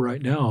I will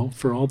right now,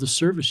 for all the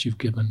service you've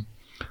given.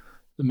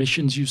 The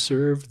missions you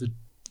serve,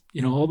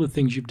 all the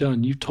things you've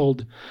done. You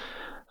told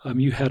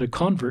you had a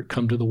convert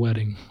come to the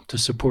wedding to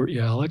support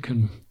you, Alec,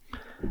 and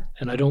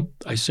I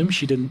assume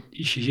she's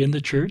in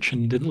the church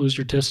and didn't lose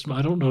her testimony.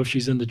 I don't know if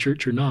she's in the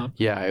church or not.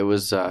 Yeah, it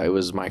was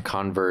my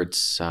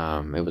converts.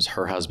 It was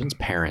her husband's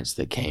parents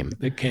that came.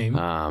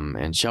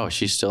 And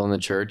she's still in the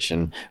church,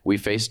 and we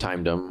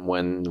FaceTimed them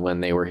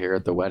when they were here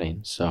at the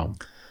wedding. So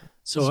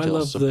I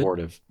love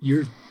supportive.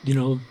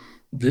 That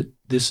that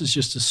this is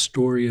just a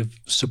story of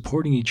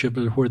supporting each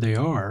other where they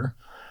are,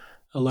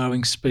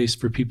 allowing space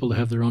for people to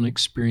have their own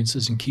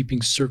experiences and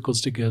keeping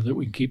circles together that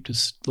we keep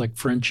to like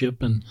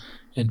friendship and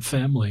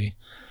family,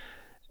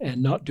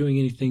 and not doing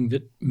anything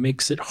that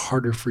makes it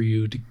harder for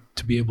you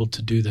to be able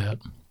to do that.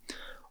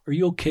 Are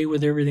you okay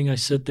with everything I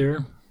said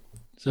there?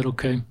 Is that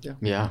okay?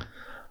 Yeah.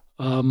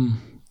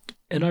 And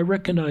I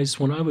recognize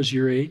when I was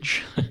your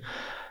age,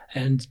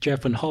 and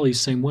Jeff and Holly,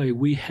 same way,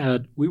 we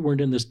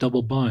weren't in this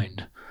double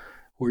bind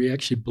where you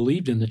actually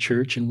believed in the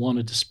church and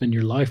wanted to spend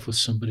your life with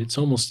somebody. It's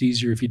almost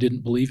easier if you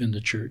didn't believe in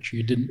the church.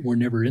 Were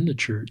never in the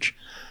church.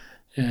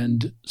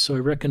 And so I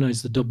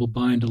recognize the double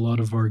bind a lot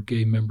of our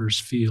gay members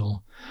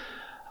feel.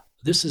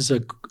 This is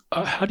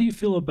how do you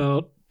feel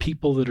about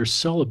people that are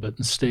celibate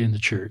and stay in the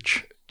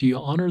church? Do you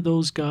honor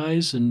those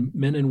guys and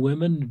men and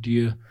women?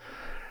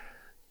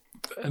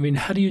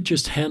 How do you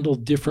just handle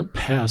different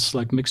paths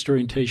like mixed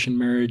orientation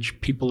marriage,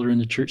 people that are in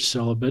the church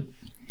celibate?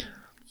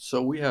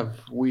 So we have,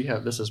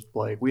 this is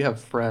Blake. We have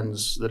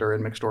friends that are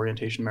in mixed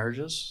orientation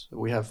marriages.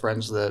 We have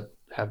friends that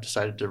have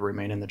decided to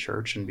remain in the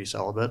church and be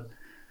celibate.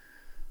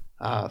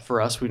 For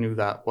us, we knew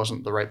that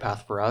wasn't the right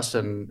path for us.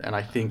 And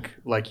I think,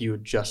 like you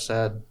just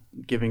said,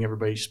 giving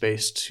everybody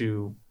space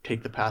to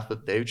take the path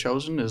that they've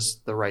chosen is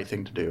the right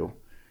thing to do.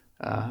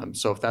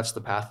 So if that's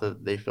the path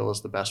that they feel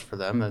is the best for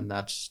them, then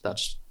that's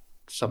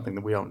something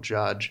that we don't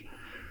judge.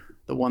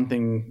 The one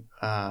thing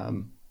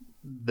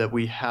that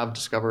we have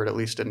discovered, at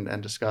least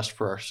and discussed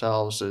for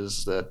ourselves,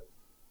 is that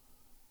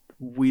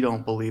we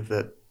don't believe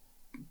that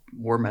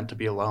we're meant to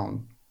be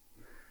alone.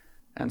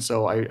 And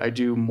so I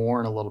do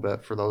mourn a little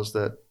bit for those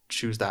that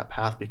choose that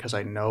path, because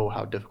I know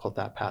how difficult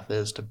that path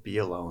is to be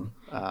alone,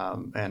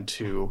 and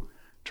to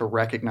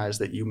recognize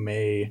that you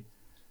may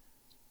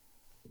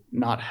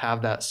not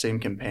have that same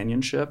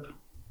companionship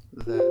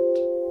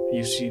that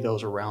you see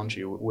those around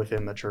you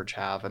within the church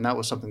have. And that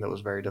was something that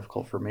was very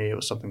difficult for me. It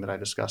was something that I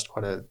discussed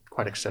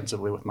quite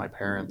extensively with my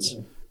parents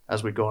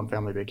as we go on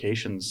family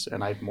vacations.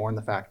 And I mourn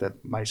the fact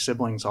that my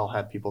siblings all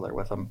had people there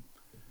with them.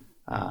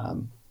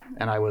 And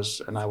I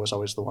was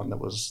always the one that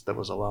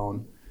was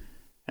alone.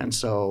 And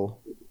so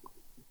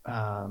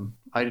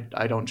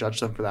I don't judge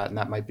them for that. And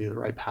that might be the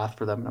right path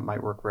for them. And it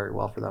might work very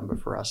well for them.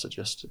 But for us, it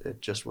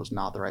just was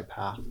not the right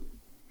path.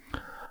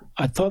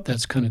 I thought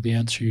that's kind of the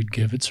answer you'd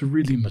give. It's a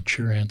really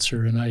mature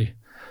answer. And I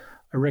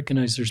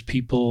recognize there's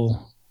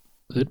people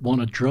that want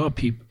to draw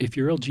people. If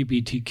you're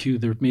LGBTQ,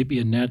 there may be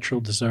a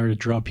natural desire to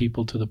draw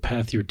people to the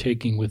path you're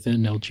taking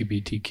within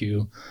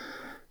LGBTQ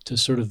to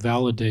sort of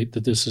validate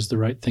that this is the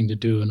right thing to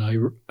do. And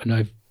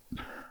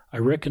I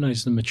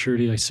recognize the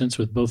maturity I sense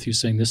with both you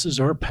saying this is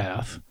our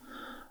path.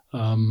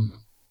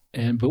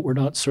 But we're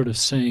not sort of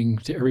saying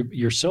to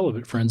your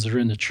celibate friends that are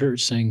in the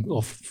church saying,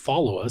 well,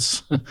 follow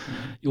us.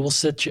 We'll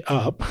set you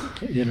up,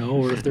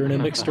 or if they're in a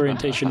mixed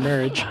orientation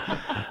marriage,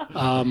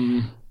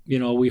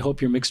 we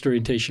hope your mixed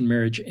orientation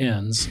marriage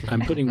ends.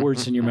 I'm putting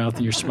words in your mouth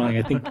and you're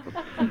smiling.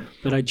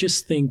 But I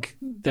just think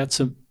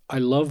I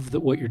love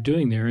what you're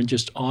doing there and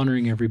just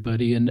honoring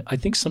everybody. And I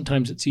think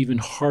sometimes it's even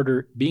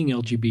harder being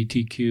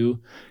LGBTQ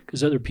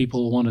because other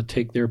people want to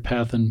take their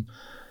path, and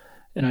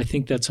I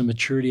think that's a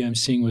maturity I'm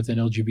seeing within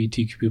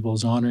LGBTQ people,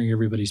 is honoring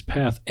everybody's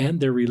path and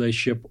their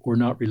relationship or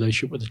not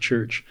relationship with the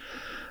church.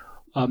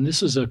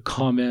 This is a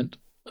comment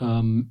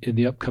in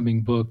the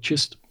upcoming book,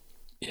 just,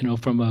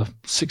 from a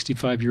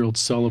 65-year-old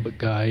celibate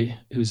guy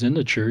who's in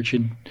the church.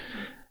 And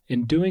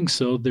In doing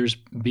so, there's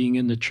being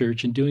in the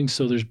church. In doing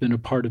so, there's been a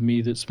part of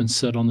me that's been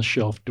set on the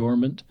shelf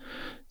dormant.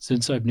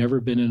 Since I've never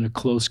been in a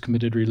close,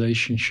 committed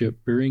relationship,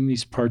 burying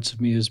these parts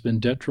of me has been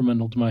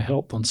detrimental to my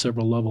health on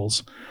several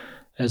levels.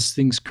 As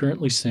things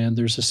currently stand,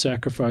 there's a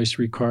sacrifice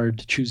required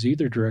to choose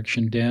either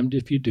direction, damned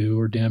if you do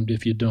or damned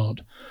if you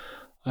don't.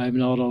 I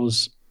am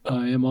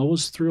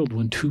always thrilled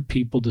when two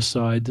people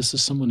decide, this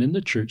is someone in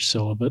the church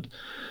celibate,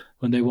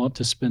 when they want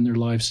to spend their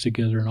lives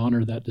together and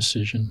honor that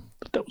decision.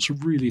 But that was a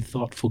really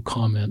thoughtful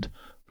comment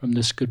from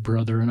this good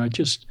brother. And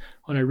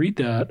when I read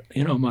that,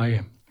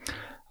 my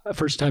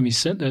first time he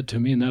sent that to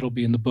me, and that'll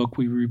be in the book,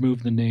 we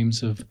removed the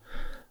names of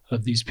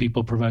these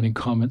people providing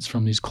comments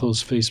from these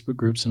closed Facebook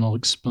groups, and I'll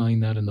explain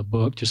that in the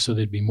book just so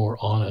they'd be more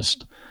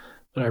honest.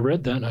 But I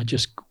read that and I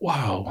just,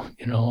 wow,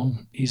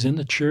 he's in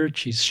the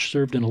church, he's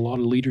served in a lot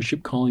of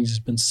leadership callings, he's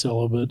been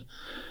celibate.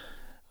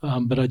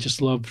 But I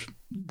just love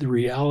the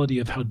reality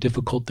of how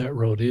difficult that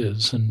road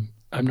is. And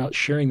I'm not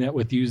sharing that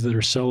with you that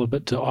are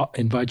celibate to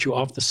invite you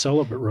off the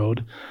celibate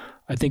road.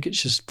 I think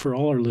it's just for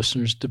all our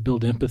listeners to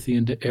build empathy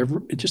into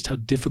just how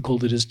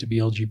difficult it is to be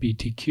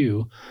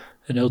LGBTQ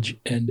and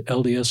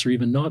LDS or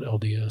even not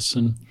LDS.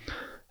 And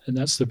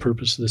that's the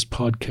purpose of this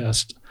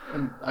podcast.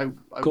 And I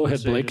Go would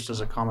ahead, say, Blake. just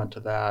as a comment to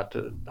that,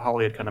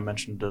 Holly had kind of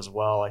mentioned as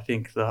well. I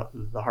think the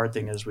hard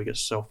thing is we get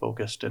so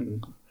focused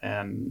and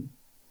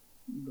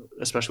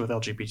especially with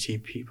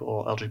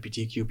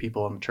LGBTQ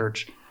people in the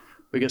church,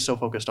 we get so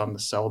focused on the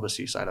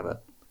celibacy side of it.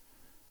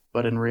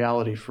 But in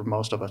reality, for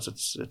most of us,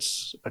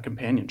 it's a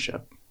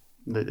companionship.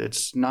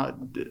 It's not.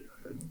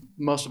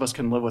 Most of us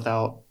can live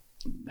without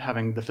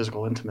having the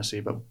physical intimacy,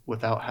 but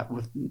with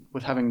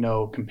having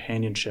no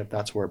companionship,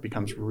 that's where it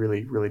becomes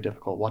really, really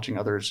difficult. Watching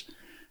others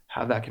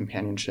have that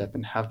companionship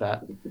and have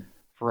that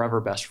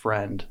forever best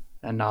friend,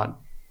 and not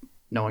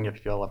knowing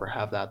if you'll ever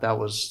have that. That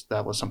was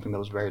something that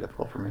was very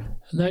difficult for me.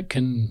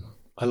 And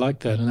I like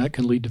that, and that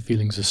can lead to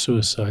feelings of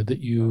suicide that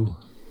you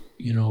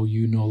know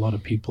a lot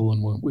of people,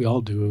 and we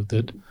all do,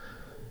 that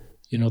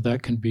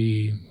that can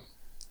be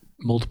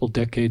multiple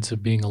decades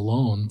of being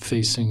alone,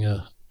 facing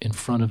in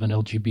front of an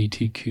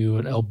LGBTQ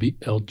and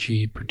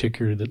LG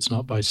particularly that's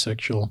not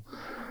bisexual.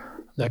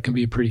 That can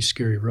be a pretty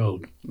scary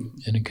road,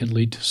 and it can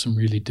lead to some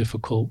really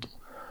difficult.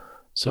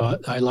 So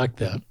I like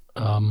that.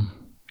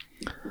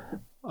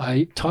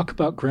 I talk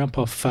about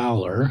Grandpa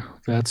Fowler.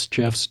 That's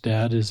Jeff's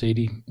dad, is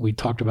 80. We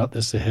talked about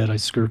this ahead. I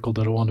circled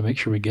it. I wanted to make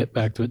sure we get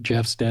back to it.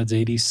 Jeff's dad's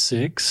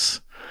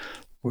 86.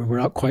 We're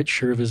not quite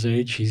sure of his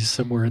age. He's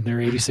somewhere in there,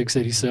 86,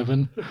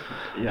 87.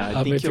 Yeah,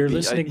 I think if you're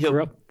listening,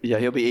 he'll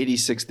be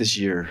 86 this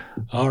year.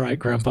 All right,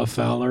 Grandpa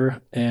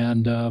Fowler.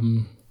 And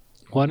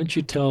why don't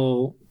you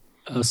tell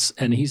us,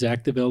 and he's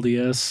active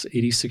LDS,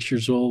 86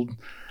 years old.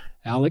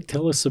 Alec,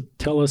 tell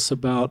us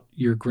about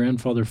your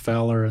grandfather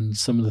Fowler and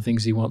some of the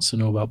things he wants to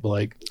know about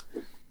Blake.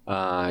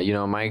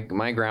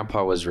 My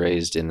grandpa was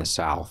raised in the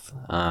South,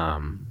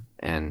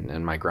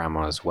 and my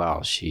grandma as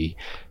well. She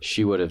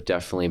would have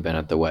definitely been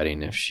at the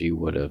wedding if she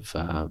would have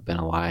been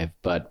alive.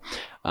 But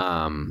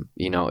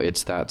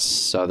it's that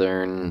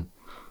Southern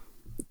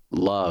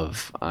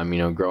love.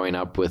 Growing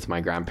up with my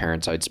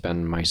grandparents, I'd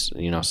spend my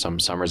some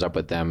summers up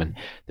with them, and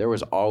there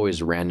was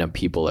always random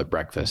people at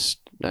breakfast.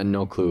 I had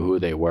no clue who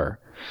they were,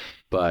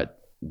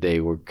 but they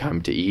would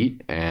come to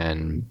eat,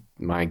 and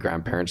my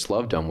grandparents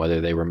loved them,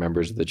 whether they were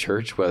members of the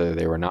church, whether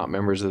they were not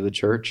members of the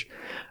church.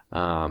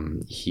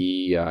 When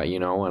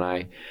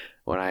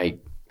I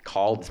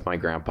called my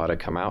grandpa to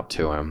come out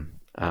to him,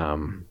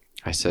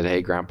 I said,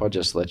 "Hey, Grandpa,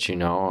 just let you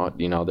know,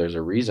 there's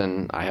a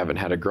reason I haven't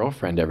had a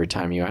girlfriend every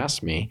time you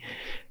ask me."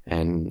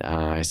 And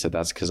I said,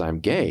 "That's because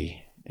I'm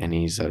gay." And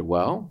he said,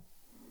 "Well,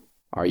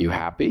 are you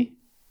happy?"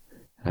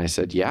 And I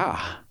said,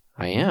 "Yeah,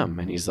 I am."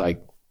 And he's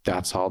like,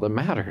 "That's all that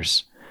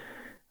matters."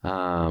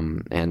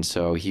 And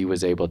so he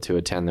was able to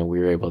attend, and we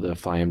were able to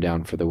fly him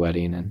down for the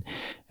wedding.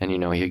 And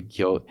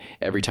he'll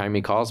every time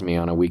he calls me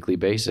on a weekly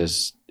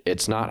basis,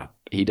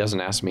 he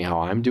doesn't ask me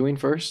how I'm doing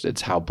first.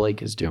 It's how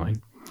Blake is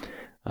doing,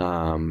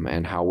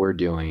 and how we're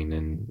doing,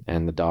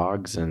 and the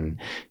dogs and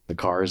the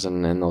cars,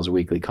 and those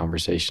weekly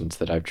conversations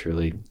that I've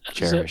truly cherished.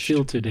 How does that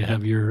feel to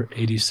have your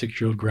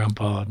 86-year-old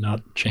grandpa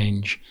not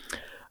change?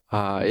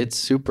 It's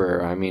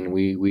super. I mean,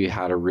 we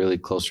had a really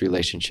close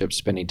relationship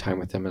spending time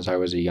with him as I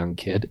was a young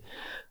kid.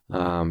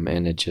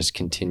 And it just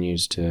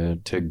continues to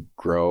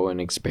grow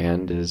and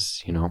expand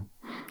as,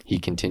 he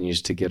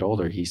continues to get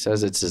older. He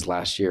says it's his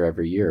last year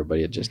every year, but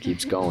it just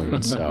keeps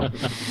going. So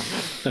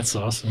that's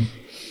awesome.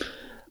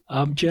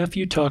 Jeff,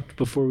 you talked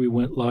before we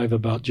went live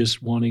about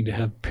just wanting to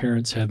have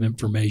parents have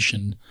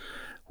information.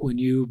 When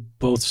you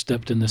both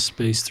stepped in this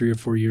space 3 or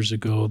 4 years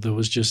ago, there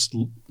was just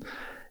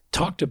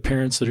talk to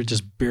parents that are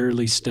just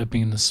barely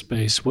stepping in the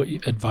space. What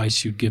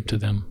advice you'd give to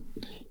them?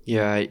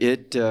 Yeah,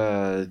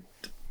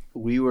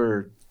 we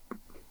were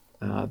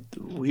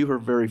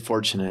very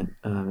fortunate,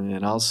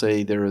 and I'll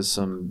say there was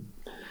some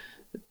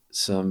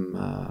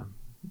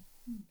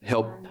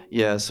help,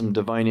 some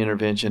divine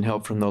intervention,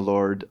 help from the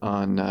Lord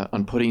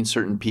on putting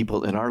certain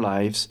people in our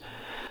lives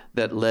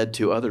that led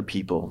to other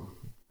people,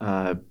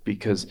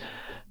 because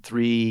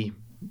three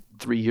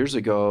 3 years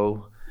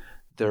ago,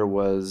 there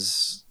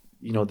was,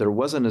 there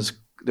wasn't as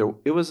there.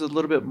 It was a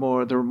little bit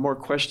more. There were more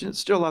questions,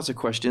 still lots of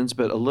questions,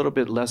 but a little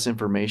bit less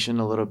information.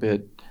 A little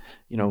bit,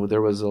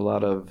 there was a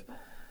lot of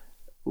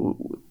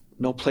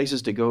no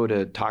places to go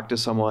to talk to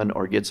someone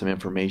or get some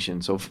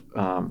information. So,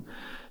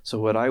 so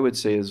what I would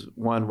say is,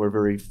 one, we're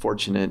very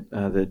fortunate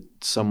that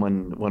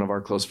one of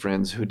our close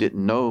friends who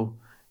didn't know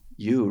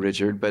you,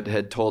 Richard, but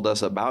had told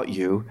us about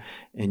you,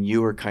 and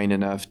you were kind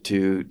enough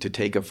to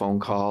take a phone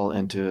call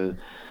and to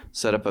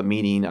set up a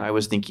meeting. I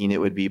was thinking it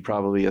would be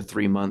probably a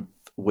 3-month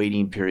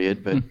waiting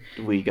period, but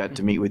we got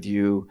to meet with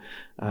you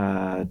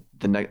I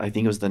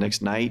think it was the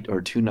next night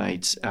or 2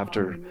 nights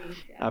after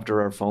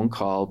our phone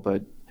call.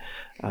 But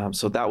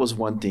so that was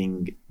one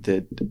thing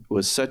that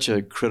was such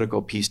a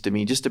critical piece to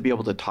me, just to be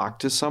able to talk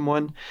to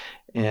someone,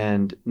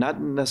 and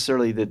not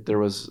necessarily that there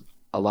was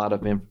a lot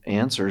of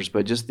answers,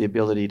 but just the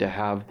ability to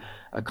have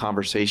a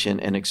conversation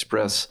and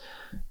express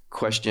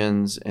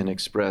questions and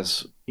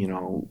express,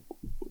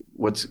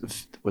 what's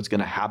going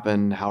to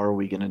happen, how are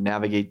we going to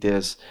navigate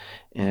this,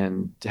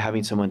 and to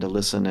having someone to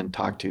listen and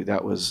talk to,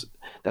 that's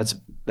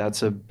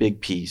a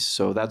big piece.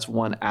 So that's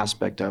one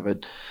aspect of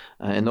it,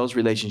 and those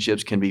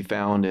relationships can be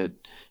found at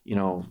in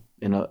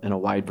a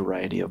wide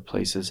variety of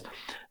places.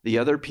 The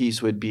other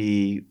piece would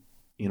be,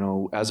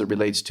 as it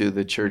relates to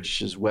the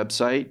church's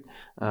website,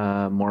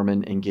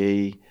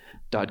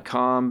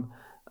 mormonandgay.com.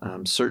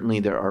 Certainly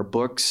there are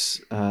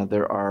books,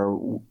 there are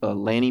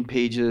landing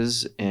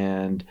pages,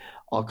 and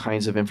all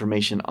kinds of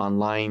information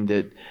online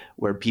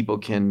where people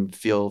can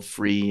feel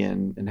free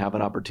and have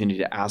an opportunity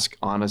to ask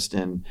honest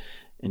and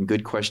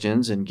good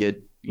questions and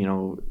get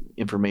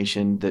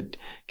information that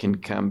can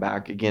come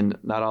back. Again,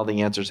 not all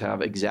the answers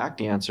have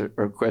exact answer,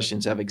 or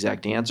questions have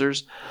exact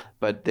answers,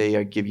 but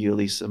they give you at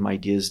least some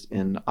ideas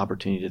and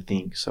opportunity to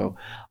think. So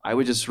I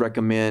would just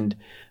recommend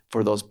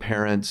for those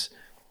parents,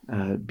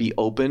 be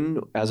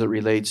open as it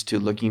relates to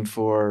looking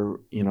for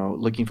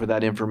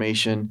that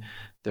information.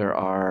 There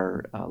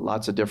are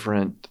lots of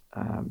different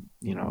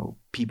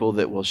people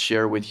that will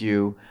share with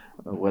you,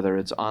 whether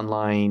it's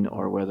online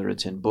or whether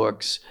it's in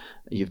books.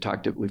 We've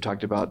talked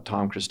about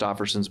Tom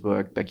Christofferson's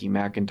book, Becky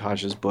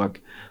McIntosh's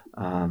book.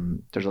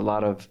 There's a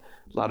lot of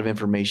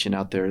information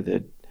out there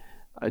that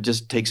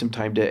just take some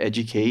time to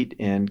educate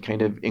and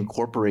kind of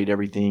incorporate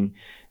everything,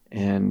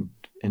 and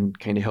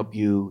kind of help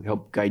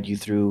guide you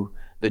through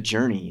the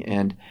journey.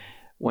 And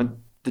when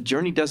the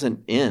journey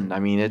doesn't end,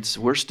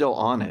 we're still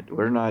on it.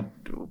 We're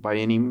not, by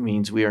any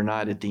means, we are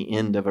not at the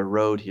end of a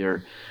road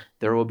here.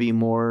 There will be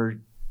more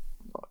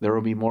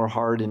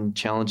hard and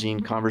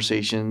challenging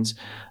conversations.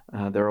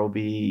 There will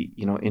be,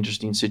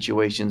 interesting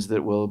situations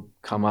that will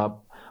come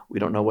up. We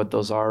don't know what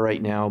those are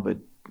right now, but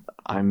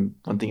one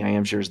thing I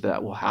am sure is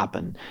that will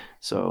happen.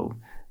 So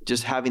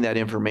just having that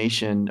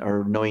information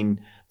or knowing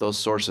those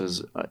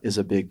sources is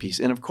a big piece.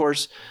 And of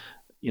course,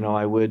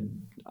 I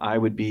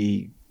would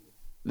be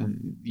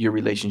your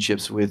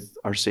relationships with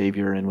our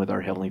Savior and with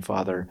our Heavenly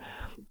Father.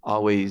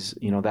 Always,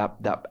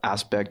 that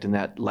aspect and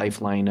that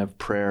lifeline of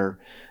prayer,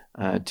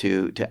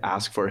 to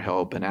ask for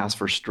help and ask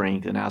for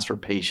strength and ask for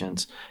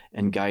patience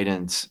and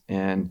guidance,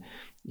 and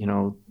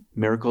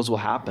miracles will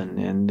happen,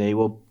 and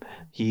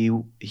he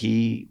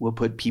will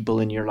put people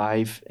in your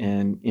life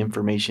and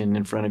information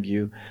in front of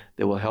you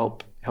that will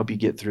help you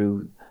get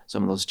through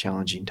some of those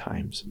challenging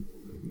times.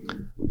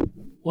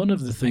 One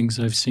of the things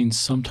I've seen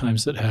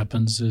sometimes that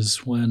happens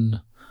is when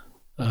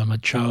a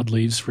child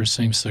leaves for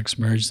same-sex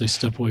marriage, they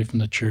step away from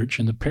the church,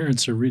 and the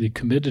parents are really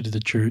committed to the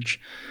church.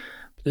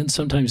 But then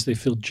sometimes they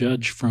feel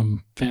judged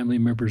from family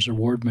members or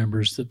ward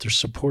members that they're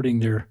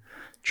supporting their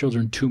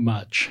children too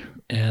much,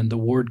 and the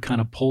ward kind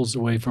of pulls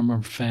away from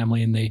our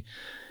family. And they,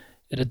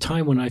 at a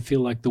time when I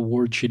feel like the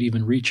ward should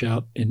even reach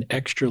out in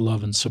extra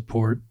love and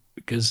support,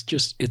 because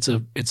it's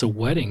a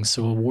wedding,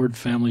 so a ward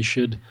family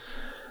should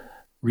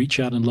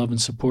reach out and love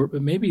and support,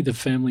 but maybe the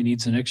family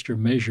needs an extra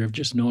measure of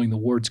just knowing the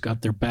ward's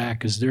got their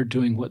back as they're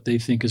doing what they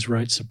think is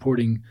right,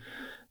 supporting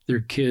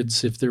their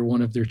kids if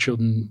one of their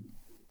children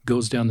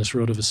goes down this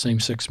road of a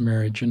same-sex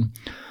marriage. And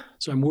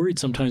so I'm worried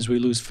sometimes we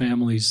lose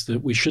families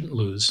that we shouldn't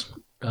lose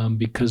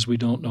because we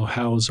don't know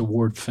how as a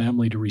ward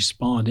family to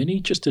respond. Any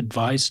just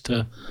advice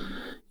to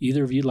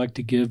either of you like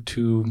to give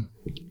to,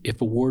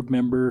 if a ward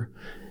member,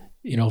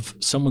 if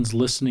someone's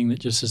listening that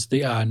just says,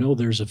 I know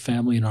there's a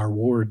family in our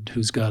ward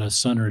who's got a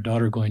son or a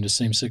daughter going to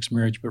same-sex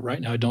marriage, but right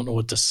now I don't know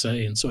what to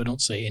say, and so I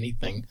don't say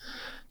anything.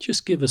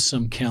 Just give us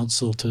some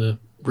counsel to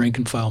rank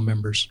and file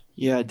members.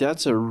 Yeah,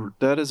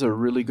 that is a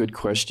really good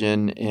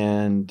question,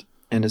 and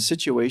a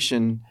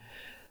situation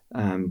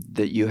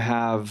that you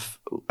have.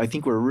 I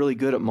think we're really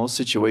good at most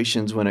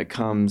situations when it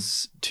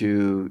comes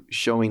to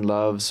showing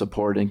love,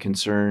 support, and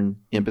concern,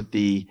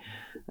 empathy,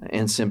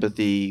 and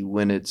sympathy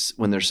when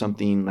there's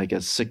something like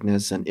a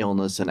sickness, an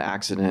illness, an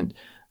accident.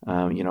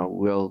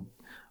 We'll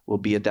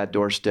be at that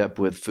doorstep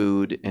with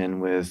food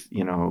and with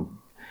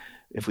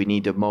if we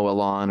need to mow a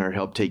lawn or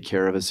help take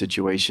care of a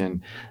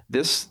situation.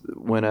 This,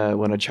 when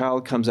a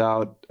child comes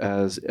out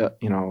as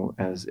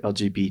as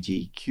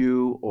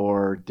LGBTQ,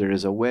 or there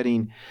is a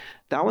wedding,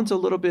 that one's a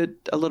little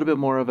bit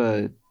more of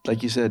a,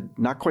 like you said,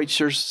 not quite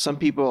sure. Some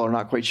people are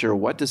not quite sure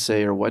what to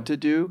say or what to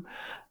do.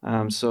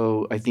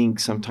 So I think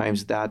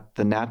sometimes that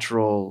the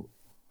natural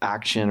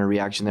action or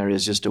reaction there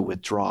is just to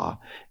withdraw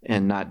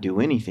and not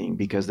do anything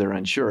because they're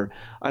unsure.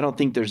 I don't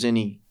think there's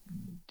any,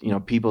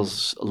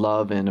 people's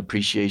love and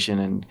appreciation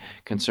and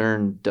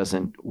concern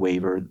doesn't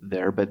waver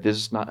there, but this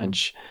is not,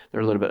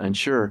 they're a little bit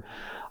unsure.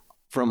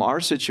 From our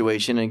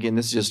situation, again,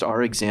 this is just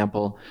our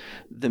example,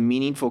 the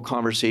meaningful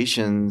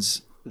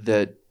conversations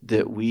that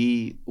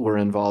we were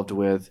involved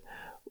with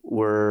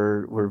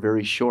were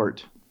very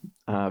short,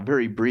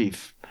 very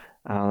brief.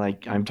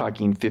 Like I'm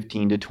talking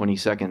 15 to 20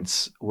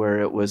 seconds,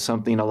 where it was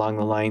something along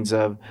the lines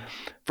of,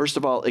 first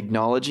of all,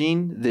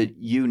 acknowledging that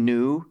you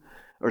knew,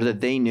 or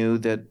that they knew,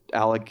 that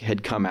Alec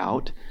had come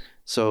out.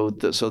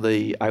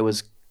 I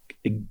was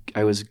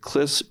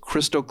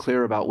crystal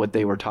clear about what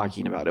they were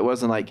talking about. It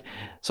wasn't like,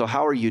 so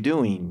how are you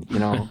doing?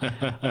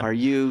 Are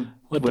you,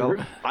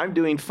 I'm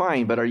doing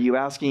fine, but are you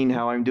asking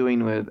how I'm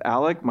doing with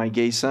Alec, my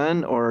gay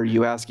son, or are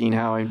you asking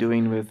how I'm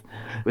doing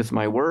with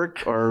my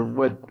work, or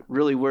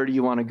where do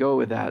you want to go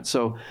with that?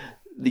 So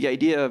the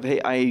idea of, hey,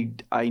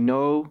 I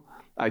know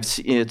I've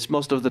seen, it's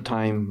most of the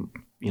time,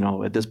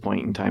 at this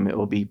point in time, it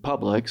will be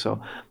public.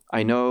 So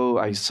I know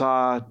I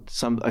saw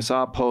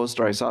a post,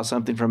 or I saw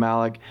something from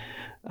Alec.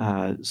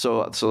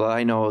 So that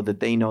I know that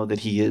they know that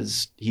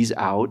he's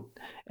out.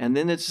 And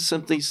then it's just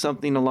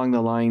something along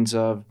the lines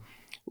of,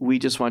 we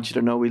just want you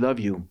to know we love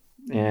you,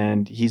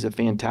 and he's a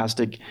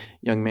fantastic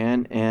young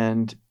man,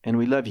 and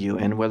we love you.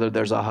 And whether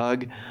there's a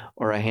hug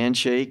or a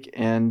handshake,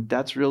 and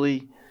that's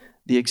really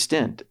the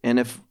extent. And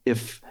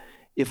if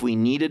we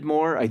needed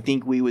more, I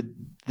think we would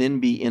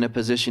then be in a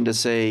position to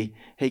say,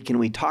 hey, can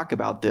we talk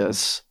about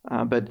this?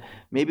 But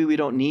maybe we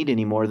don't need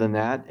any more than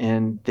that,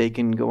 and they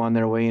can go on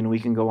their way and we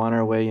can go on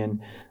our way.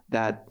 And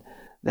that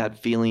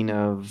feeling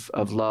of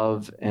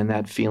love and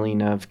that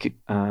feeling of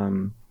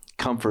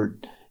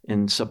comfort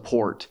and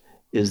support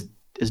is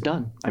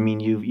done. I mean,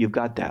 you've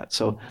got that.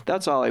 So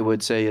that's all I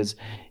would say is,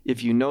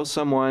 if you know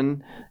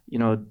someone,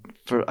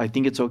 I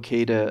think it's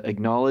okay to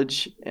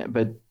acknowledge,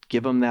 but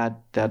give them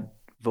that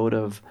vote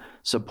of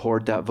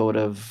support, that vote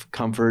of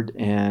comfort,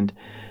 and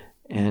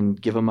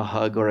give them a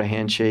hug or a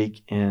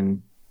handshake,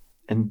 and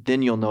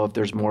then you'll know if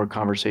there's more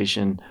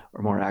conversation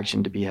or more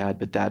action to be had.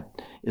 But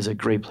that is a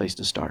great place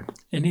to start.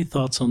 Any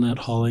thoughts on that,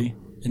 Holly?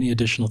 Any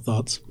additional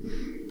thoughts?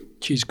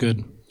 She's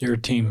good. You're a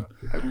team.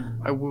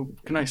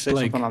 Can I say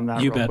Blake, something on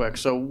that you real bet. quick?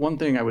 So one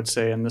thing I would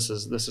say, and this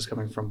is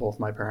coming from both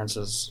my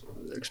parents'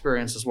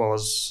 experience as well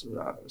as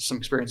some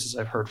experiences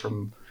I've heard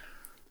from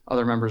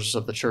other members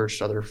of the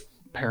church, other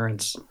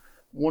parents.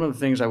 One of the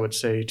things I would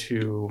say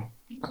to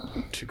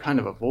kind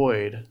of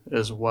avoid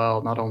as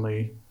well, not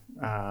only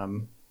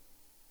one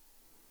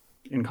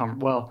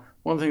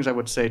of the things I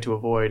would say to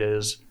avoid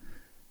is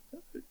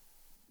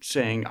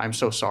saying, I'm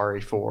so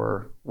sorry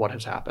for what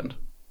has happened.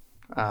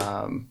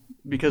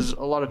 Because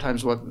a lot of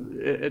times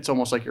it's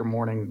almost like you're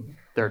mourning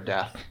their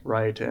death,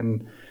 right?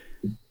 And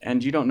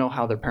you don't know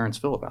how their parents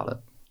feel about it.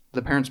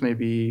 The parents may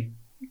be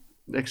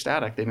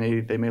ecstatic. They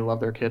may love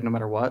their kid no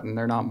matter what, and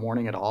they're not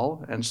mourning at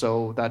all. And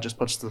so that just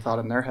puts the thought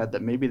in their head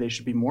that maybe they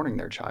should be mourning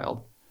their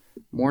child,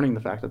 mourning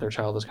the fact that their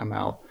child has come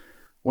out,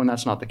 when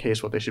that's not the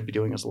case. What they should be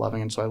doing is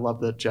loving. And so I love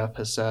that Jeff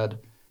has said,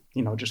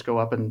 just go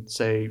up and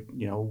say,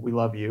 we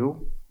love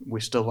you.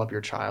 We still love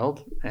your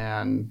child.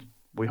 And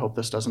we hope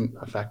this doesn't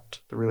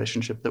affect the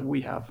relationship that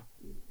we have.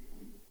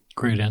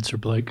 Great answer,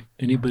 Blake.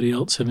 Anybody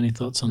else have any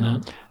thoughts on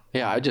that?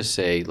 Yeah, I just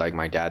say, like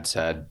my dad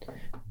said,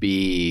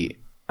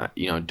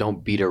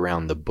 don't beat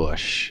around the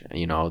bush.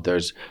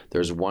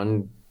 There's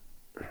one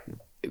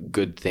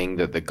good thing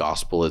that the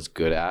gospel is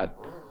good at,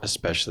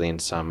 especially in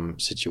some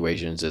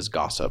situations, is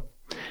gossip.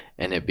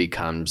 And it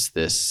becomes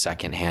this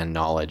secondhand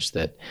knowledge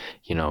that,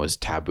 is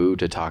taboo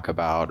to talk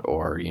about,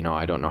 or,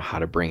 I don't know how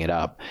to bring it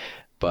up.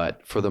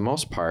 But for the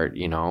most part,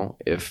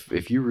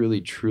 if you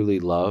really truly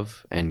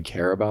love and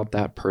care about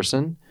that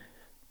person,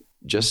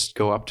 just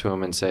go up to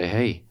them and say,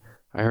 hey,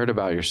 I heard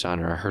about your son,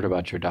 or I heard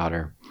about your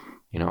daughter.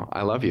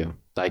 I love you.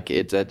 Like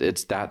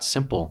it's that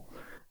simple.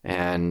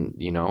 And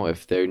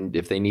if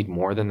they need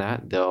more than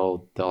that,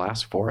 they'll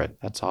ask for it.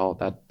 That's all.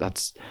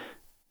 That's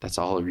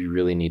all you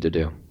really need to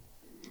do.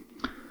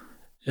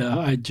 Yeah,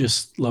 I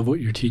just love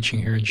what you're teaching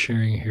here and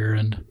sharing here.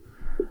 And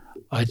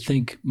I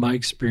think my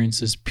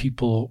experience is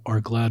people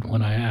are glad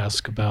when I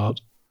ask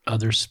about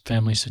other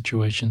family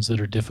situations that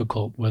are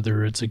difficult,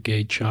 whether it's a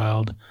gay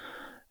child.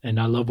 And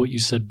I love what you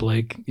said,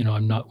 Blake.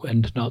 I'm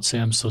not say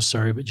I'm so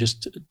sorry, but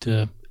just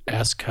to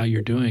ask how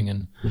you're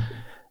doing.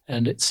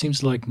 And it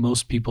seems like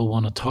most people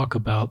want to talk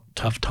about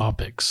tough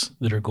topics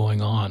that are going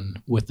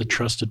on with the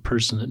trusted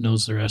person that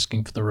knows they're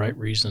asking for the right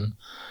reason.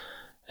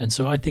 And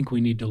so I think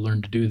we need to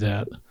learn to do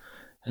that.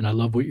 And I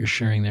love what you're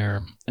sharing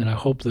there. And I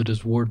hope that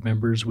as ward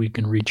members, we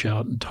can reach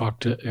out and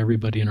talk to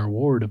everybody in our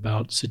ward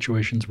about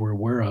situations we're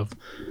aware of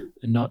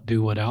and not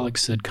do what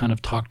Alex said, kind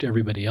of talk to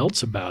everybody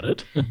else about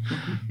it,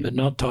 but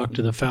not talk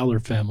to the Fowler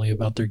family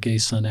about their gay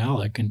son,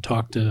 Alec, and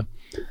talk to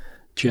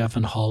Jeff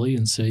and Holly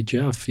and say,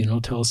 Jeff,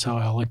 tell us how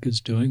Alec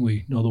is doing.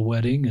 We know the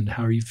wedding and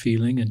how are you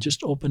feeling? And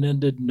just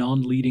open-ended,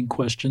 non-leading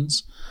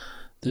questions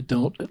that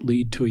don't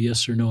lead to a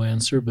yes or no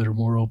answer, but are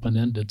more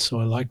open-ended. So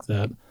I like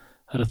that.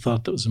 I had a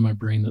thought that was in my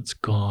brain that's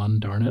gone,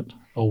 darn it.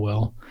 Oh,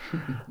 well.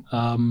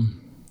 I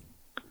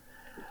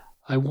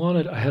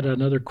had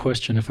another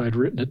question if I'd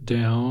written it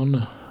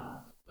down,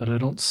 but I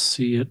don't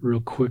see it real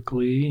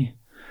quickly.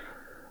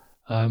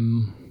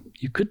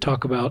 You could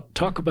talk about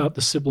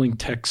the sibling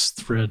text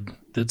thread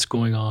that's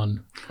going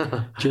on,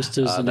 just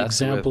as an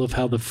example of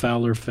how the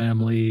Fowler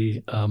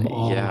family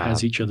all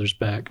has each other's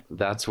back.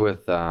 That's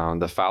with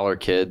the Fowler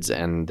kids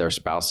and their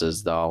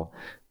spouses.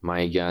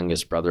 My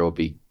youngest brother will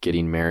be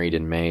getting married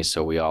in May,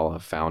 so we all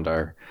have found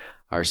our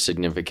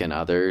significant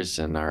others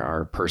and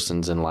our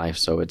persons in life.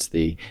 So it's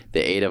the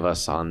 8 of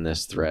us on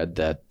this thread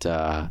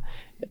that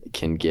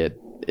can get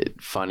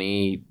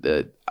funny.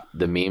 The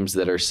memes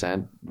that are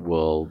sent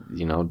will,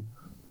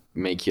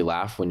 make you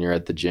laugh when you're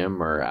at the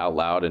gym or out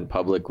loud in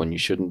public when you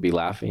shouldn't be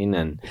laughing.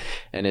 And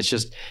it's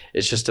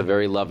just a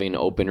very loving,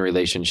 open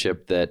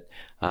relationship that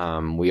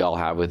we all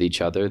have with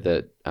each other,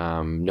 that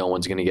no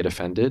one's going to get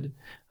offended.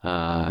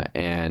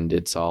 And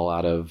it's all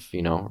out of,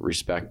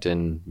 respect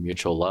and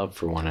mutual love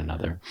for one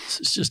another.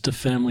 It's just a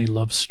family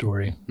love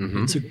story.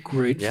 Mm-hmm. It's a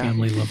great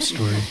family love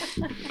story.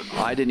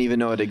 I didn't even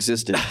know it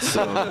existed.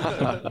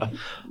 So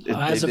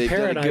as a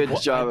parent, done a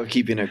good job of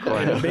keeping it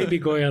quiet. I had a baby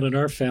going on in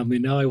our family.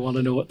 Now I want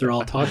to know what they're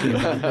all talking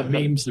about, the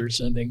memes they're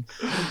sending.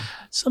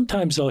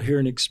 Sometimes I'll hear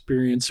an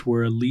experience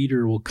where a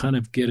leader will kind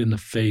of get in the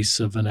face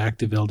of an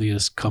active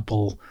LDS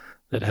couple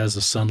that has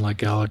a son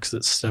like Alex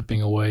that's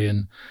stepping away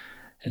and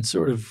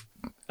sort of,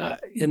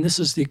 and this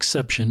is the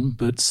exception,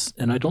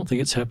 and I don't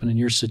think it's happened in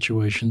your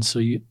situation.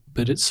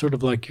 But it's sort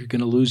of like you're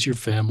going to lose your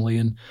family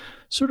and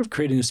sort of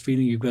creating this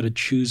feeling you've got to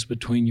choose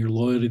between your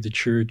loyalty to the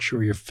church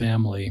or your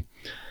family.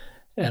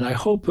 And I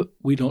hope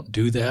we don't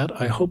do that.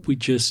 I hope we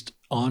just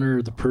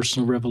honor the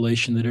personal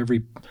revelation that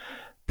every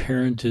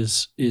parent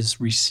is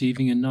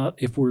receiving, and not,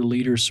 if we're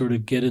leaders, sort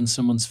of get in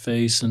someone's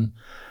face and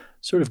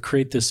sort of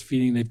create this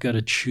feeling they've got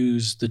to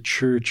choose the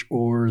church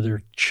or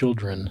their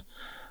children.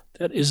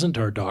 That isn't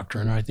our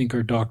doctrine. I think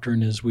our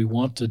doctrine is we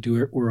want to do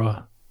it.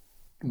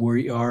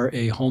 We are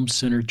a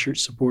home-centered,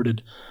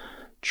 church-supported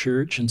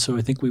church, and so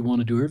I think we want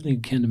to do everything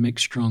we can to make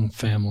strong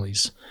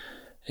families.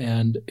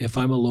 And if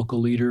I'm a local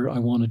leader, I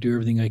want to do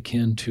everything I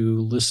can to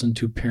listen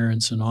to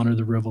parents and honor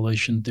the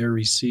revelation they're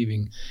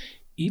receiving,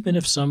 even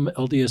if some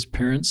LDS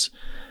parents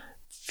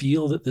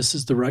feel that this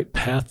is the right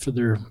path for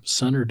their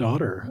son or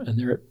daughter, and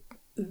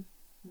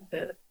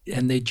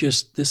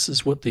this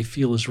is what they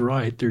feel is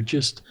right.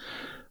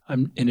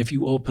 And if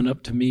you open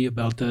up to me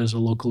about that as a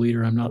local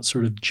leader, I'm not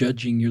sort of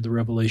judging the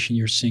revelation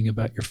you're seeing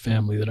about your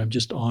family, that I'm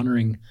just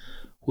honoring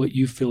what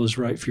you feel is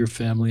right for your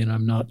family, and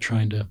I'm not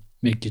trying to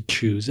make you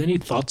choose. Any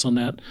thoughts on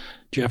that,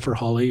 Jeff or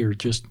Holly, or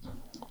just?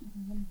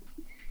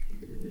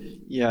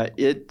 Yeah,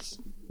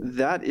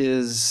 that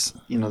is,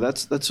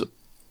 that's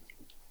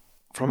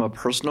from a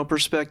personal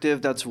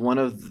perspective, that's one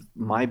of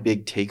my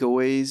big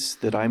takeaways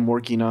that I'm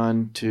working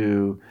on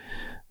to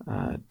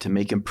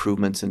make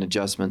improvements and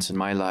adjustments in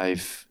my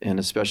life, and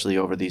especially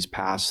over these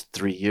past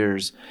 3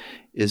 years,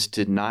 is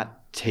to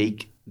not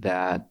take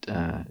that,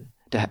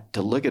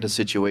 to look at a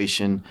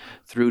situation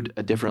through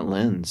a different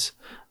lens.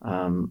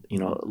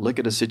 Look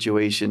at a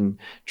situation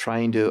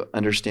trying to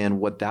understand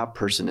what that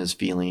person is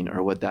feeling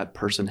or what that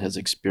person has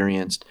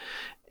experienced,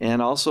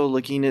 and also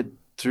looking at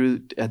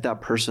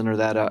that person or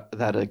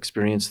that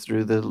experience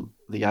through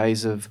the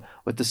eyes of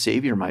what the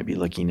Savior might be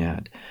looking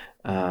at.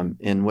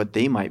 And what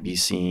they might be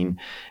seeing.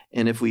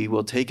 And if we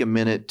will take a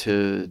minute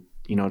to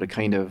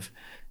kind of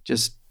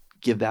just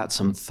give that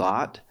some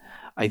thought,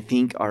 I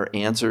think our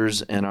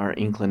answers and our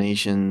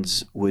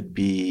inclinations would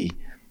be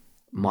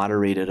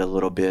moderated a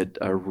little bit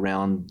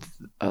around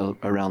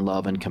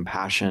love and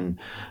compassion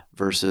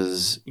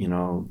versus,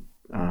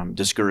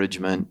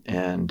 discouragement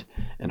and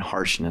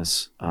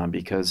harshness.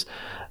 Because,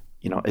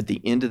 at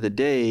the end of the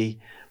day,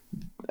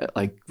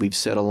 like we've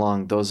said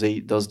along, those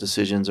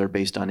decisions are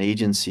based on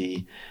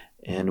agency,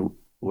 and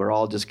we're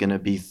all just going to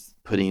be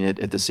putting it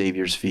at the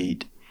Savior's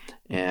feet.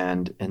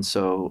 And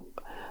so,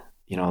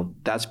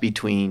 that's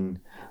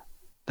between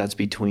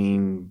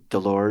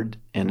the Lord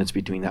and it's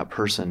between that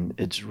person.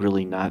 It's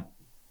really not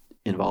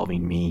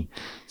involving me.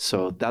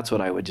 So that's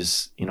what I would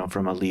just,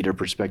 from a leader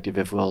perspective,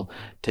 if we'll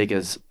take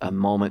us a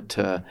moment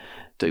to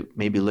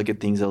maybe look at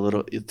things a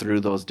little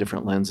through those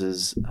different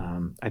lenses,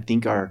 I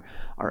think our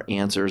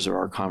answers or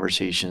our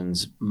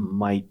conversations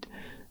might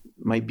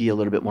be a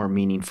little bit more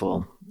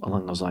meaningful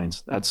along those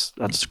lines.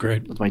 That's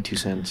great. That's my 2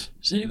 cents.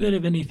 Does anybody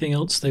have anything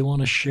else they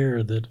want to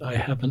share that I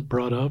haven't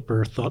brought up,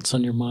 or thoughts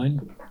on your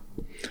mind?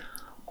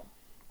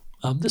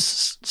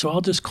 So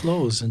I'll just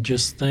close and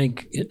just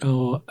thank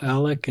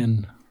Alec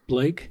and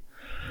Blake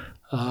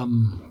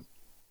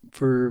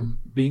for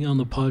being on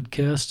the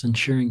podcast and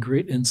sharing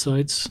great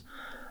insights.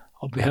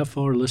 On behalf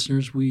of our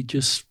listeners, we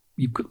just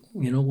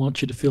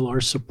want you to feel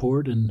our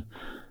support and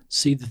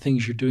see the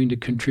things you're doing to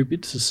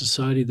contribute to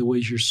society, the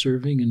ways you're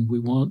serving, and we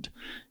want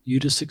you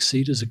to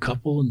succeed as a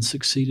couple and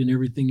succeed in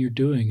everything you're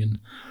doing. And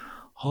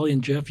Holly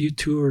and Jeff, you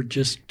two are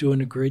just doing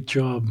a great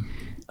job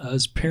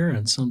as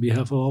parents. On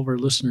behalf of all of our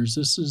listeners,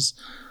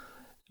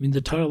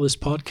 the title of this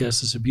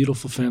podcast is A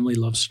Beautiful Family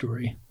Love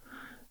Story.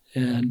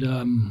 And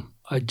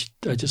I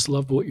just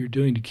love what you're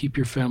doing to keep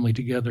your family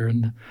together.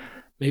 And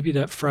maybe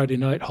that Friday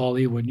night,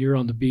 Holly, when you're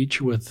on the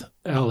beach with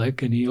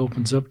Alec and he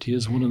opens up to you,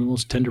 is one of the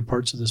most tender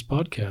parts of this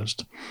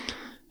podcast.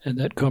 And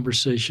that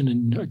conversation,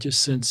 and I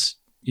just sense,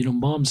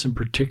 moms in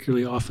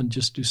particularly often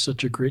just do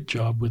such a great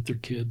job with their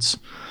kids.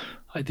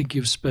 I think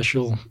you have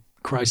special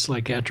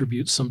Christ-like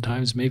attributes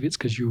sometimes. Maybe it's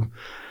because you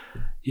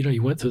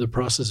went through the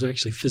process of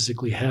actually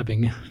physically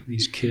having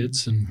these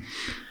kids, and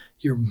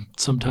you're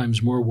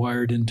sometimes more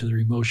wired into their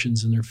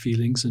emotions and their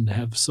feelings and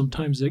have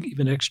sometimes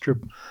even extra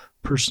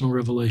personal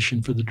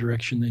revelation for the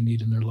direction they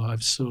need in their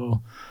lives.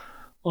 So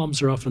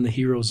moms are often the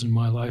heroes in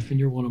my life, and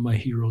you're one of my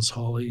heroes,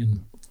 Holly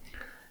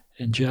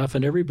and Jeff.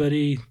 And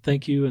everybody,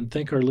 thank you, and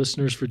thank our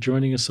listeners for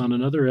joining us on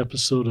another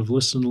episode of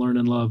Listen, Learn,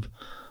 and Love,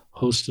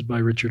 hosted by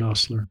Richard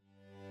Ostler.